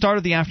from the start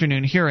of the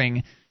afternoon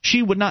hearing,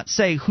 she would not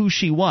say who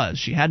she was.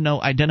 She had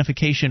no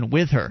identification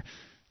with her.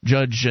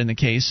 Judge in the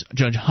case,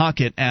 Judge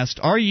Hockett, asked,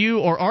 "Are you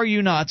or are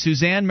you not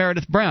Suzanne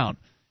Meredith Brown?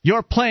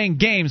 You're playing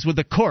games with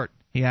the court,"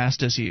 he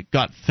asked as he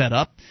got fed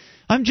up.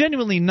 "I'm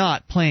genuinely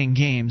not playing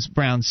games,"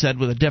 Brown said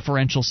with a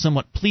deferential,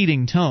 somewhat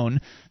pleading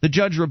tone. The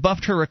judge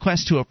rebuffed her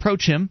request to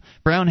approach him.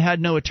 Brown had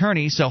no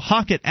attorney, so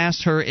Hockett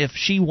asked her if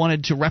she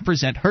wanted to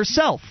represent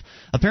herself.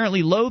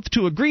 Apparently loath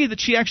to agree that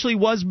she actually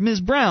was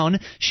Ms. Brown,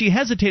 she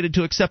hesitated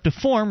to accept a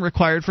form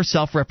required for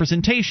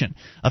self-representation.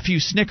 A few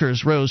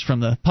snickers rose from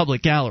the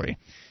public gallery.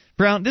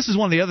 Brown, this is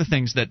one of the other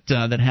things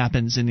that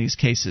happens in these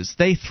cases.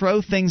 They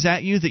throw things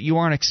at you that you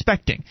aren't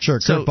expecting. Sure,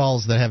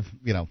 curveballs that have,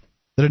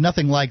 that are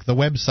nothing like the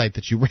website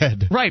that you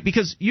read. Right,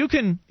 because you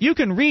can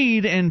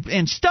read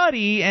and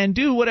study and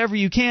do whatever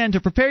you can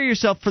to prepare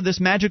yourself for this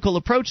magical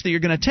approach that you're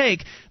going to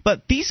take,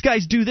 but these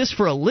guys do this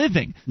for a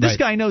living. This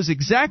guy knows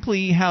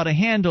exactly how to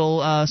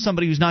handle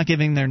somebody who's not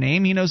giving their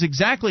name. He knows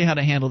exactly how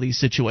to handle these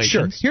situations.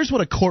 Sure. Here's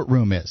what a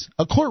courtroom is.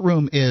 A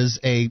courtroom is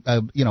a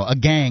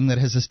gang that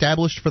has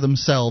established for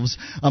themselves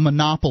a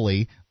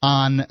monopoly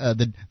on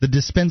the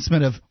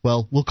dispensement of,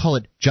 well, we'll call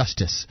it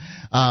justice,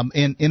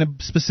 in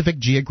a specific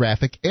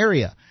geographic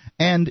area.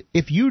 And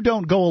if you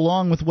don't go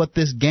along with what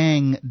this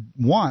gang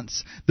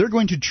wants, they're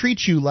going to treat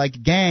you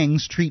like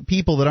gangs treat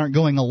people that aren't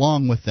going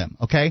along with them,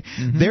 okay?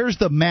 Mm-hmm. There's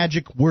the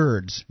magic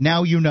words.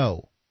 Now you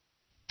know.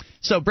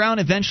 So Brown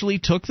eventually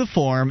took the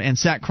form and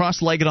sat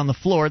cross-legged on the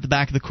floor at the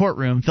back of the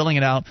courtroom, filling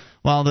it out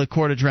while the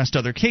court addressed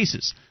other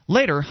cases.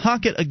 Later,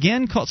 Hockett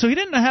again called. So he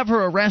didn't have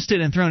her arrested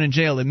and thrown in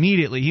jail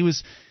immediately. He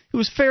was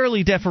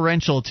fairly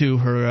deferential to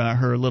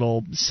her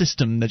little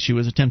system that she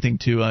was attempting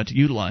to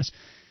utilize.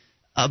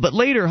 But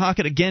later,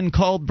 Hockett again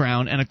called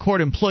Brown, and a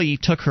court employee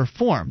took her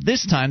form.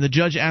 This time, the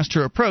judge asked her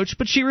to approach,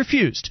 but she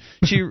refused.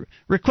 She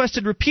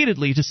requested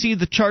repeatedly to see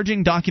the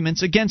charging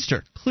documents against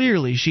her.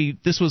 Clearly,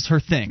 this was her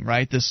thing,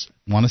 right?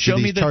 Want to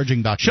see these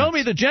charging documents. Show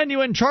me the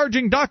genuine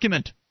charging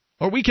document,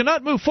 or we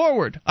cannot move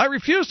forward. I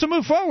refuse to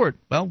move forward.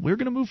 Well, we're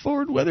going to move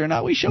forward whether or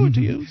not we show it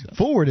to you. So.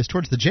 Forward is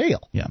towards the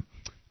jail. Yeah.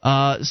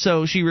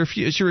 So she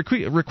refused. She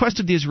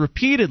requested these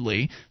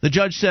repeatedly. The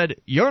judge said,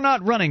 "You're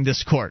not running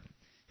this court.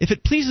 If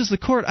it pleases the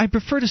court, I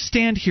prefer to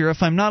stand here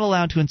if I'm not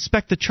allowed to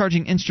inspect the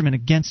charging instrument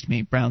against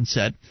me," Brown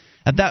said.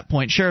 At that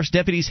point, sheriff's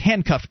deputies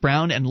handcuffed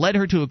Brown and led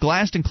her to a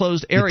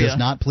glassed-enclosed area. It does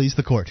not please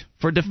the court.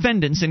 For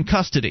defendants in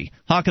custody.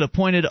 Hockett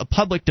appointed a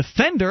public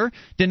defender,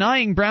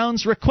 denying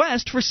Brown's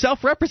request for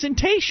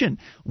self-representation.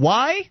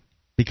 Why?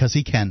 Because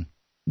he can.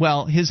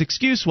 Well, his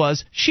excuse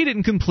was she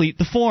didn't complete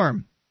the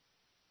form.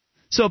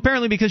 So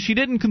apparently because she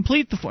didn't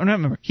complete the form,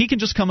 remember, he can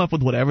just come up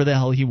with whatever the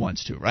hell he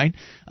wants to, right?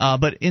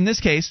 But in this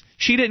case,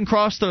 she didn't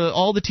cross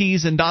all the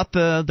T's and dot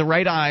the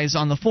right I's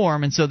on the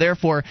form, and so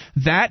therefore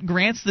that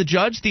grants the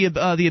judge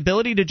the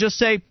ability to just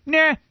say,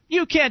 "Nah,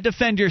 you can't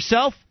defend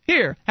yourself.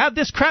 Here, have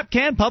this crap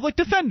can public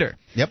defender."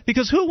 Yep.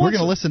 Because who wants?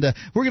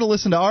 We're gonna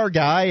listen to our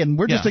guy, and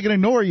we're just going to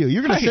ignore you.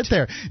 You're going to sit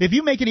there. If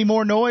you make any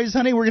more noise,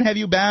 honey, we're going to have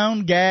you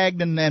bound,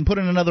 gagged, and put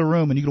in another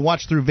room, and you can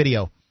watch through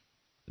video.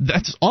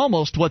 That's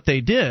almost what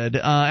they did.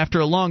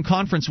 After a long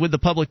conference with the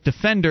public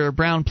defender,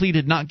 Brown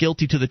pleaded not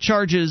guilty to the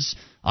charges,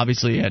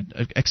 obviously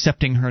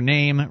accepting her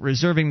name,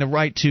 reserving the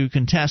right to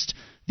contest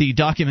the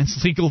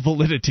document's legal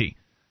validity,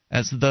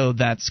 as though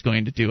that's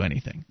going to do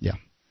anything. Yeah.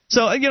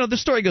 So, the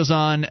story goes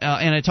on,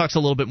 and it talks a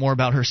little bit more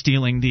about her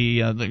stealing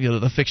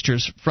the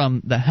fixtures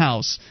from the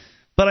house.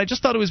 But I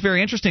just thought it was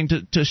very interesting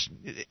to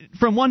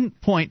from one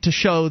point, to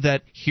show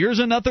that here's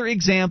another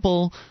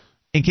example,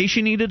 in case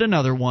you needed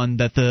another one,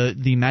 that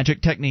the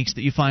magic techniques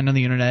that you find on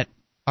the internet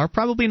are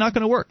probably not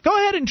going to work. Go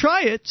ahead and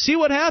try it, see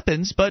what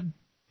happens, but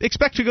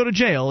expect to go to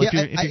jail if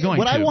you're going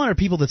what to. I want are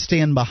people that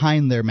stand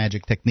behind their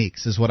magic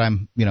techniques is what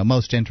I'm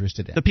most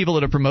interested in. The people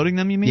that are promoting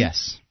them, you mean?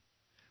 Yes.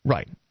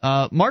 Right.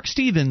 Mark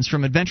Stevens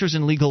from Adventures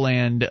in Legal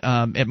Land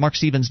at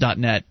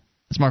markstevens.net.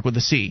 That's Mark with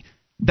a C.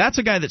 That's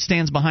a guy that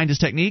stands behind his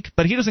technique,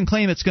 but he doesn't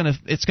claim it's going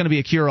to be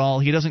a cure-all.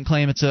 He doesn't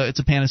claim it's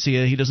a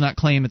panacea. He does not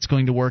claim it's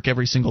going to work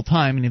every single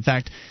time. And in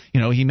fact,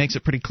 he makes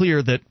it pretty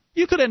clear that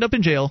you could end up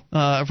in jail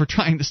for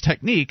trying this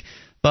technique.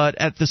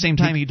 But at the same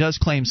time, he does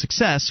claim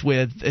success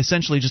with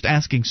essentially just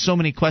asking so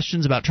many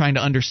questions about trying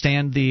to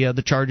understand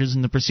the charges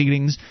and the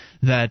proceedings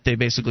that they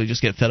basically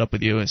just get fed up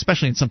with you,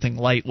 especially in something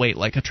lightweight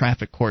like a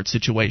traffic court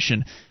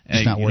situation.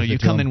 You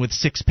come in with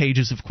 6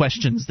 pages of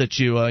questions that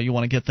you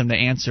want to get them to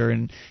answer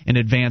in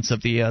advance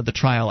of the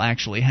trial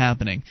actually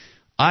happening.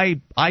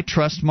 I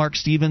trust Mark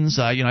Stevens.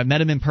 I met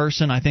him in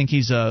person. I think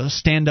he's a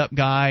stand-up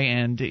guy,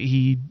 and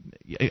he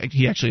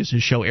actually,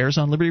 his show airs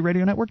on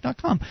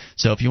LibertyRadioNetwork.com.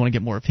 So if you want to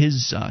get more of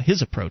his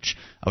approach,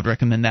 I would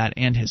recommend that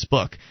and his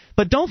book.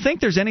 But don't think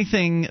there's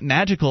anything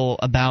magical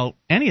about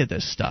any of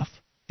this stuff.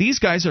 These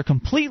guys are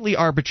completely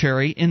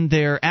arbitrary in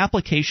their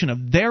application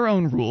of their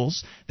own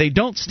rules. They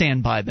don't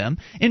stand by them.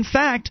 In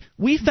fact,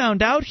 we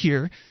found out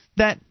here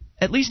that,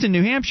 at least in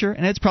New Hampshire,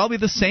 and it's probably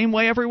the same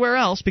way everywhere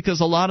else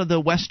because a lot of the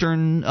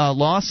Western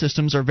law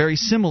systems are very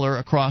similar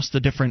across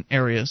the different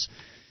areas,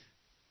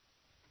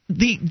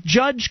 the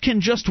judge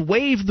can just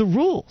waive the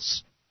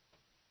rules.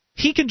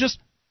 He can just,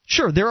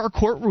 sure, there are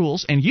court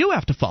rules, and you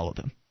have to follow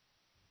them.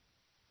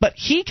 But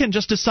he can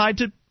just decide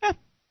to,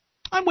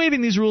 I'm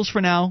waiving these rules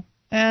for now.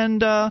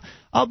 and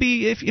I'll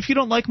be if you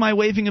don't like my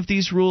waiving of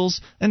these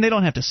rules, and they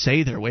don't have to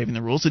say they're waiving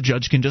the rules. The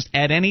judge can just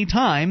at any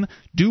time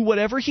do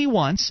whatever he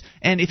wants,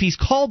 and if he's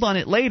called on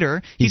it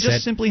later, he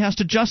just simply has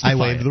to justify I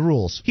waived the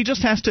rules. He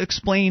just has to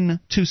explain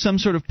to some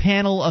sort of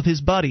panel of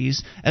his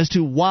buddies as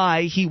to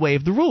why he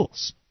waived the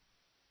rules.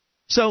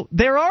 So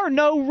there are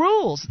no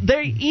rules.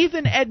 They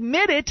even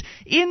admit it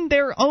in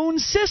their own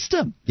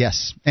system.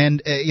 Yes.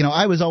 And,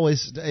 I was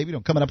always,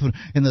 coming up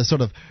in the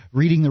sort of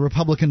reading the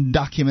Republican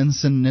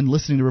documents and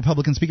listening to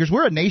Republican speakers,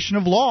 we're a nation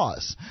of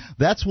laws.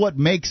 That's what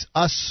makes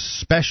us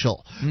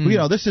special.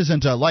 This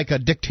isn't like a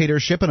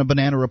dictatorship in a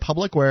banana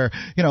republic where,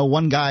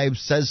 one guy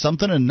says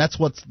something and that's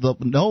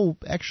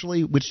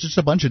actually, it's just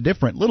a bunch of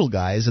different little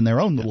guys in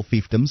their own little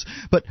fiefdoms.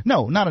 But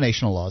no, not a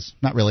nation of laws.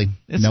 Not really.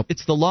 Nope.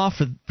 It's the law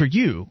for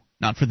you,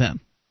 not for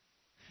them.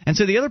 And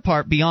so the other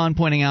part, beyond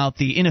pointing out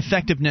the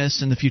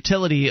ineffectiveness and the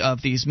futility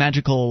of these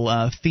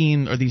magical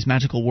theme or these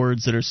magical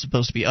words that are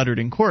supposed to be uttered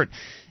in court,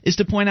 is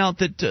to point out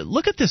that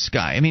look at this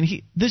guy. I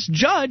mean, this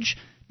judge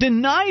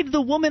denied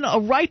the woman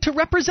a right to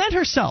represent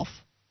herself.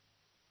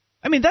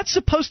 I mean, that's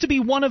supposed to be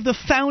one of the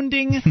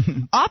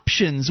founding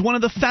options, one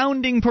of the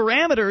founding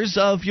parameters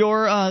of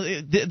your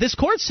this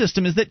court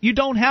system, is that you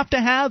don't have to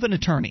have an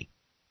attorney.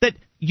 That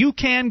you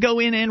can go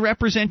in and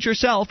represent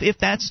yourself if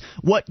that's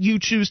what you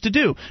choose to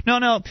do.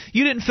 No,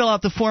 you didn't fill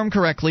out the form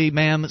correctly,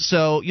 ma'am,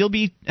 so you'll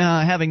be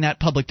having that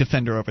public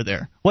defender over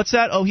there. What's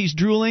that? Oh, he's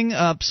drooling?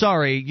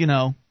 Sorry,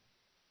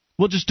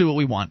 we'll just do what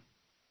we want.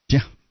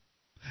 Yeah.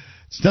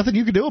 There's nothing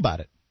you can do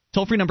about it.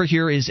 Toll-free number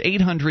here is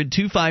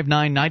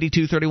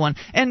 800-259-9231.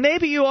 And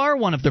maybe you are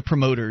one of the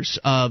promoters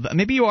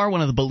maybe you are one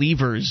of the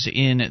believers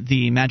in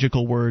the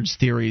magical words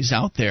theories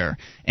out there.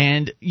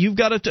 And you've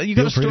got a story.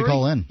 Feel free to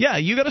call in. Yeah,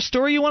 you got a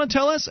story you want to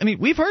tell us? I mean,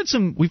 we've heard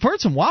some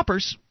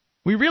whoppers.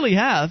 We really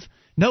have.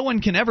 No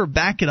one can ever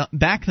back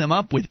them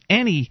up with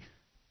any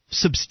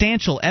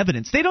substantial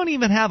evidence. They don't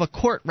even have a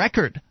court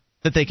record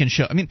that they can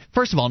show. I mean,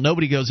 first of all,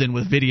 nobody goes in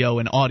with video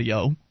and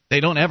audio. They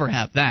don't ever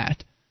have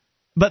that.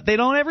 But they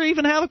don't ever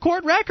even have a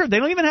court record. They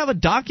don't even have a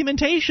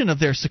documentation of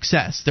their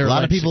success. A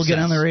lot of people get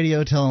on the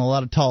radio telling a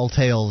lot of tall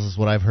tales, is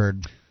what I've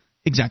heard.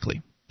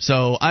 Exactly.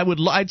 So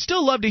I'd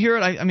still love to hear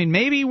it. I mean,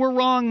 maybe we're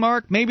wrong,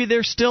 Mark. Maybe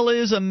there still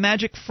is a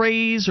magic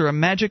phrase or a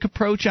magic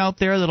approach out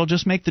there that'll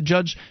just make the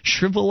judge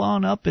shrivel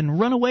on up and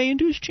run away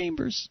into his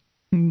chambers.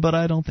 But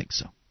I don't think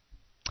so.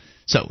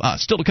 So,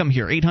 still to come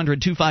here,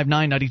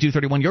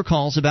 800-259-9231. Your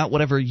calls about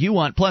whatever you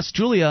want. Plus,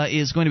 Julia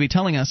is going to be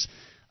telling us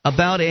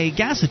about a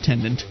gas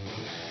attendant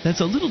that's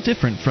a little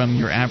different from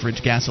your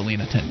average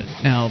gasoline attendant.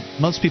 Now,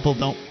 most people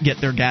don't get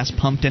their gas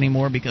pumped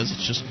anymore because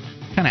it's just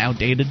kind of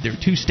outdated. There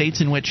are 2 states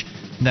in which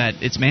that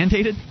it's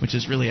mandated, which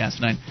is really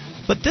asinine.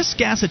 But this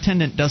gas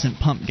attendant doesn't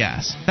pump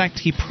gas. In fact,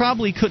 he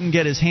probably couldn't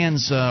get his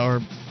hands or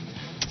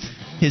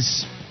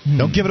his...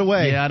 Don't give it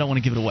away. Yeah, I don't want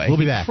to give it away. We'll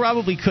be back. He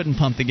probably couldn't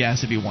pump the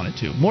gas if he wanted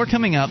to. More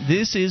coming up.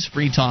 This is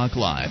Free Talk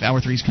Live.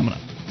 Hour 3's coming up.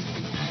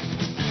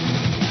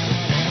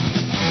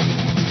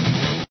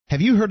 Have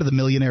you heard of the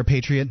Millionaire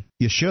Patriot?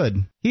 You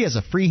should. He has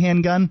a free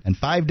handgun and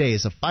 5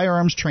 days of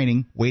firearms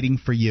training waiting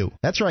for you.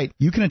 That's right.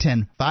 You can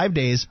attend 5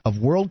 days of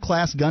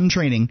world-class gun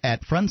training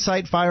at Front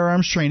Sight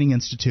Firearms Training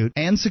Institute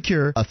and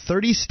secure a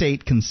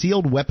 30-state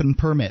concealed weapon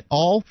permit,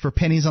 all for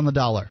pennies on the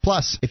dollar.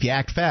 Plus, if you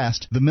act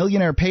fast, the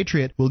Millionaire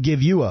Patriot will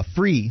give you a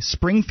free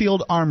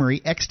Springfield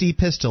Armory XD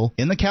pistol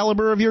in the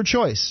caliber of your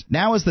choice.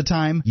 Now is the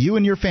time you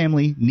and your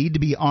family need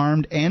to be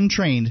armed and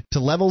trained to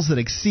levels that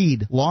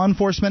exceed law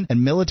enforcement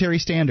and military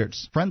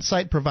standards. Front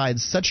Sight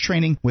provides such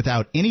training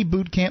without any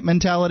boot camp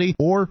mentality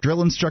or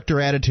drill instructor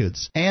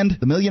attitudes. And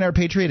the Millionaire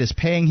Patriot is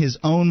paying his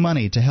own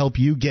money to help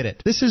you get it.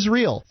 This is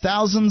real.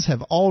 Thousands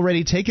have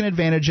already taken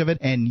advantage of it,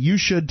 and you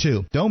should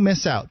too. Don't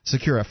miss out.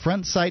 Secure a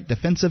Front Sight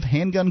defensive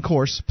handgun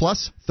course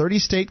plus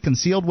 30-state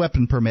concealed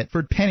weapon permit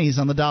for pennies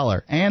on the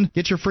dollar. And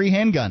get your free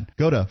handgun.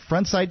 Go to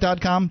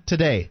frontsight.com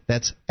today.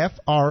 That's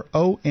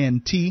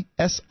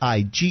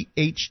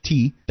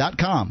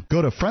FRONTSIGHT.com.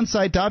 Go to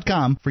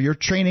frontsight.com for your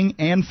training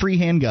and free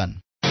handgun.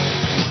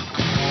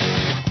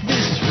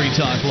 Free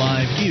Talk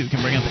Live. You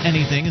can bring up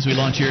anything as we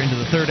launch here into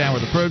the third hour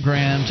of the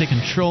program. Take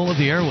control of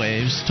the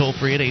airwaves. Toll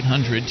free at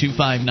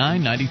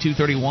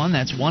 800-259-9231.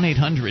 That's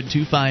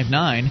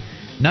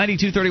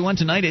 1-800-259-9231.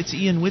 Tonight it's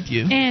Ian with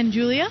you. And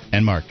Julia.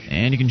 And Mark.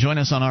 And you can join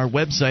us on our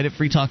website at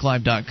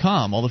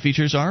freetalklive.com. All the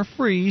features are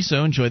free,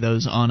 so enjoy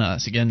those on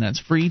us. Again,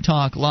 that's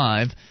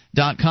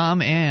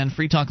freetalklive.com. And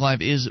Free Talk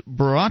Live is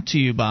brought to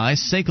you by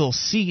SACL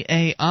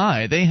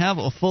CAI. They have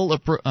a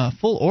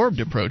full-orbed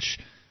approach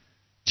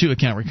to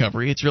account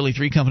recovery. It's really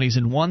 3 companies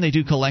in one. They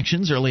do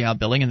collections, early out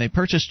billing, and they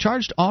purchase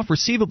charged-off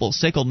receivables.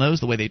 SACL knows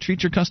the way they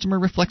treat your customer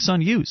reflects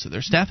on you, so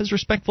their staff is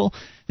respectful.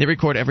 They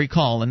record every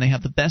call, and they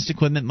have the best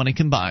equipment money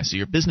can buy, so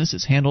your business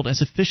is handled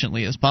as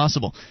efficiently as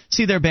possible.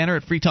 See their banner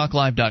at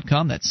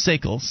freetalklive.com. That's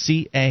SACL,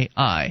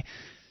 C-A-I.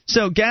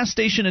 So gas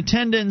station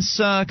attendants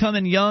come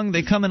in young,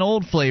 they come in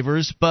old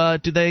flavors,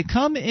 but do they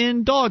come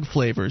in dog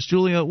flavors?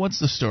 Julia, what's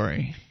the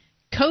story?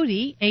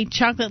 Cody, a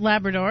chocolate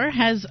Labrador,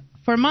 has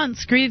for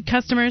months greeted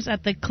customers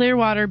at the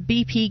Clearwater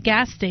BP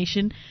gas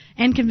station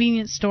and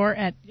convenience store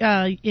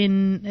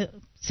in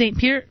St.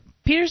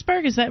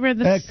 Petersburg. Is that where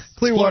the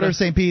Clearwater,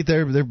 St. Pete?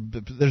 They're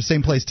the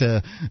same place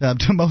to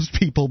most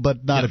people,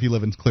 but not if you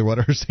live in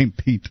Clearwater or St.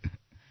 Pete.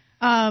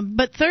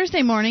 But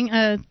Thursday morning,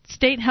 a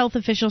state health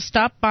official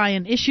stopped by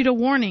and issued a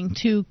warning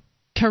to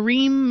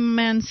Karim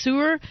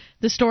Mansour,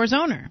 the store's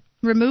owner.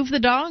 Remove the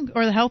dog,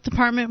 or the health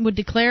department would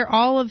declare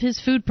all of his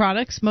food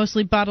products,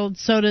 mostly bottled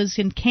sodas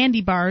and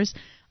candy bars,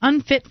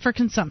 unfit for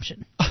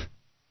consumption.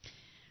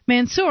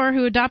 Mansour,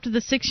 who adopted the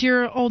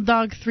 6-year-old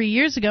dog 3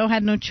 years ago,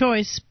 had no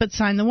choice but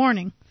sign the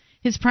warning.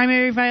 His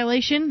primary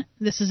violation,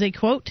 this is a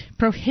quote,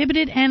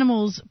 prohibited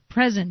animals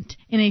present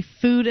in a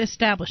food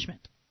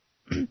establishment.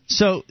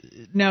 So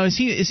now is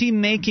he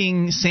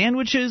making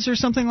sandwiches or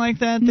something like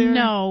that there?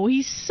 No,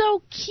 he's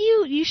so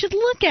cute. You should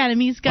look at him.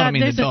 He's got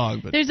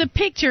there's a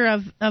picture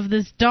of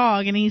this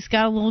dog, and he's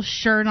got a little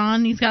shirt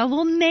on. He's got a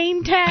little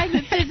name tag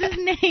that says his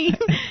name,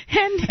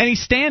 and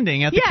he's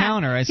standing at the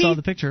counter. I saw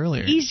the picture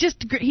earlier. He's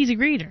a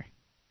greeter.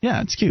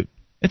 Yeah, it's cute.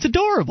 It's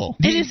adorable.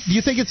 Do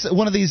you think it's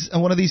one of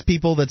these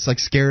people that's like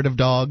scared of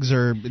dogs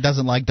or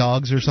doesn't like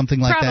dogs or something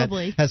like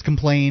Probably. that has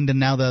complained, and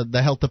now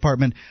the health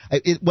department?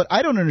 What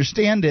I don't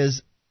understand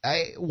is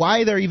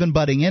why they're even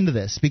butting into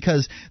this,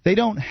 because they're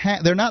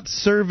not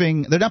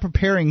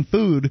preparing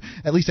food.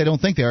 At least I don't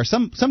think they are.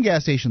 Some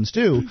gas stations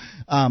do.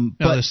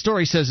 But the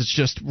story says it's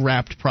just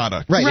wrapped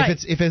product. Right.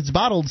 If it's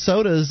bottled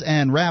sodas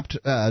and wrapped,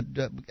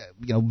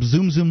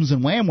 zoom zooms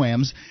and wham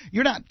whams,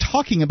 you're not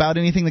talking about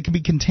anything that can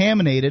be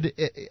contaminated.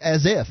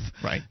 As if.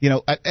 Right.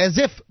 As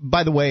if.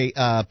 By the way,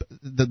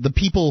 the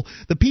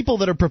people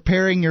that are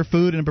preparing your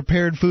food in a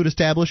prepared food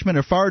establishment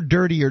are far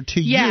dirtier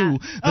to you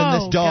than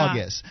this dog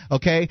is.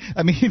 Okay.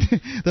 I mean.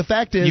 The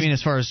fact is... You mean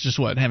as far as just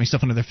what? Having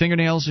stuff under their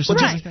fingernails or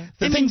something like that?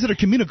 The things that are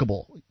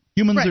communicable.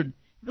 Humans are...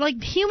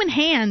 Like, human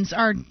hands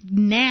are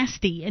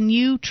nasty, and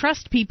you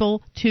trust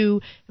people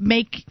to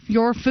make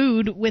your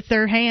food with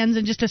their hands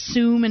and just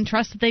assume and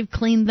trust that they've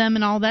cleaned them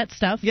and all that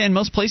stuff. Yeah, in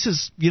most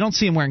places, you don't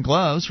see them wearing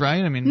gloves,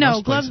 right? I mean,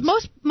 no, gloves.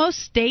 Most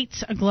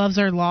states, gloves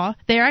are law.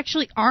 They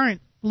actually aren't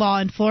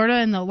law in Florida,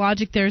 and the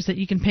logic there is that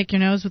you can pick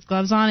your nose with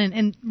gloves on,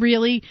 and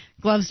really,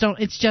 gloves don't...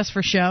 It's just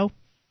for show.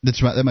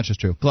 That's right. That much is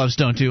true. Gloves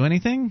don't do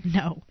anything?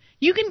 No.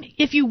 You can,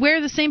 if you wear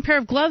the same pair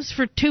of gloves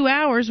for 2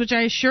 hours, which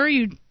I assure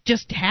you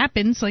just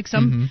happens. Like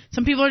some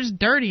people are just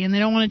dirty and they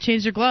don't want to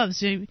change their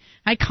gloves.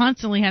 I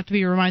constantly have to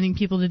be reminding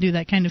people to do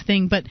that kind of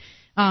thing. But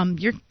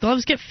your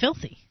gloves get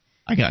filthy.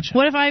 I gotcha.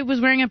 What if I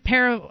was wearing a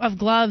pair of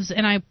gloves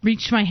and I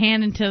reached my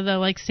hand into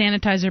the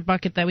sanitizer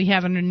bucket that we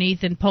have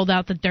underneath and pulled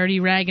out the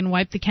dirty rag and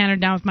wiped the counter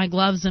down with my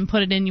gloves and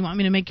put it in? You want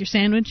me to make your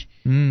sandwich?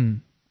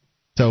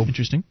 So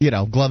interesting.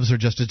 Gloves are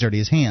just as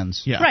dirty as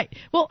hands. Yeah. Right.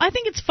 Well, I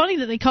think it's funny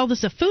that they call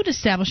this a food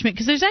establishment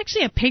because there's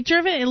actually a picture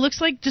of it. It looks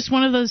like just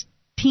one of those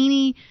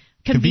teeny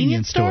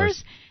convenience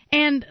stores.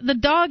 And the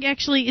dog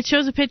actually, it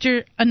shows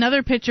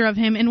another picture of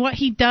him, and what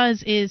he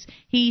does is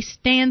he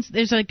stands,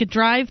 there's like a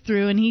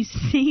drive-through, and he's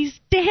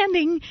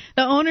standing,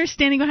 the owner's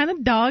standing behind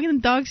the dog, and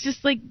the dog's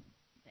just like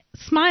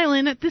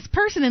smiling at this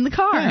person in the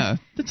car. Yeah,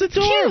 that's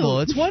adorable.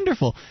 Cute. It's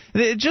wonderful.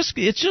 It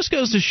just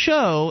goes to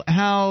show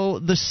how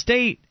the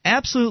state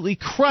absolutely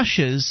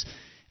crushes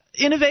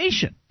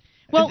innovation.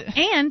 Well,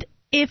 and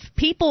if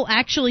people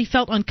actually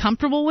felt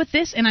uncomfortable with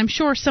this, and I'm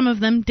sure some of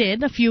them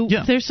did,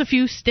 there's a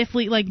few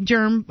stiffly like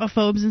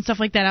germophobes and stuff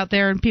like that out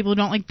there, and people who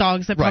don't like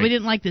dogs that probably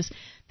didn't like this,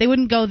 they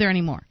wouldn't go there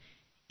anymore.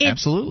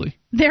 Absolutely.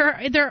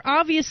 There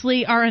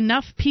obviously are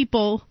enough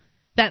people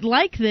that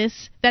like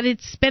this that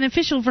it's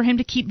beneficial for him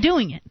to keep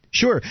doing it.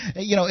 Sure.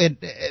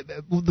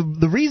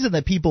 The reason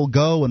that people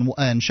go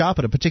and shop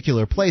at a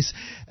particular place,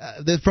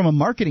 from a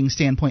marketing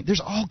standpoint,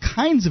 there's all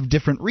kinds of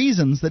different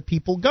reasons that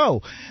people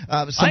go.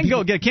 I can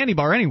go get a candy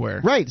bar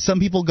anywhere. Right. Some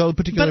people go to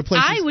particular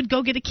places. I would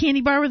go get a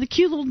candy bar where the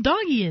cute little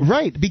doggy is.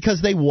 Right,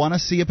 because they want to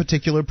see a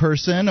particular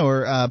person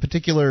or a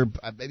particular,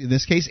 in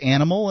this case,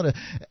 animal.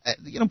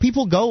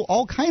 People go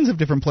all kinds of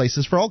different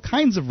places for all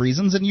kinds of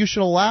reasons, and you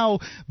should allow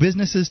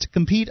businesses to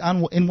compete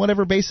in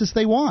whatever basis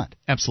they want.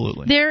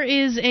 Absolutely. There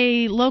is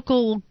a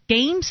local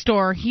game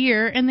store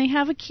here, and they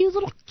have a cute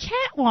little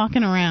cat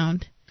walking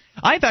around.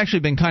 I've actually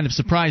been kind of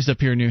surprised up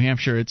here in New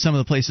Hampshire at some of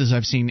the places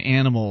I've seen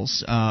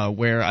animals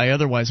where I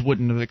otherwise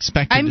wouldn't have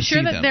expected to see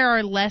them. I'm sure that there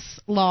are less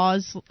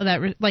laws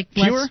that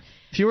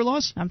fewer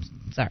laws. I'm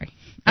sorry.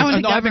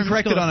 I've been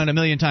corrected on it a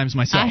million times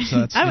myself.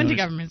 I went to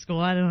government school.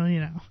 I don't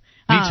know.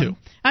 Me too.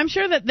 I'm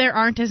sure that there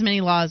aren't as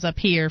many laws up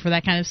here for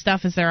that kind of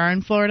stuff as there are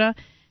in Florida.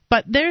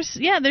 But there's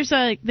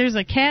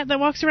a cat that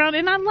walks around,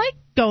 and I like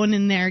going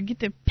in there, get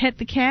to pet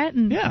the cat,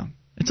 and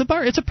it's a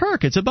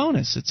perk, it's a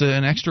bonus, it's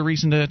an extra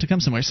reason to come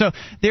somewhere. So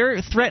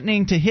they're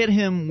threatening to hit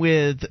him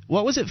with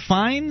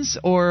fines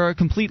or a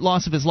complete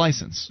loss of his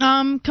license?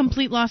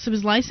 Complete loss of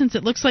his license.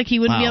 It looks like he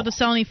wouldn't be able to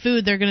sell any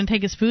food. They're going to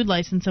take his food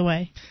license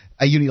away.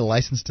 You need a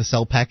license to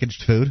sell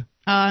packaged food?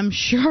 I'm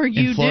sure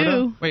you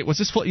do. Wait, was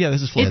this Florida? Yeah,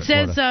 this is Florida. It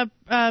says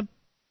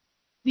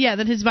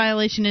that his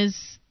violation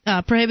is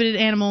prohibited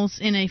animals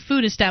in a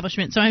food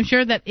establishment. So I'm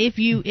sure that if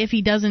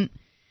he doesn't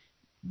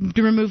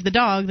to remove the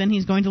dog, then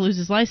he's going to lose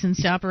his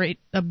license to operate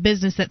a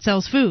business that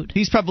sells food.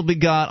 He's probably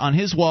got on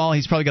his wall,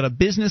 he's probably got a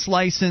business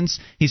license,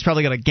 he's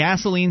probably got a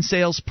gasoline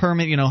sales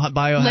permit,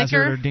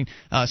 biohazard,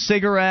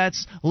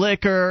 cigarettes,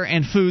 liquor,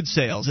 and food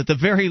sales. At the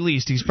very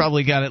least, he's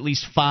probably got at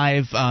least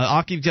 5,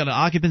 got an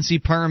occupancy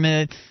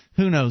permit,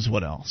 who knows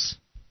what else.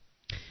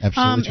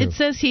 Absolutely true. It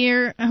says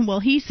here,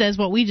 he says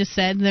what we just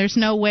said, there's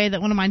no way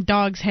that one of my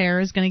dog's hair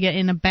is going to get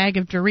in a bag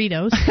of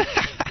Doritos.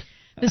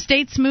 The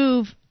state's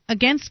move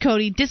against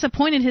Cody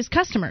disappointed his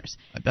customers.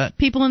 I bet.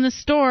 People in the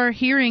store,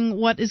 hearing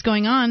what is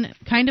going on,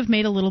 kind of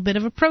made a little bit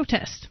of a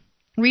protest.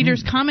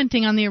 Readers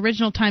commenting on the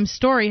original Times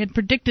story had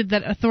predicted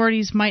that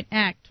authorities might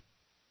act.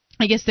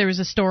 I guess there was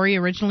a story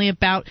originally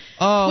about...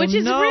 which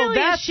is really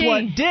that's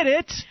what did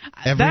it.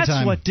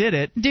 What did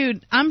it.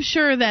 Dude, I'm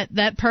sure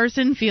that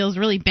person feels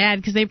really bad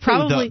because they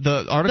probably...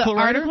 The article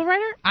writer? The article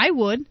writer? I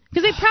would.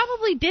 Because they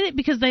probably did it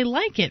because they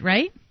like it,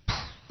 right?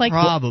 Like,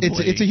 probably.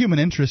 It's a human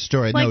interest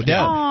story, no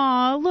doubt.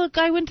 Aw, look,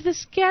 I went to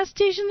this gas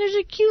station. There's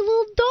a cute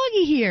little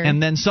doggy here. And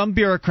then some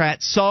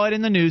bureaucrat saw it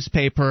in the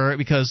newspaper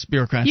because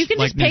bureaucrats you can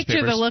like just picture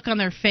newspapers. the look on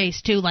their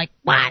face, too. Like,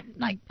 what?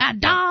 Like, a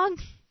dog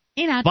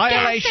in a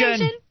Violation. gas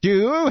station? Do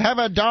you have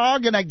a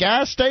dog in a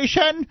gas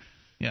station?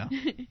 Yeah.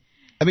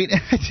 I mean,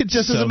 it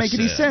just doesn't make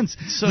any sense.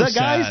 The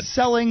guy's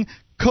selling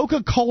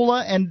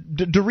Coca-Cola and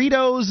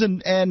Doritos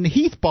and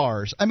Heath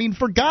bars. I mean,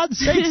 for God's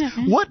sakes,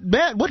 what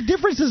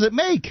difference does it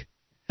make?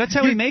 That's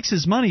how he makes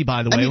his money,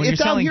 by the way, when you're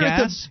selling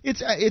gas.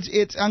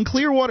 It's on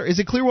Clearwater. Is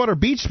it Clearwater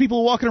Beach?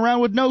 People walking around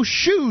with no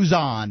shoes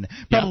on,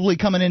 probably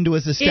coming into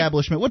his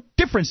establishment. What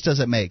difference does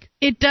it make?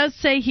 It does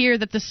say here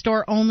that the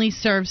store only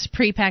serves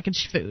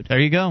prepackaged food. There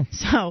you go.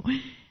 So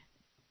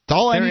that's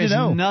all I need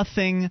to know.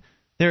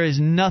 There is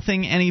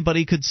nothing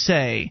anybody could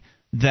say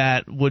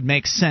that would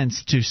make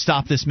sense to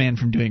stop this man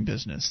from doing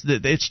business.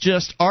 It's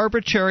just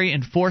arbitrary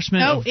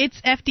enforcement. No, it's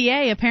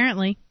FDA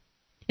apparently.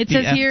 It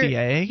says here,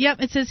 FDA? Yep,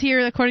 it says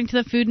here, according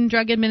to the Food and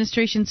Drug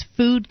Administration's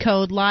food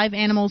code, live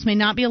animals may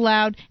not be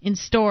allowed in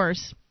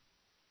stores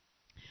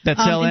that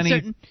sell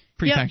any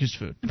prepackaged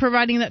food,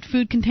 providing that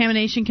food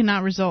contamination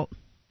cannot result.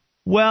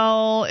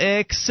 Well,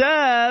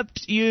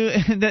 except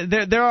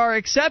there are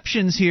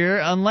exceptions here,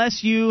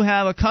 unless you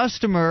have a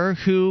customer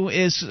who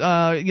is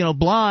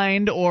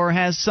blind or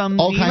has some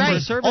need for a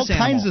service animal. All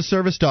kinds of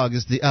service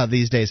dogs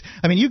these days.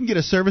 I mean, you can get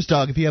a service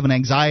dog if you have an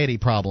anxiety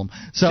problem.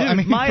 So Dude, I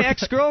mean, my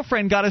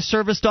ex-girlfriend got a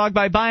service dog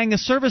by buying a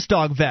service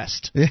dog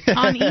vest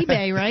on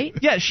eBay, right?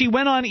 Yeah, she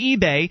went on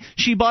eBay.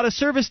 She bought a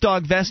service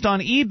dog vest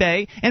on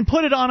eBay and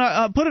put it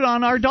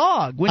on our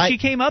dog when she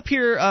came up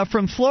here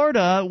from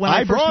Florida. When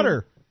I brought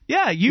her.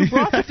 Yeah, you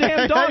brought the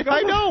damn dog.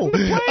 I know.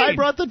 I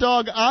brought the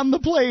dog on the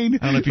plane.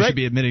 I don't know if you should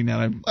be admitting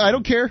that. I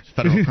don't care.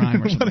 Federal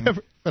crime or something.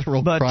 Whatever.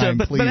 Federal crime,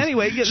 please. But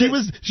anyway,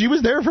 she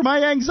was there for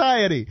my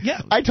anxiety.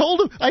 Yeah, I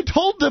told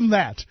them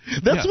that.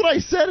 That's what I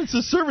said. It's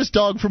a service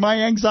dog for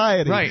my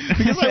anxiety. Right.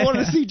 Because I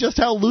wanted to see just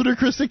how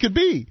ludicrous it could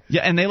be.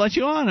 Yeah, and they let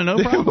you on, and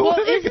no problem. Well,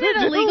 isn't it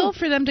illegal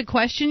for them to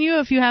question you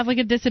if you have like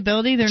a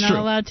disability? They're not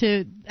allowed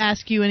to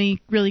ask you any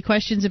really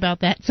questions about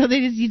that. So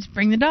you just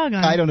bring the dog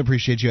on. I don't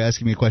appreciate you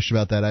asking me a question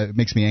about that. It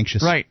makes me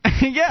anxious. Right.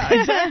 Yeah,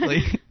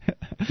 exactly.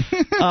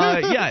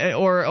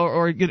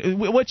 Or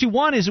what you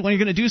want is when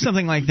you're going to do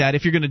something like that,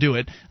 if you're going to do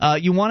it,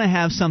 you want to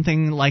have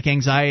something like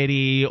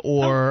anxiety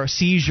or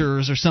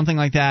seizures or something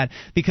like that,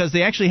 because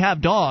they actually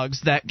have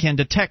dogs that can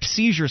detect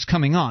seizures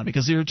coming on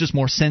because they're just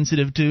more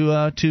sensitive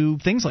to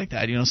things like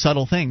that,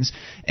 subtle things.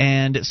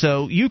 And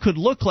so you could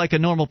look like a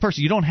normal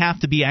person. You don't have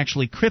to be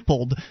actually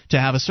crippled to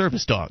have a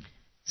service dog.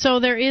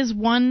 So there is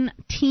one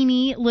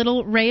teeny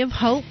little ray of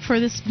hope for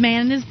this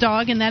man and his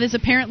dog, and that is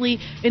apparently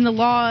in the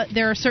law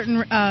there are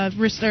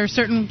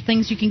certain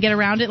things you can get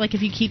around it. Like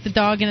if you keep the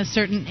dog in a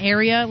certain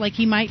area, like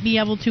he might be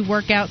able to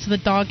work out so the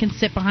dog can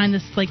sit behind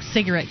this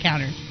cigarette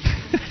counter.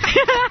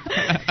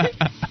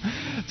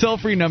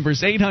 Toll-free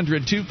numbers,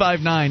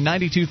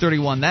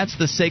 800-259-9231. That's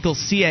the SACL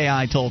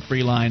CAI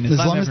toll-free line. As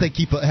long as they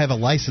have a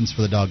license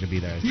for the dog to be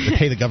there. They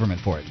pay the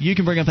government for it. You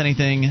can bring up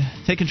anything.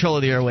 Take control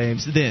of the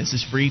airwaves. This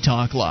is Free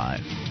Talk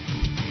Live.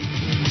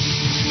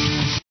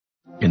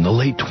 In the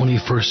late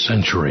 21st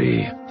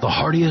century, the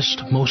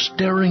hardiest, most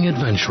daring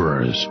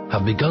adventurers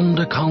have begun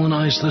to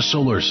colonize the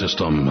solar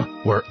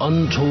system, where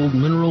untold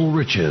mineral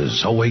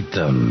riches await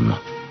them.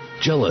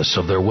 Jealous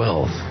of their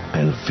wealth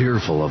and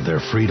fearful of their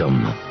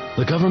freedom,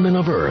 the government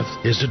of Earth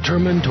is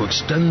determined to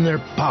extend their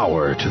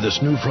power to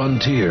this new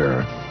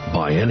frontier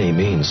by any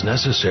means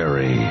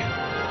necessary.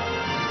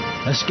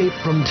 Escape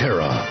from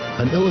Terra,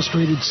 an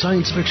illustrated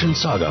science fiction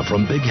saga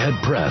from Big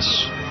Head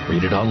Press.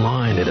 Read it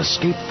online at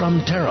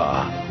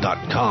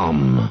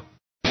escapefromterra.com.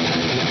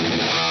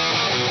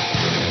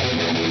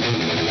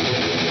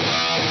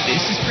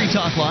 This is Free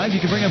Talk Live. You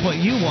can bring up what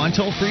you want.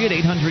 Toll free at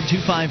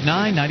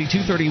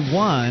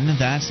 800-259-9231.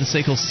 That's the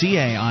SACL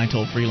CAI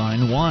toll free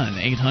line,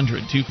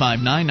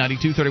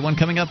 1-800-259-9231.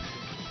 Coming up,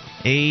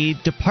 a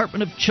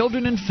Department of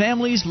Children and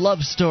Families love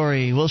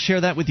story. We'll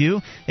share that with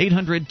you,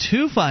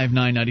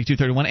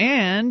 800-259-9231.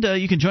 And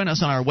you can join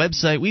us on our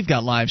website. We've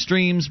got live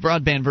streams,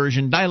 broadband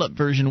version, dial-up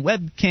version,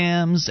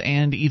 webcams,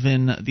 and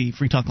even the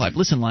Free Talk Live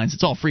listen lines.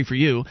 It's all free for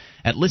you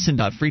at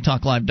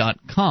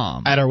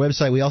listen.freetalklive.com. At our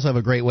website, we also have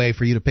a great way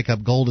for you to pick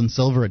up gold and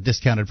silver at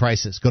discounted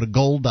prices. Go to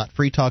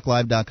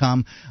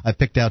gold.freetalklive.com. I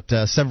picked out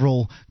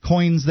several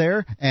coins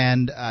there,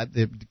 and I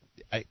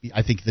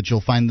think that you'll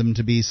find them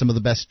to be some of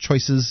the best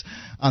choices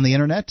on the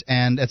internet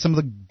and at some of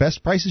the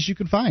best prices you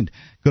can find.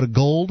 Go to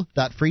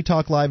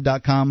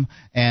gold.freetalklive.com,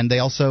 and they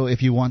also,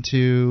 if you want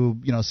to,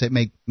 say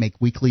make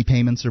weekly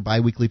payments or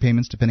biweekly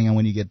payments depending on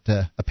when you get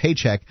a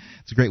paycheck,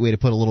 it's a great way to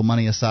put a little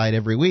money aside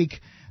every week.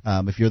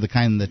 If you're the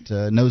kind that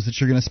knows that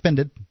you're going to spend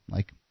it,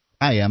 like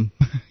I am.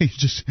 All you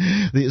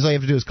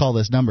have to do is call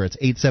this number. It's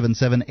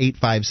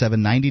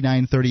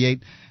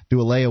 877-857-9938.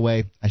 Do a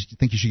layaway. I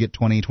think you should get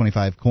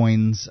 25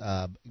 coins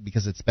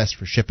because it's best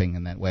for shipping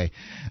in that way.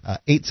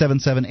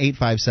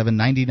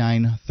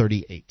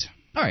 877-857-9938.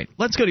 All right,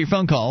 let's go to your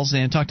phone calls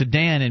and talk to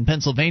Dan in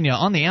Pennsylvania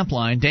on the amp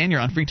line. Dan, you're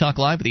on Free Talk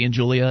Live with Ian,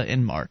 Julia,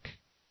 and Mark.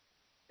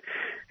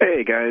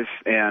 Hey, guys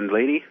and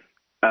lady.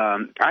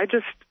 I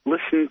just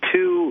listened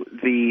to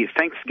the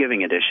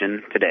Thanksgiving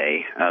edition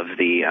today of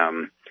the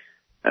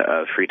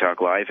Free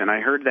Talk Live, and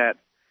I heard that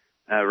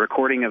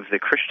recording of the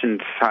Christian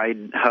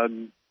side hug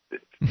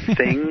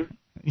thing.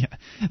 Yeah,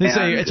 they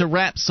say it's a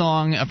rap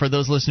song for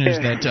those listeners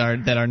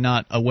that are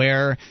not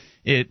aware.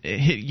 It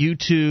hit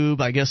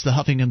YouTube. I guess the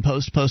Huffington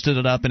Post posted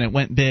it up, and it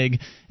went big.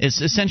 It's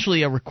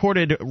essentially a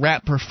recorded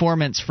rap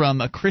performance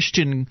from a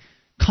Christian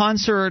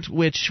concert,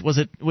 which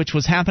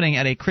was happening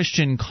at a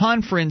Christian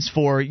conference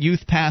for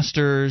youth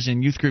pastors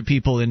and youth group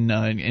people in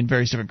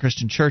various different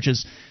Christian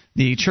churches.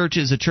 The church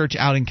is a church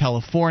out in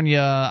California.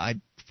 I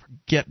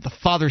forget the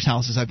Father's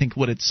House is, I think,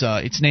 what its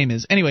name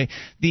is. Anyway,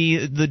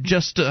 the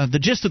gist of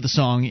the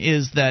song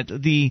is that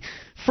the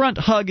front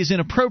hug is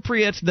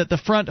inappropriate, that the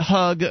front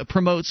hug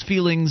promotes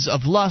feelings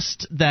of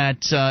lust,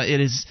 that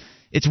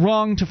it's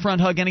wrong to front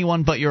hug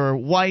anyone but your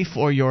wife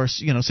or your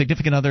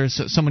significant other,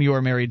 someone you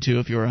are married to.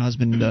 If you're a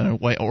husband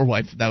or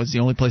wife, that was the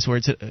only place where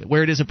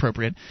it is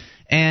appropriate.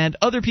 And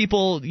other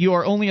people, you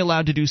are only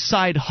allowed to do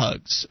side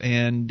hugs.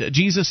 And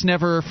Jesus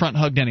never front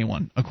hugged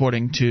anyone,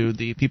 according to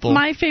the people.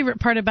 My favorite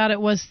part about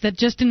it was that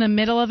just in the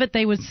middle of it,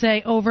 they would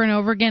say over and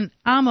over again,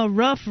 "I'm a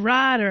rough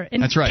rider."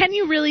 And that's right. Can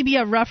you really be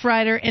a rough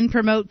rider and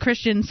promote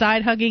Christian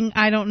side hugging?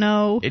 I don't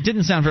know. It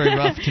didn't sound very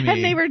rough to me.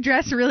 And they were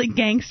dressed really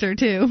gangster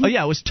too. Oh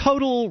yeah, it was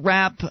total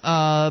rap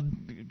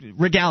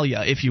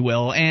regalia, if you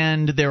will,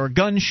 and there were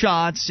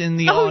gunshots in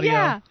the audio,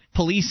 yeah.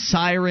 Police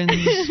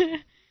sirens,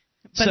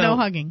 but no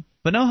hugging.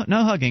 But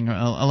no hugging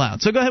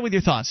allowed. So go ahead with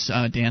your thoughts,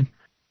 Dan.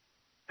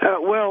 I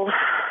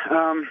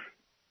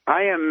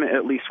am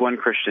at least one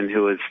Christian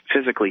who is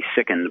physically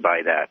sickened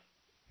by that.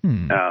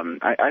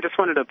 I just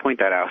wanted to point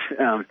that out.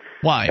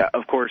 Why?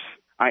 Of course,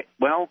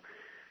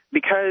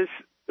 because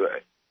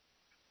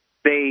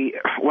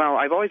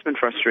I've always been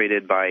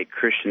frustrated by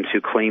Christians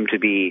who claim to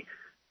be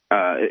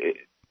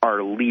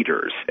our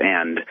leaders,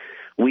 and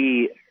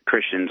we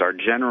Christians are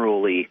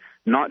generally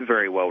not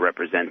very well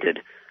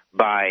represented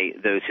by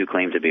those who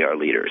claim to be our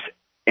leaders.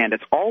 And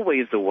it's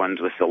always the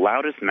ones with the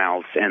loudest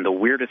mouths and the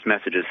weirdest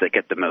messages that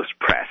get the most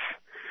press.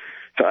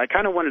 So I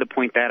kind of wanted to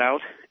point that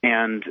out.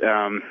 And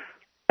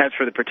as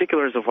for the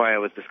particulars of why I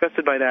was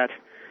disgusted by that,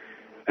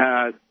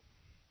 I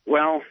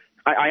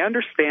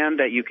understand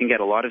that you can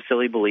get a lot of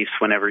silly beliefs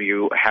whenever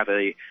you have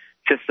a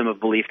system of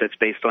belief that's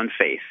based on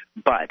faith.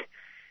 But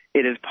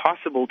it is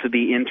possible to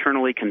be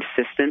internally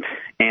consistent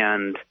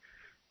and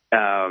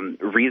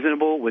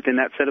reasonable within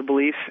that set of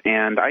beliefs.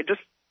 And I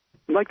just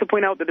like to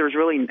point out that there's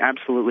really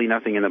absolutely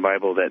nothing in the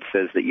Bible that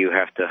says that you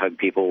have to hug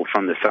people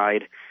from the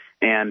side,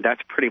 and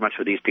that's pretty much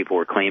what these people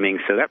were claiming.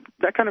 So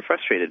that kind of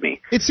frustrated me.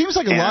 It seems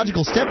like a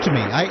logical step to me.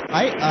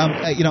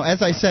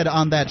 As I said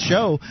on that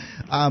show,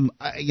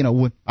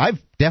 I've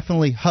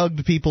definitely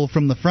hugged people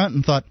from the front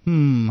and thought,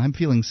 I'm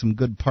feeling some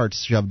good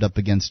parts shoved up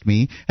against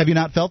me. Have you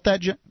not felt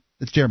that?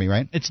 It's Jeremy,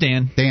 right? It's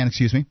Dan. Dan,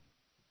 excuse me.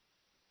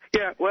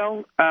 Yeah,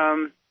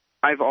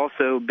 I've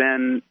also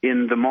been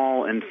in the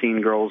mall and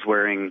seen girls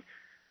wearing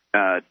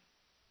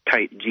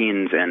tight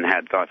jeans and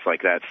had thoughts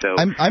like that. So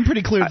I'm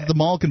pretty clear that the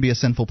mall can be a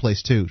sinful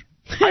place too.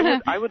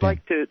 I'd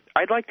like to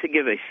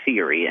give a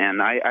theory, and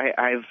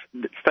I've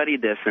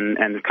studied this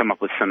and come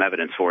up with some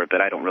evidence for it, but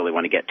I don't really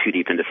want to get too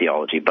deep into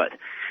theology. But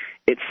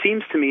it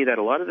seems to me that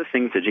a lot of the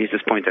things that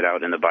Jesus pointed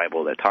out in the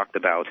Bible that talked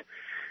about,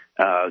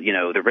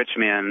 the rich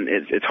man,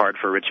 it's hard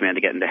for a rich man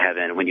to get into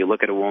heaven. When you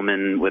look at a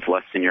woman with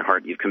lust in your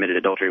heart, you've committed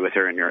adultery with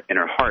her in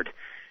her heart.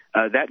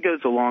 That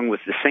goes along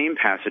with the same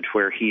passage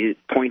where he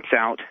points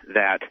out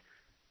that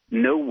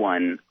no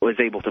one was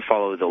able to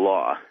follow the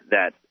law,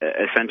 that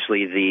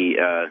essentially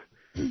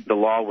the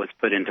law was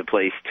put into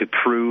place to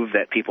prove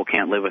that people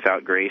can't live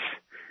without grace.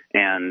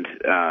 And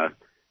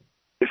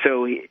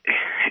so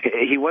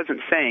he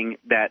wasn't saying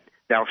that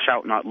thou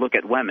shalt not look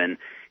at women.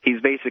 He's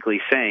basically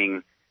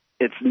saying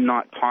it's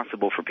not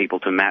possible for people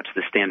to match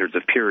the standards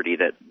of purity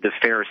that the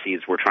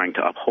Pharisees were trying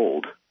to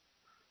uphold.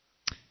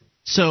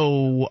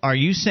 So are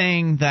you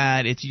saying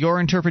that it's your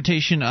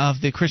interpretation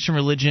of the Christian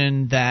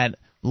religion that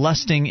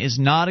lusting is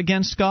not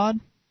against God?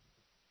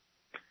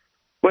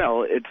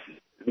 Well, it's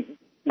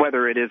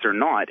whether it is or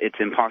not, it's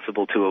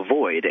impossible to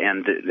avoid,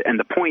 and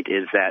the point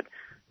is that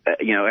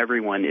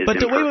everyone is. But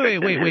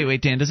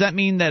wait, Dan. Does that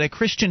mean that a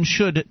Christian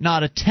should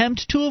not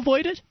attempt to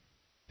avoid it?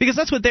 Because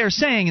that's what they're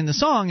saying in the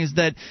song is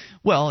that,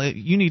 well,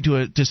 you need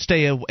to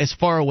stay as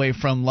far away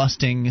from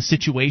lusting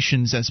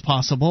situations as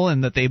possible,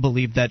 and that they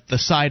believe that the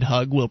side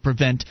hug will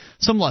prevent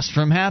some lust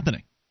from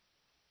happening.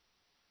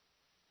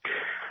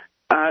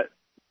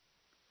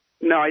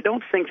 No, I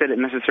don't think that it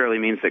necessarily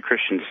means that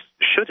Christians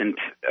shouldn't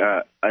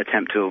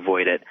attempt to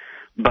avoid it,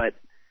 but...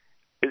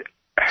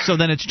 So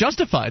then it's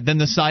justified. Then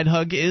the side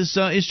hug is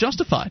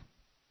justified.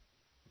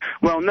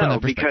 Well, no,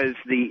 because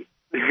the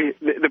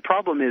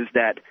problem is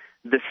that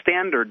the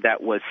standard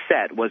that was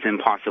set was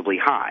impossibly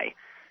high.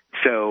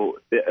 So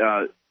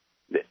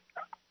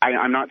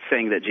I'm not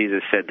saying that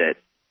Jesus said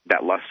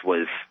that lust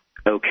was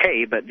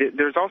okay, but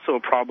there's also a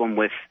problem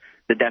with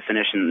the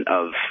definition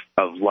of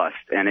lust,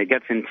 and it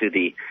gets into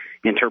the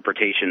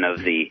interpretation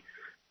of the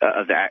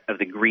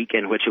Greek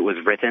in which it was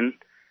written.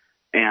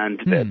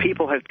 And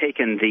people have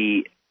taken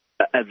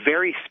a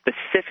very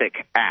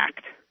specific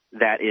act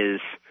that is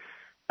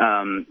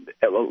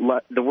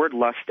the word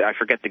lust, I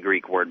forget the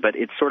Greek word, but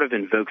it sort of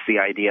invokes the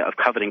idea of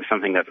coveting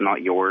something that's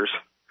not yours.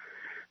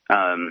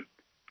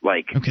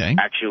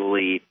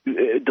 Actually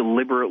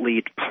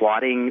deliberately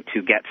plotting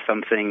to get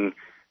something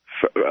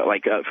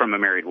from a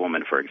married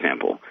woman, for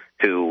example,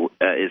 who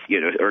is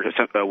or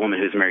a woman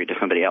who's married to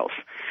somebody else.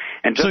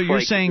 And so you're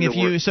saying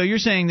you're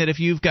saying that if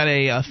you've got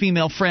a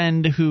female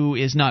friend who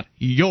is not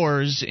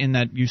yours, in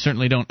that you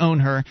certainly don't own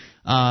her,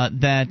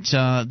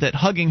 that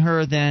hugging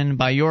her then,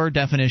 by your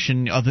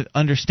definition of the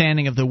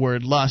understanding of the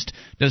word lust,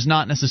 does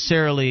not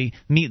necessarily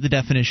meet the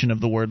definition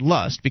of the word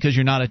lust, because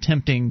you're not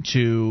attempting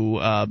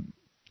to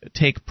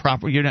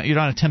you're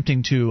not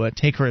attempting to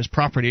take her as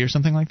property or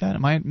something like that.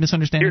 Am I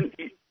misunderstanding?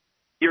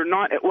 You're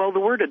not. Well, the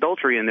word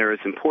adultery in there is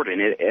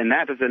important, and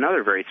that is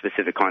another very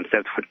specific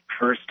concept which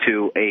refers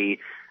to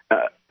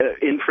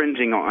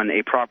infringing on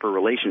a proper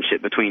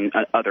relationship between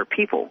other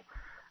people.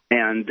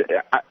 And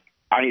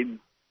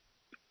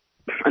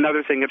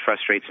another thing that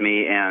frustrates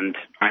me, and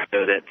I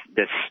know that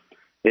this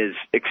is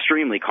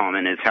extremely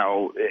common, is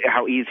how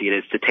easy it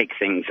is to take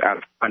things out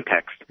of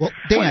context. Well,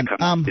 Dan, when it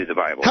comes to the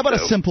Bible. How about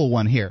a simple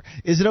one here?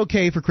 Is it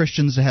okay for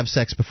Christians to have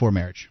sex before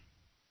marriage?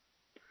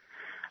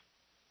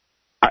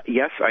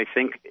 Yes, I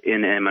think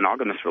in a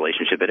monogamous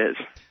relationship it is.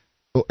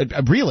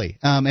 Really?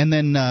 And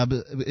then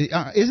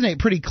isn't it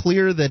pretty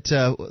clear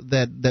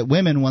that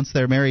women, once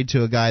they're married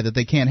to a guy, that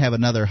they can't have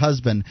another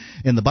husband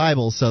in the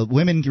Bible, so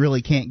women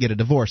really can't get a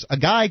divorce. A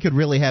guy could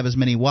really have as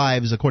many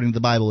wives, according to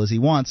the Bible, as he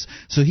wants,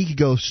 so he could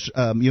go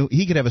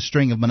he could have a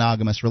string of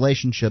monogamous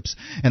relationships,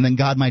 and then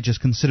God might just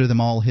consider them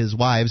all his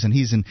wives, and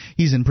he's in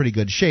pretty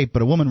good shape,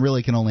 but a woman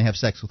really can only have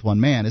sex with one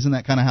man. Isn't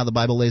that kind of how the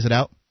Bible lays it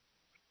out?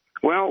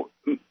 Well,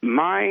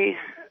 my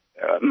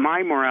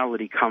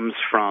morality comes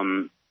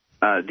from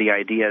the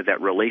idea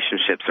that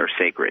relationships are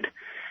sacred,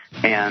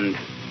 and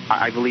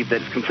I believe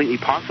that it's completely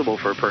possible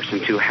for a person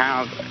to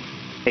have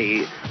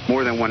a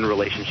more than one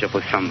relationship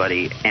with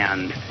somebody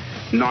and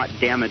not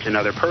damage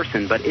another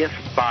person. But if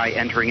by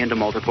entering into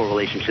multiple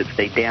relationships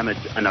they damage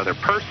another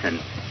person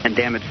and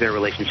damage their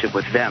relationship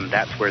with them,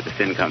 that's where the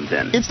sin comes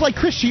in. It's like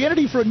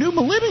Christianity for a new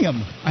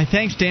millennium.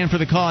 Thanks, Dan, for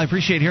the call. I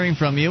appreciate hearing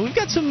from you. We've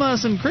got some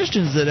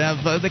Christians that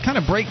have that kind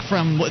of break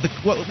from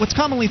what's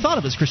commonly thought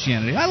of as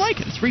Christianity. I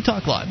like it. It's Free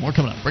Talk Live. More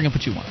coming up. Bring up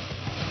what you want.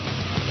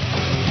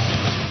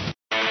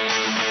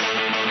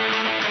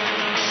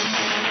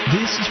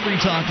 This is Free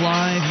Talk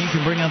Live. You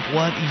can bring up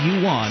what you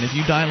want. If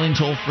you dial in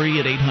toll-free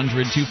at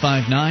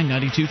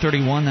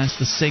 800-259-9231, that's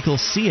the SACL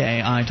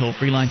CAI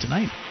toll-free line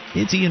tonight.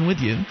 It's Ian with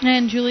you.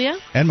 And Julia.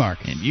 And Mark.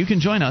 And you can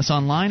join us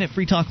online at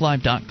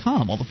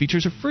freetalklive.com. All the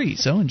features are free,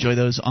 so enjoy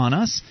those on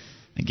us.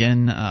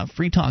 Again,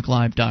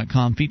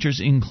 freetalklive.com, features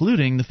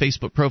including the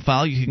Facebook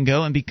profile. You can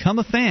go and become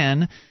a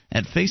fan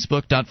at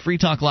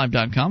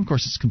facebook.freetalklive.com. Of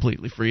course, it's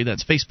completely free.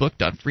 That's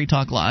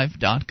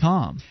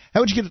facebook.freetalklive.com. How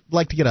would you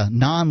like to get a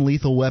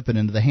non-lethal weapon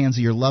into the hands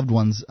of your loved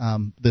ones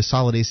this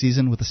holiday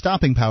season with a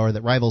stopping power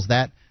that rivals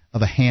that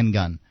of a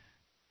handgun?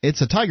 It's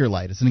a Tiger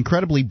Light. It's an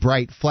incredibly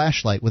bright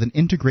flashlight with an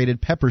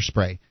integrated pepper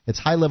spray. Its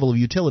high level of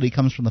utility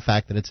comes from the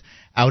fact that it's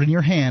out in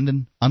your hand,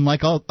 and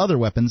unlike all other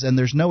weapons, and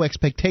there's no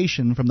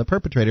expectation from the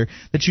perpetrator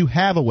that you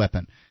have a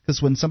weapon. Because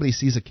when somebody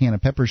sees a can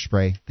of pepper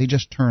spray, they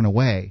just turn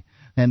away,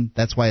 and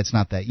that's why it's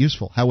not that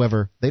useful.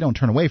 However, they don't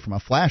turn away from a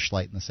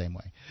flashlight in the same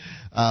way.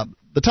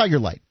 The Tiger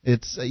Light. You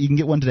can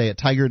get one today at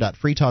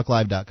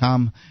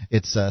tiger.freetalklive.com.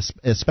 It's a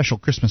special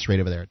Christmas rate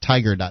over there at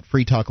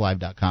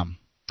tiger.freetalklive.com.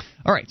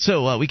 All right,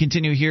 so we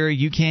continue here.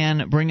 You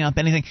can bring up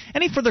anything.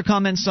 Any further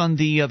comments on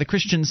the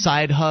Christian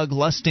side hug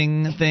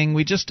lusting thing?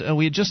 We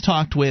had just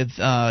talked with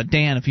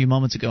Dan a few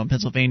moments ago in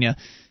Pennsylvania,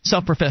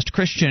 self-professed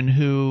Christian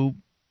who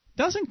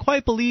doesn't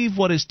quite believe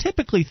what is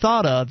typically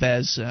thought of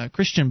as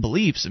Christian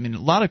beliefs. I mean,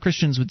 a lot of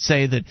Christians would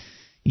say that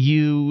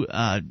you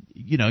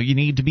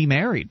need to be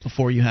married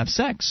before you have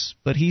sex,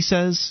 but he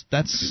says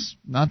that's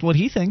not what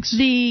he thinks.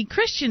 The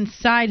Christian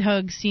side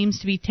hug seems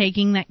to be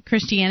taking that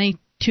Christianity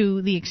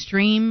to the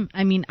extreme.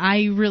 I mean,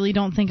 I really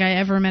don't think I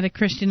ever met a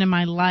Christian in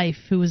my life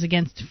who was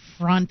against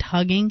front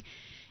hugging.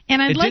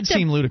 And it did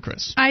seem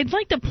ludicrous. I'd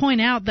like to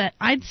point out that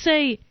I'd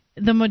say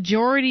the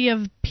majority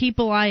of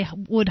people I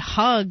would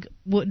hug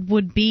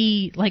would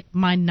be like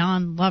my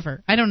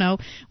non-lover. I don't know.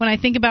 When I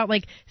think about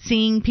like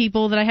seeing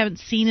people that I haven't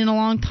seen in a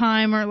long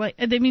time, or like,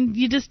 I mean,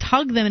 you just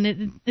hug them,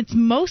 and it's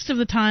most of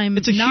the time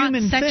it's a not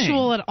human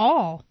sexual thing. At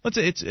all.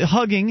 It's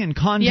hugging and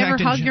contact. You ever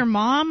hug your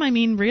mom? I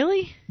mean,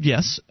 really?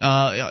 Yes,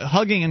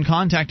 hugging and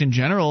contact in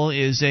general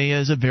is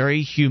a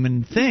very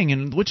human thing,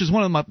 and which is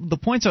one of the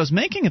points I was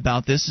making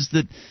about this is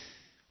that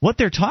what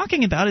they're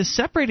talking about is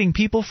separating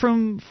people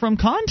from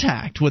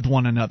contact with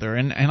one another,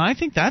 and I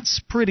think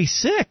that's pretty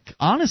sick.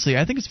 Honestly,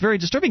 I think it's very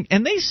disturbing,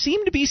 and they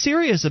seem to be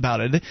serious about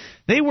it.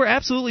 They were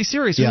absolutely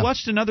serious. Yeah. We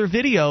watched another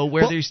video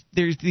where there's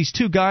these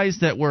two guys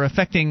that were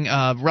affecting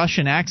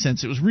Russian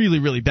accents. It was really,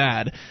 really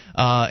bad.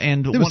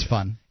 And it was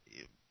fun.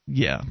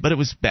 Yeah, but it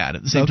was bad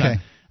at the same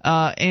time.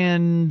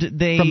 And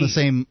they from the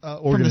same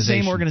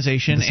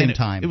organization, at the same and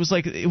time. It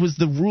was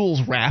the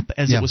rules rap,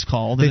 as it was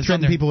called. They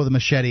threatened people with a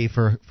machete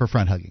for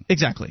front hugging.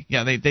 Exactly.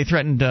 Yeah, they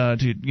threatened to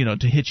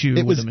hit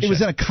you with a machete. It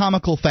was in a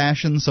comical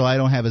fashion, so I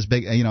don't have as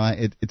big.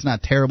 It's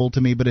not terrible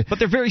to me, but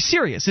they're very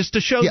serious. It's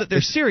to show that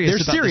they're serious.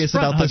 They're serious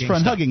about this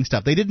front hugging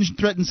stuff. They didn't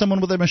threaten someone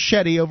with a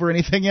machete over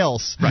anything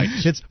else. Right.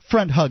 It's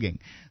front hugging.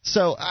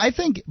 So I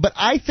think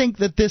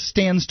that this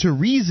stands to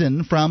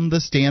reason from the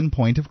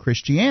standpoint of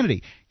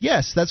Christianity.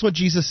 Yes, that's what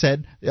Jesus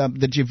said.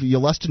 That if you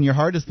lust in your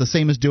heart, it's the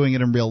same as doing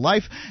it in real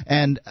life.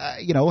 And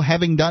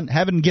having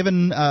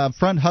given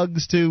front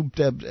hugs to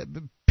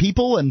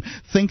people and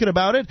thinking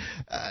about it,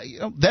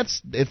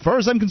 that's, as far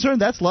as I'm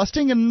concerned, that's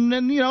lusting, and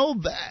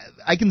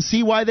I can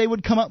see why they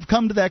would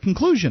come to that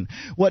conclusion.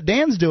 What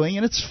Dan's doing,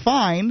 and it's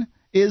fine,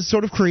 is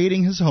sort of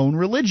creating his own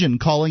religion,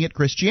 calling it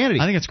Christianity.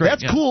 I think it's great.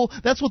 That's cool.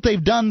 That's what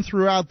they've done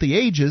throughout the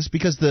ages,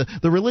 because the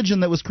religion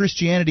that was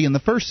Christianity in the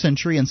 1st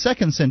century and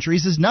 2nd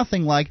centuries is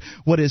nothing like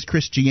what is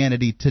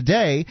Christianity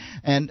today.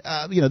 And,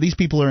 these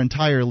people are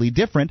entirely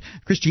different.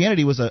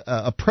 Christianity was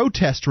a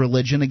protest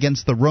religion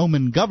against the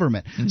Roman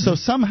government. Mm-hmm. So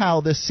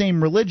somehow this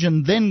same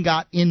religion then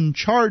got in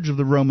charge of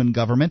the Roman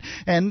government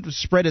and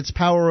spread its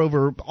power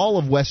over all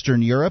of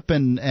Western Europe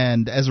and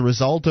as a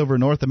result over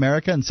North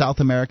America and South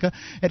America.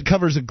 It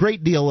covers a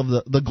great deal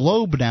of the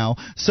globe now,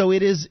 so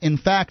it is in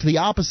fact the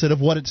opposite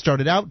of what it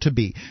started out to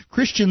be.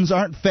 Christians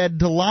aren't fed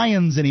to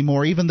lions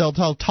anymore, even though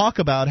they'll talk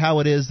about how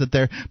it is that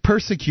they're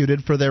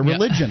persecuted for their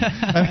religion.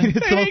 I mean,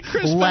 it's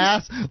the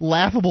last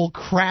laughable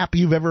crap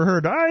you've ever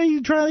heard. Are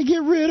you trying to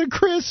get rid of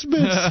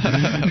Christmas?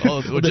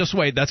 Well, just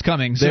wait, that's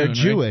coming soon. They're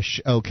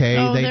Jewish,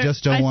 okay? They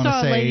just don't want to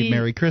say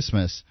Merry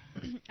Christmas.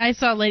 I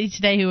saw a lady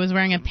today who was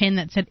wearing a pin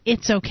that said,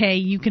 "It's okay,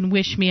 you can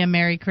wish me a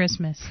Merry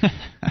Christmas."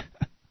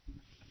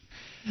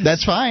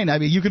 That's fine. I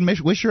mean, you can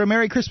wish her a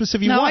Merry Christmas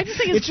if you want. No, I just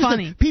think it's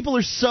funny. People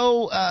are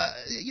so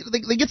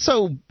they get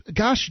so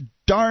gosh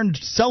darned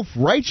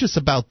self-righteous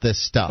about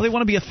this stuff. Well, they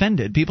want to be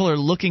offended. People are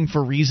looking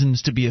for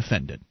reasons to be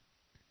offended,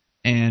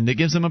 and it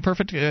gives them a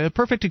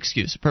perfect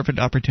excuse, a perfect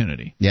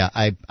opportunity. Yeah,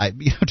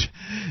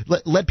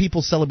 let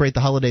people celebrate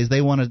the holidays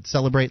they want to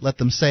celebrate. Let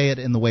them say it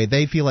in the way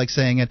they feel like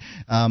saying it.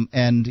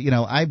 And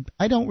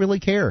I don't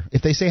really care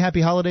if they say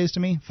Happy Holidays to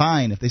me.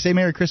 Fine. If they say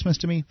Merry Christmas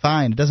to me,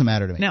 fine. It doesn't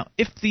matter to me. Now,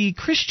 if the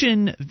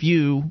Christian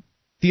view,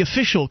 the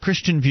official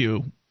Christian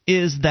view,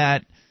 is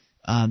that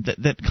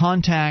that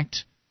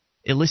contact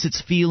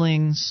elicits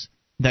feelings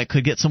that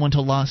could get someone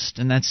to lust,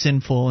 and that's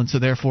sinful, and so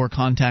therefore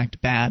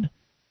contact bad.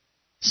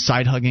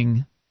 Side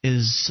hugging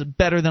is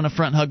better than a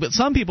front hug, but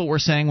some people were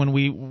saying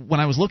when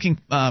I was looking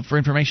for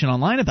information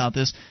online about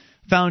this,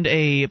 found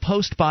a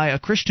post by a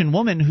Christian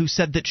woman who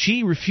said that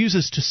she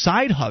refuses to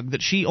side hug,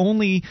 that she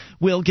only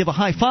will give a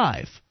high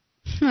five.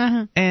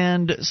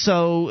 And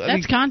so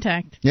that's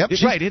contact. Yep,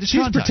 she's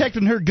contact.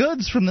 Protecting her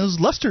goods from those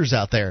lusters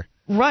out there.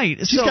 Right.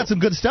 She's got some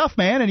good stuff,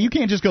 man, and you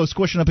can't just go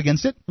squishing up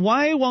against it.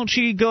 Why won't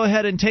she go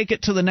ahead and take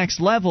it to the next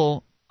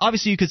level?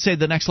 Obviously, you could say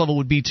the next level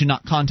would be to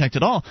not contact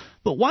at all,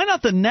 but why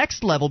not the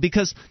next level?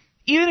 Because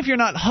even if you're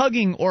not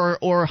hugging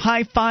or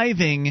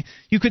high-fiving,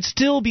 you could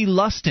still be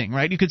lusting,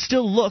 right? You could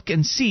still look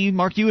and see.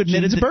 Mark, you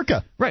admitted she needs a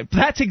burqa. Right.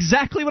 That's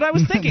exactly what I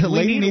was thinking. The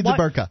lady needs a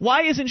burqa.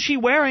 Why isn't she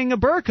wearing a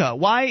burqa?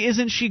 Why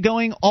isn't she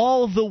going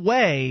all the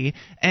way?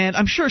 And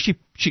I'm sure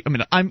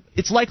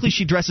it's likely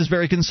she dresses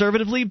very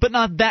conservatively, but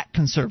not that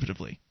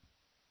conservatively.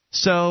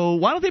 So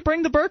why don't they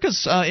bring the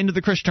burqas into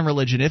the Christian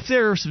religion if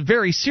they're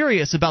very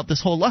serious about this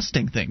whole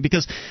lusting thing?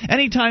 Because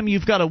anytime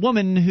you've got a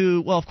woman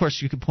who, well, of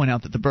course, you could point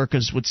out that the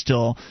burqas would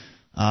still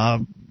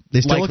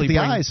They still look at the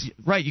eyes.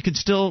 Right, you could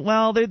still...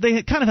 Well,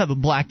 they kind of have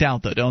them blacked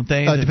out, though, don't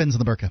they? It depends on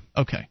the burqa.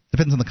 Okay.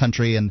 Depends on the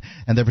country and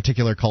their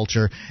particular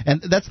culture.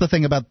 And that's the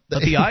thing about...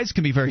 But the eyes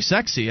can be very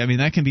sexy. I mean,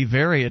 that can be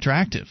very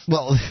attractive.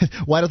 Well,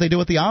 why don't they do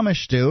what the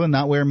Amish do and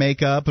not wear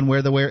makeup and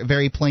wear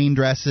very plain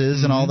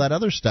dresses and all that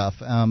other stuff?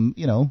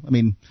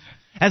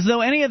 As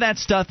though any of that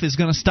stuff is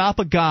going to stop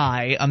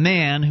a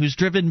man who's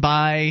driven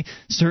by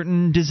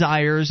certain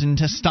desires and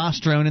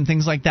testosterone and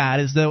things like that,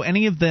 as though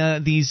any of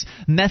these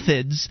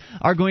methods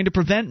are going to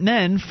prevent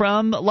men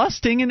from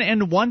lusting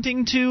and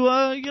wanting to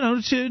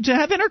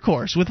have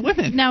intercourse with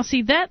women. Now,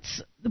 see,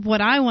 that's what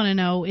I want to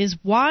know is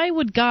why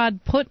would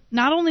God put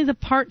not only the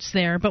parts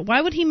there, but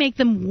why would he make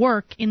them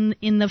work in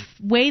the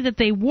way that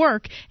they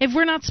work if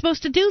we're not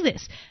supposed to do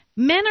this?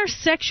 Men are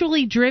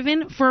sexually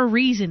driven for a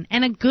reason,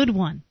 and a good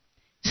one.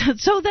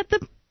 So that the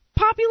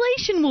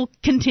population will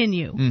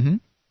continue. Mm-hmm.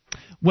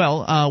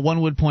 Well, I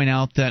would point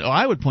out that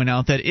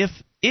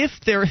if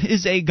there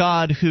is a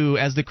God who,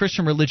 as the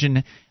Christian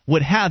religion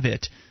would have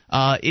it,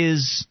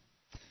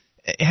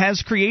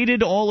 has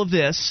created all of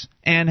this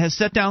and has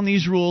set down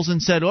these rules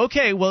and said,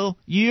 okay, well,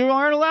 you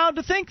aren't allowed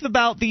to think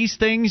about these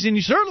things, and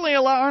you certainly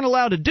aren't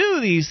allowed to do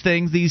these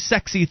things, these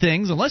sexy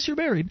things, unless you're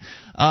married.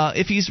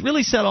 If he's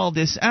really set all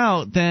this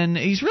out, then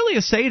he's really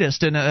a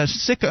sadist and a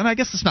sicko. And I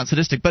guess it's not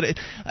sadistic, but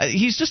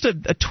he's just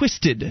a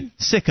twisted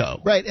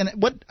sicko. Right, and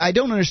what I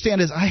don't understand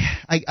is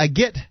I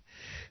get,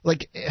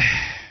 like,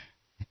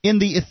 in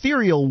the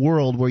ethereal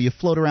world where you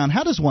float around,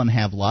 how does one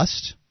have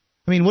lust?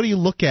 I mean, what do you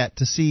look at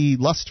to see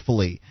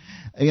lustfully?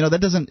 That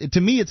doesn't.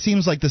 To me, it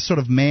seems like this sort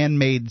of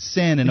man-made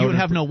sin. You would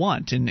have no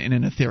want in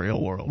an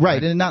ethereal world,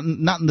 right? And not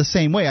in the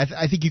same way.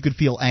 I think you could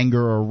feel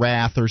anger or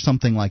wrath or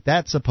something like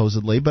that,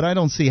 supposedly, but I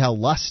don't see how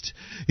lust,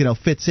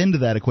 fits into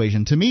that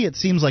equation. To me, it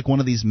seems like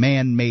one of these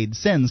man-made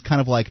sins, kind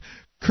of like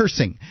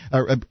cursing,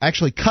 or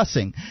actually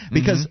cussing,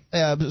 because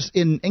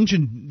in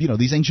ancient,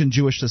 these ancient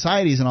Jewish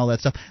societies and all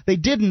that stuff, they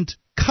didn't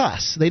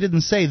cuss. They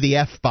didn't say the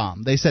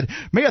F-bomb. They said,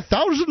 "May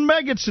 1,000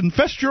 maggots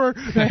infest your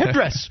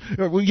headdress."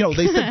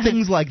 They said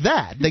things like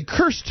that. They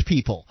cursed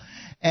people.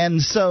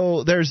 And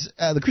so there's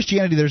the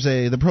Christianity. There's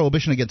the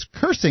prohibition against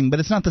cursing, but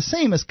it's not the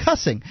same as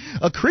cussing.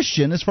 A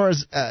Christian, as far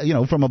as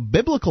from a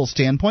biblical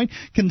standpoint,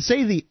 can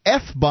say the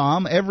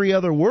F-bomb every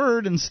other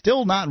word and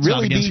still not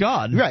really be against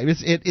God. Right.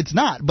 It's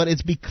not, but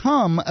it's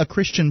become a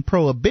Christian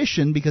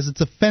prohibition because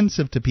it's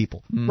offensive to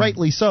people.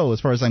 Rightly so,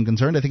 as far as I'm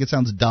concerned. I think it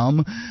sounds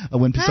dumb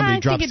when somebody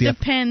drops the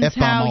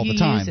F-bomb all the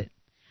time. Use it.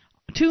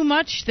 Too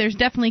much. There's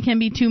definitely can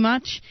be too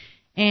much.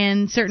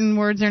 And certain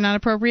words are not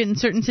appropriate in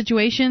certain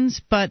situations,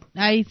 but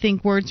I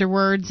think words are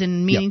words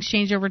and meanings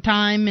change over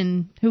time,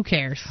 and who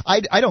cares?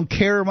 I don't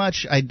care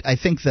much. I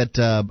think that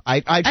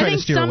I try to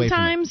steer away from it.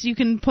 Sometimes you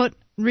can put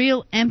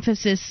real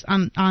emphasis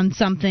on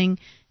something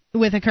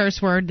with a curse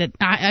word that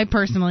I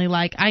personally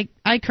like. I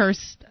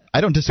curse.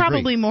 I don't disagree.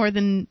 Probably more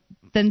than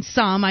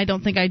some. I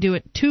don't think I do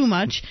it too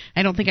much.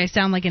 I don't think I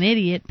sound like an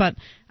idiot, but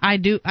I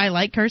do. I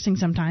like cursing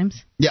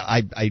sometimes. Yeah,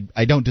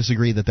 I don't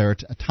disagree that there are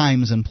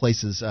times and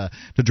places to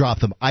drop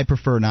them. I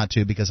prefer not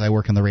to because I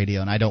work on the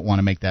radio and I don't want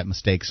to make that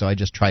mistake, so I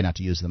just try not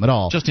to use them at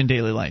all. Just in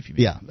daily life, you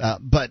mean? Yeah,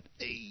 but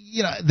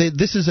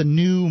this is a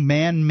new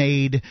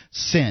man-made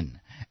sin.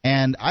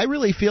 And I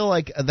really feel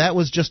like that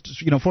was just,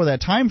 for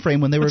that time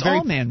frame when they were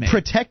very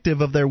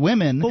protective of their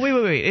women. Well,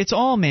 wait. It's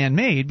all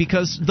man-made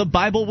because the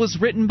Bible was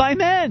written by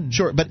men.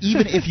 Sure, but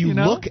even if you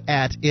look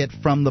at it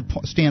from the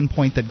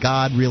standpoint that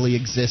God really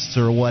exists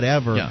or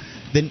whatever,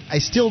 then I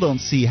still don't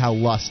see how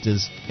lust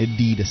is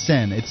indeed a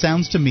sin. It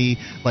sounds to me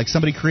like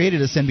somebody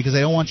created a sin because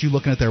they don't want you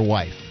looking at their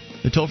wife.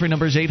 The toll-free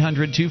number is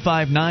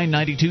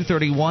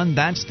 800-259-9231.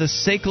 That's the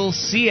SACL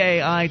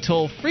CAI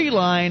toll-free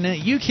line.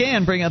 You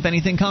can bring up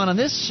anything common on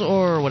this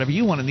or whatever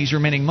you want in these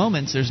remaining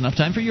moments. There's enough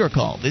time for your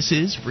call. This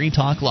is Free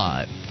Talk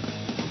Live.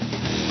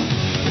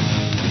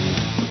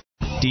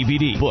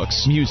 DVD,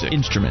 books, music,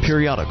 instruments,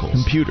 periodicals,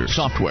 computers,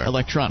 software,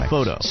 electronic,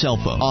 photo, cell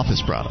phone,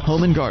 office product,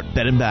 home and garden,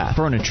 bed and bath,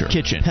 furniture,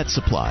 kitchen, pet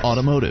supply,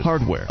 automotive,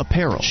 hardware,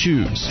 apparel,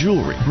 shoes,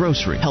 jewelry,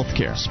 grocery,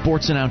 healthcare,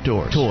 sports and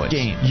outdoors, toys,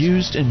 games,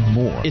 used, and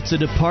more. It's a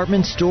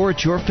department store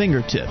at your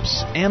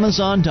fingertips.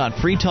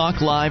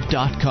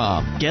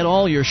 Amazon.freetalklive.com. Get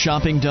all your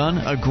shopping done,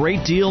 a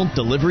great deal,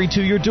 delivery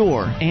to your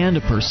door, and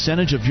a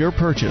percentage of your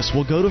purchase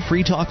will go to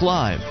Free Talk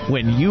Live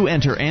when you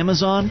enter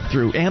Amazon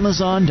through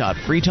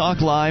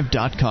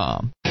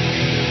Amazon.freetalklive.com.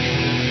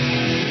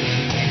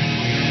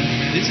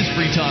 This is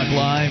Free Talk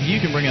Live. You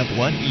can bring up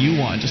what you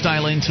want. Just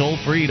dial in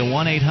toll-free to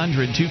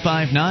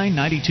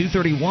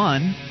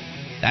 1-800-259-9231.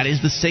 That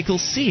is the SACL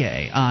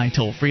CAI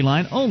toll-free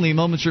line. Only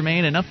moments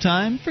remain. Enough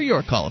time for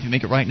your call. If you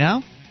make it right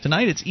now,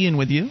 tonight it's Ian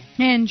with you.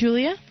 And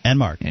Julia. And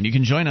Mark. And you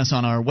can join us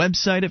on our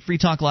website at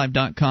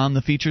freetalklive.com.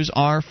 The features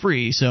are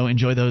free, so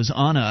enjoy those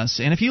on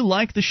us. And if you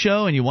like the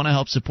show and you want to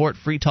help support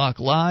Free Talk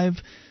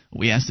Live,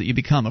 we ask that you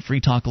become a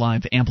Free Talk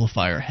Live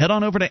amplifier. Head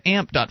on over to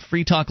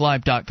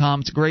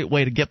amp.freetalklive.com. It's a great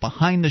way to get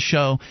behind the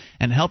show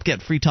and help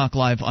get Free Talk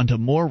Live onto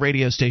more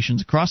radio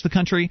stations across the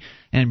country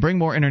and bring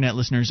more Internet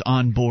listeners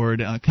on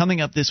board.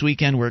 Coming up this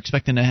weekend, we're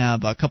expecting to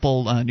have a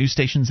couple news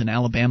stations in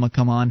Alabama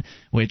come on,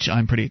 which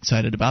I'm pretty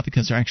excited about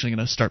because they're actually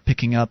going to start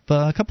picking up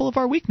a couple of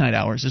our weeknight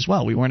hours as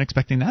well. We weren't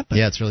expecting that, but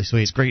yeah, it's really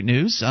sweet. It's great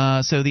news.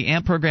 So the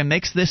AMP program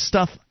makes this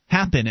stuff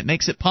happen. It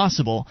makes it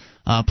possible.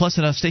 Plus,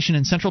 a station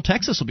in Central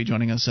Texas will be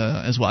joining us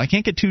as well. I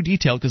can't get too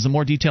detailed because the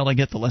more detailed I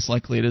get, the less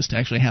likely it is to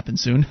actually happen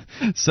soon.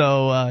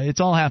 So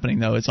it's all happening,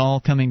 though. It's all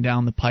coming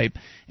down the pipe,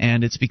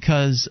 and it's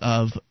because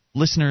of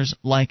listeners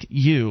like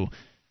you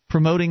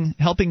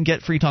helping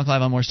get Free Talk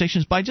Live on more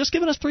stations by just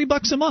giving us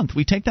 $3 a month.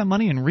 We take that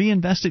money and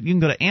reinvest it. You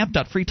can go to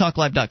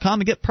amp.freetalklive.com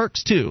and get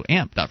perks too.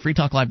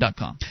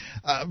 amp.freetalklive.com.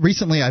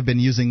 Recently, I've been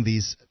using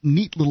these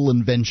neat little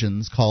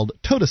inventions called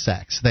Toda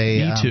Sacks.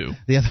 Me too.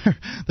 They're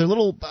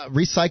little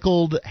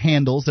recycled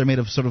handles. They're made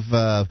of sort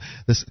of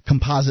this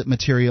composite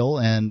material,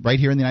 and right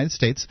here in the United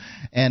States,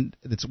 and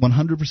it's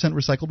 100%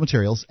 recycled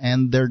materials,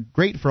 and they're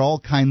great for all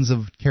kinds of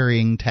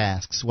carrying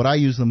tasks. What I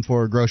use them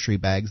for, grocery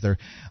bags.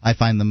 I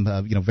find them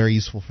very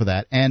useful for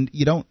that, and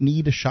you don't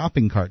need a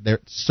shopping cart.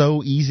 They're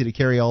so easy to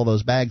carry all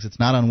those bags. It's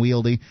not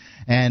unwieldy,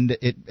 and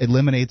it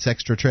eliminates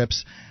extra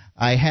trips.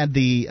 I had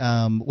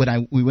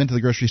when we went to the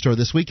grocery store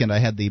this weekend, I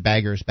had the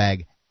baggers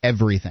bag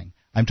everything.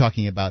 I'm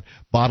talking about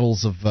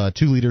bottles of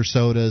 2-liter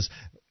sodas,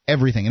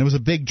 everything, and it was a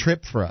big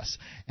trip for us.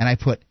 And I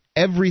put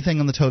everything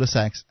on the Toda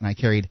Sacks, and I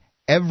carried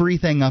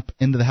everything up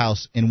into the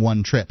house in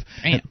one trip.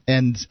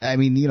 And I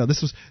mean,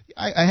 this was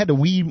I had to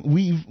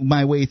weave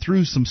my way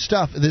through some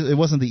stuff. It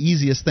wasn't the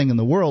easiest thing in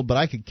the world, but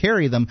I could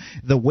carry them.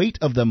 The weight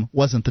of them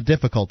wasn't the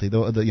difficulty.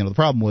 The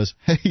problem was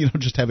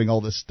just having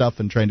all this stuff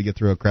and trying to get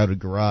through a crowded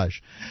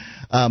garage.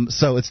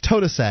 So it's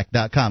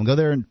todasack.com. Go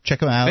there and check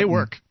them out. They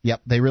work.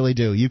 Yep, they really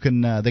do. You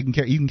can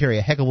carry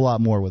a heck of a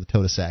lot more with a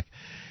Toda Sack.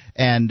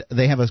 And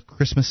they have a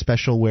Christmas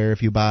special where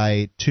if you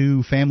buy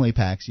 2 family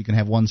packs, you can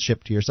have one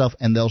shipped to yourself,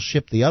 and they'll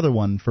ship the other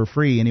one for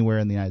free anywhere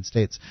in the United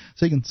States.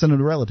 So you can send them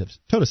to relatives.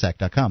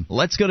 Todasack.com.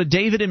 Let's go to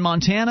David in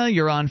Montana.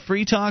 You're on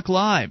Free Talk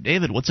Live.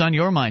 David, what's on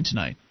your mind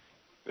tonight?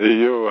 Hey,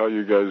 yo, how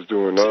you guys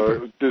doing?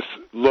 This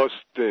lust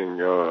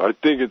thing, I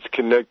think it's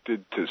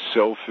connected to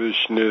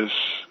selfishness,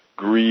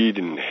 greed,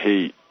 and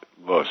hate.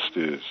 Lust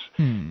is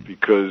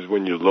because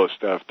when you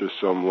lust after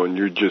someone,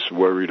 you're just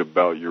worried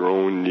about your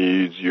own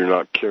needs. You're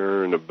not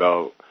caring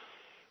about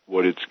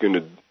what it's going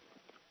to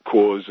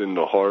cause in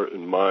the heart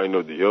and mind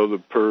of the other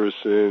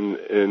person,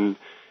 and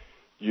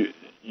you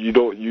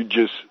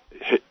just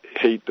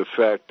hate the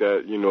fact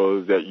that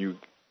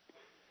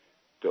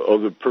the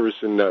other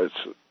person that's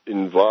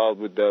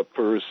involved with that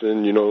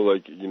person, you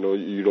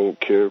don't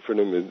care for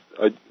them,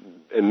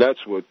 and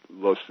that's what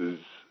lust is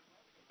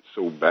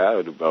so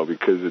bad about,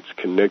 because it's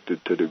connected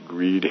to the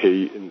greed,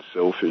 hate, and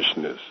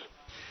selfishness.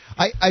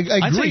 I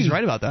agree. I'd say he's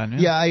right about that.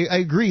 Yeah, I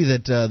agree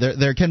that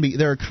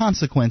there are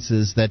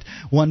consequences that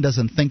one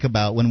doesn't think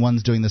about when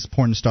one's doing this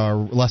porn star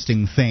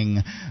lusting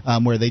thing,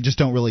 where they just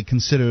don't really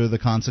consider the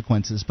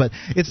consequences. But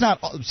it's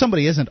not,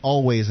 somebody isn't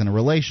always in a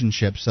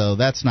relationship, so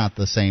that's not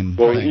the same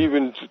thing. Well,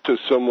 even to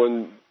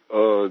someone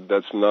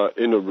that's not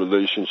in a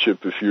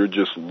relationship, if you're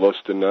just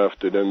lusting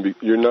after them,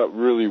 you're not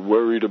really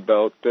worried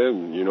about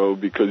them,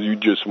 because you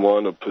just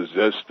want to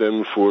possess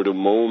them for the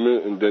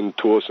moment and then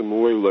toss them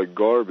away like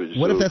garbage.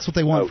 What if that's what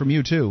they want from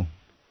you too?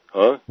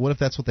 Huh? What if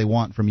that's what they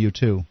want from you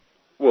too?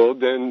 Well,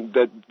 then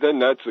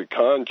that's a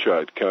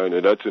contract, kind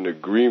of. That's an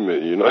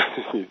agreement,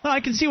 Well, I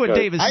can see what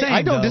Dave is saying.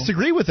 I don't though.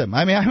 disagree with him.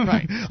 I mean,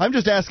 I'm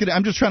just asking.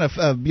 I'm just trying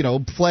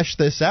to, flesh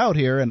this out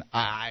here, and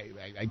I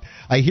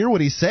hear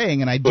what he's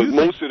saying, and I do. But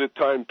most of the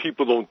time,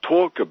 people don't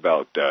talk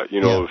about that.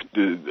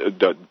 If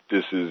that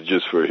this is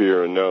just for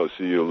here and now.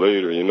 See you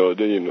later.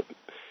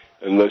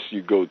 Unless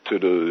you go to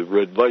the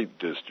red light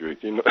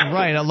district,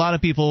 Right. A lot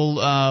of people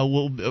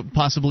will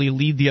possibly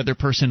lead the other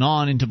person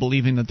on into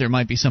believing that there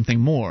might be something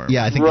more.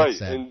 Yeah, I think right. That's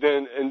sad.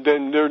 And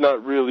then they're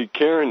not really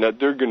caring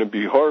that they're going to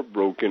be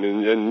heartbroken,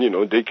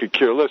 and they could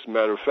care less.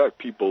 Matter of fact,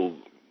 people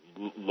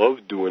love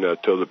doing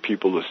that to other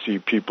people, to see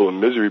people in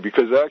misery,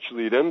 because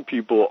actually them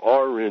people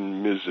are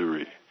in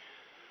misery,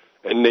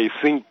 and they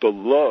think the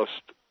lust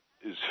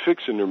is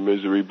fixing their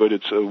misery, but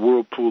it's a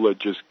whirlpool that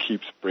just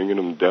keeps bringing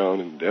them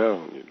down and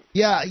down.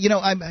 Yeah,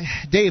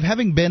 Dave,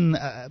 having been,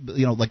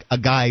 like a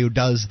guy who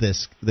does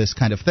this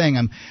kind of thing,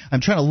 I'm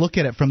trying to look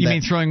at it from. You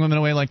mean throwing women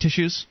away like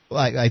tissues?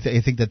 I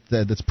think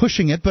that's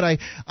pushing it, but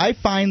I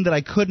find that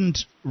I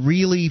couldn't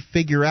really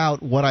figure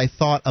out what I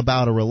thought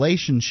about a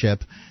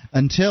relationship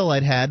until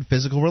I'd had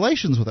physical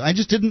relations with them. I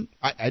just didn't.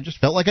 I just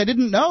felt like I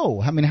didn't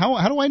know. I mean,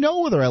 how do I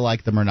know whether I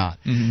like them or not?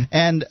 Mm-hmm.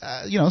 And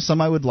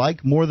some I would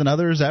like more than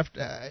others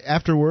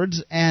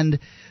afterwards. And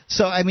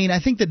so, I mean, I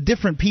think that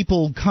different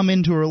people come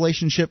into a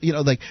relationship,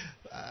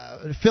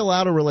 fill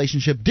out a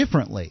relationship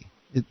differently.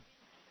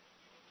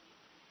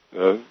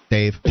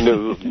 Dave.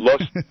 And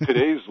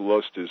today's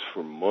lust is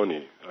for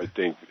money. I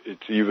think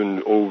it's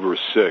even over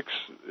sex,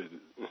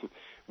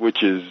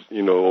 which is,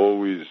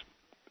 always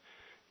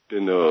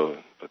been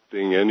a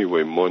thing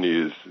anyway.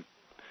 Money is.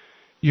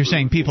 You're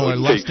saying people are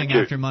lusting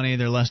after money,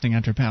 they're lusting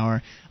after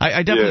power.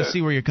 I definitely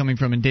see where you're coming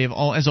from. And Dave,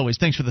 as always,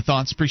 thanks for the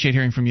thoughts. Appreciate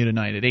hearing from you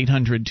tonight at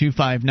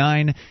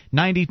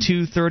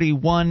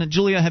 800-259-9231.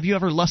 Julia, have you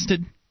ever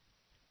lusted?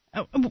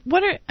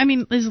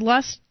 Is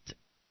lust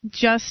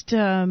just...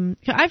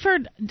 I've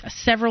heard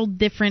several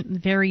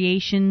different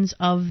variations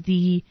of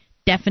the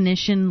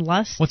definition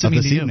lust. What's it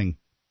mean to you?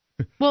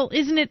 Well,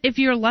 isn't it, if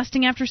you're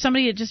lusting after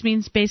somebody, it just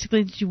means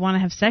basically that you want to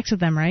have sex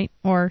with them, right?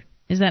 Or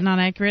is that not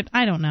accurate?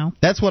 I don't know.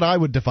 That's what I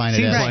would define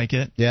it as. Seems like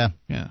it. Yeah.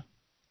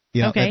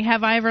 You know, okay,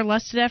 have I ever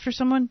lusted after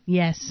someone?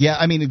 Yes. Yeah,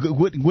 I mean,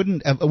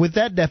 wouldn't with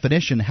that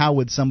definition, how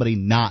would somebody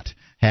not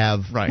have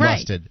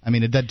lusted? I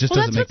mean, that just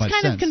doesn't make much sense. That's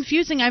what's kind of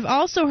confusing. I've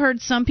also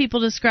heard some people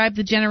describe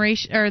the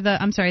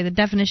the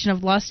definition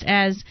of lust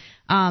as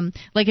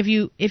like if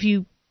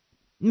you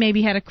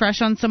maybe had a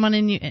crush on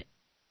someone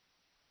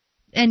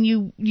and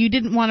you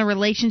didn't want a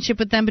relationship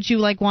with them, but you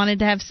wanted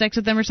to have sex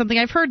with them or something.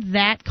 I've heard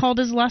that called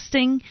as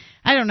lusting.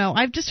 I don't know.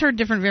 I've just heard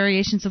different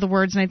variations of the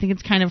words, and I think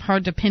it's kind of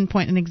hard to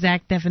pinpoint an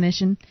exact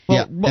definition.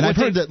 And I've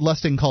heard that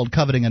lusting called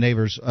coveting a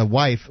neighbor's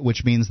wife,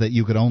 which means that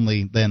you could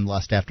only then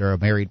lust after a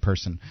married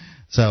person.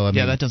 So I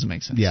mean, that doesn't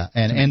make sense. Yeah,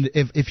 and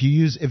if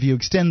you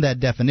extend that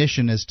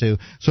definition as to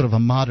sort of a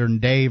modern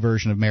day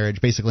version of marriage,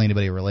 basically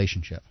anybody in a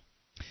relationship.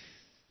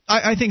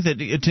 I think that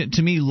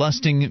to me,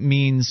 lusting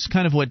means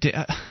kind of what.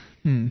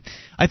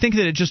 I think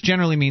that it just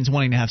generally means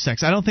wanting to have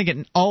sex. I don't think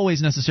it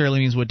always necessarily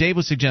means what Dave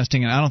was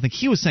suggesting, and I don't think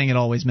he was saying it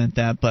always meant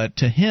that. But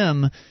to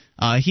him,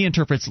 he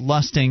interprets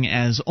lusting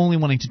as only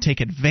wanting to take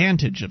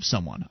advantage of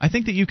someone. I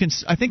think that you can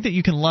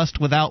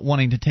lust without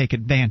wanting to take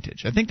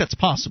advantage. I think that's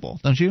possible,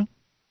 don't you?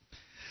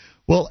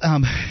 Well,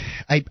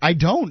 I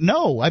don't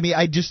know. I mean,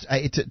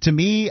 to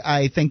me,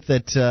 I think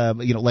that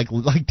like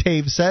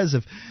Dave says,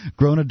 if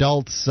grown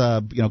adults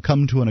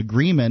come to an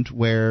agreement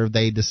where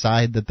they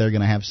decide that they're going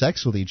to have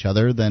sex with each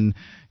other, then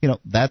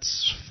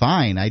that's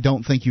fine. I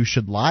don't think you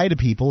should lie to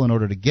people in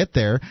order to get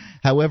there.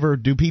 However,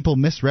 do people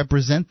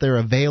misrepresent their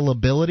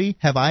availability?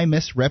 Have I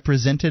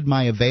misrepresented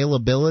my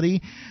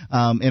availability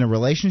in a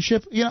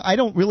relationship? I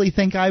don't really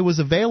think I was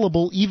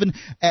available even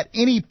at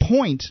any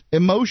point,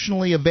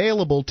 emotionally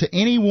available to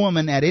any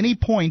woman at any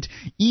point,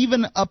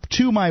 even up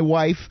to my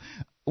wife,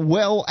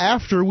 well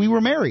after we were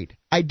married.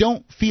 I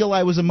don't feel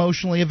I was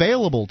emotionally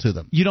available to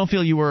them. You don't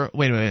feel you were...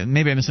 Wait a minute,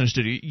 maybe I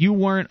misunderstood you. You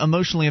weren't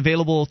emotionally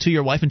available to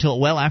your wife until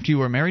well after you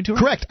were married to her?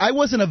 Correct. I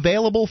wasn't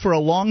available for a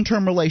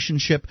long-term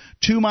relationship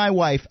to my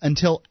wife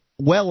until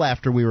well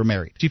after we were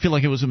married. Do you feel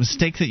like it was a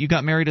mistake that you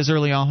got married as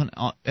early on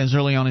as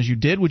you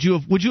did? Would you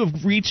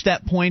have reached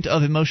that point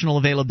of emotional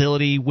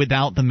availability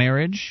without the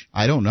marriage?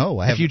 I don't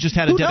know. If you just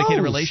had a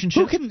dedicated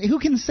relationship? Who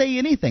can say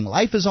anything?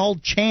 Life is all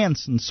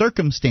chance and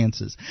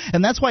circumstances.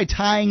 And that's why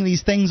tying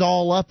these things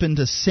all up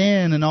into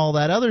sin and all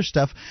that other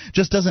stuff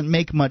just doesn't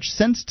make much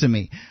sense to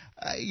me.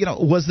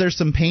 Was there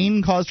some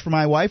pain caused for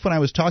my wife when I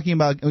was thinking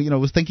about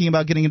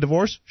getting a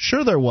divorce?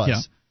 Sure there was. Yeah.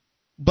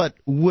 But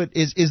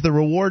is the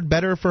reward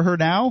better for her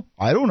now?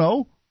 I don't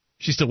know.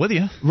 She's still with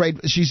you, right?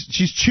 She's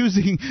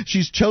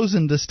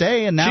chosen to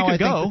stay, and now she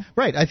could go.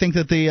 I think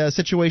that the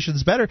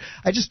situation's better.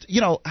 I just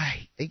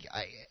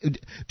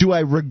do I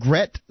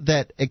regret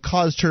that it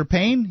caused her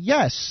pain?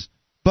 Yes,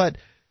 but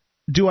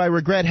do I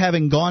regret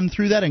having gone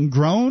through that and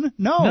grown?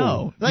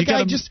 No. You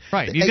got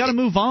to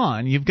move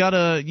on. You've got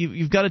to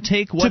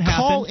take what happened. To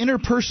call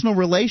interpersonal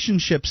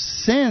relationships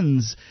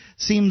sins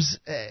seems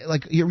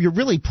like you're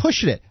really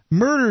pushing it.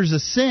 Murder's a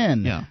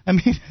sin. Yeah. I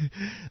mean,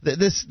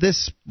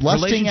 this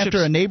lusting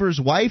after a neighbor's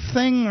wife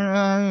thing,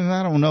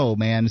 I don't know,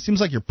 man. It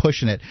seems like you're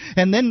pushing it.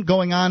 And then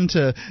going on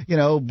to,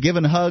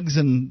 giving hugs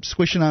and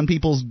squishing on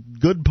people's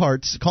good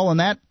parts, calling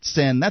that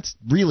sin, that's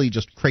really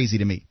just crazy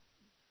to me.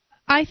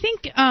 I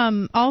think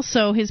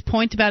also his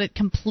point about it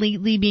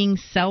completely being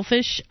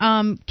selfish,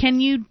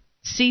 can you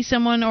see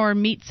someone or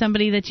meet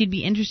somebody that you'd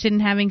be interested in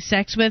having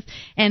sex with,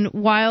 and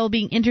while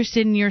being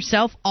interested in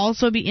yourself,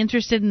 also be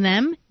interested in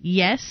them?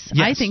 Yes,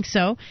 I think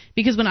so.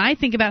 Because when I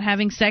think about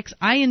having sex,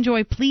 I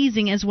enjoy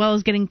pleasing as well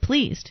as getting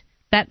pleased.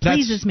 That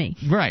pleases me.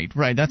 Right.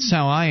 That's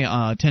how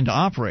I tend to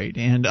operate.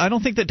 And I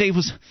don't think that Dave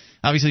was...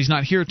 Obviously, he's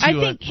not here to I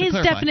think his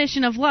clarify.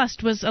 definition of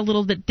lust was a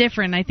little bit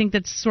different. I think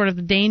that's sort of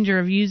the danger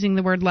of using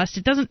the word lust.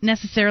 It doesn't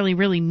necessarily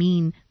really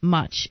mean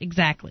much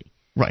exactly.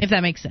 Right. If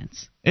that makes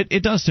sense.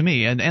 It does to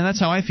me, and that's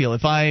how I feel.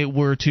 If I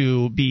were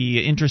to be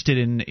interested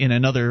in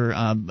another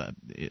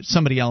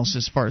somebody else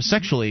as far as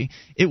sexually,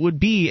 it would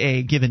be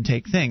a give and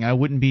take thing. I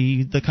wouldn't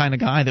be the kind of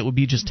guy that would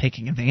be just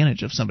taking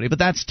advantage of somebody. But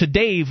that's to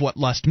Dave what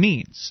lust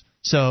means.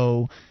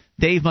 So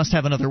Dave must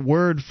have another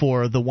word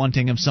for the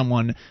wanting of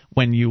someone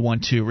when you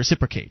want to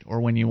reciprocate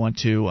or when you want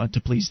to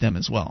please them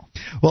as well.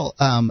 Well,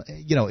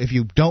 if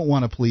you don't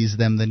want to please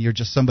them, then you're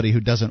just somebody who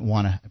doesn't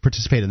want to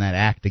participate in that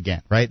act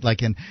again, right? Right,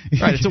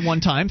 it's a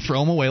one-time,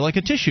 throw them away like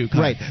a tissue.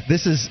 Right.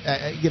 This is,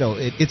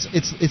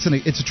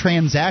 it's a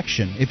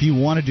transaction. If you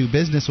want to do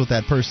business with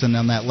that person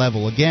on that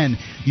level, again,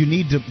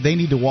 they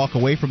need to walk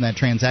away from that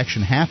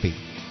transaction happy.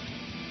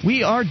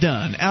 We are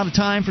done. Out of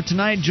time for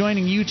tonight.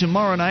 Joining you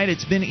tomorrow night,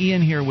 it's been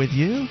Ian here with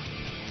you.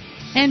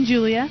 And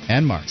Julia.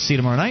 And Mark. See you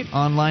tomorrow night.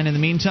 Online in the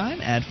meantime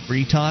at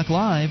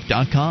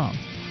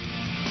freetalklive.com.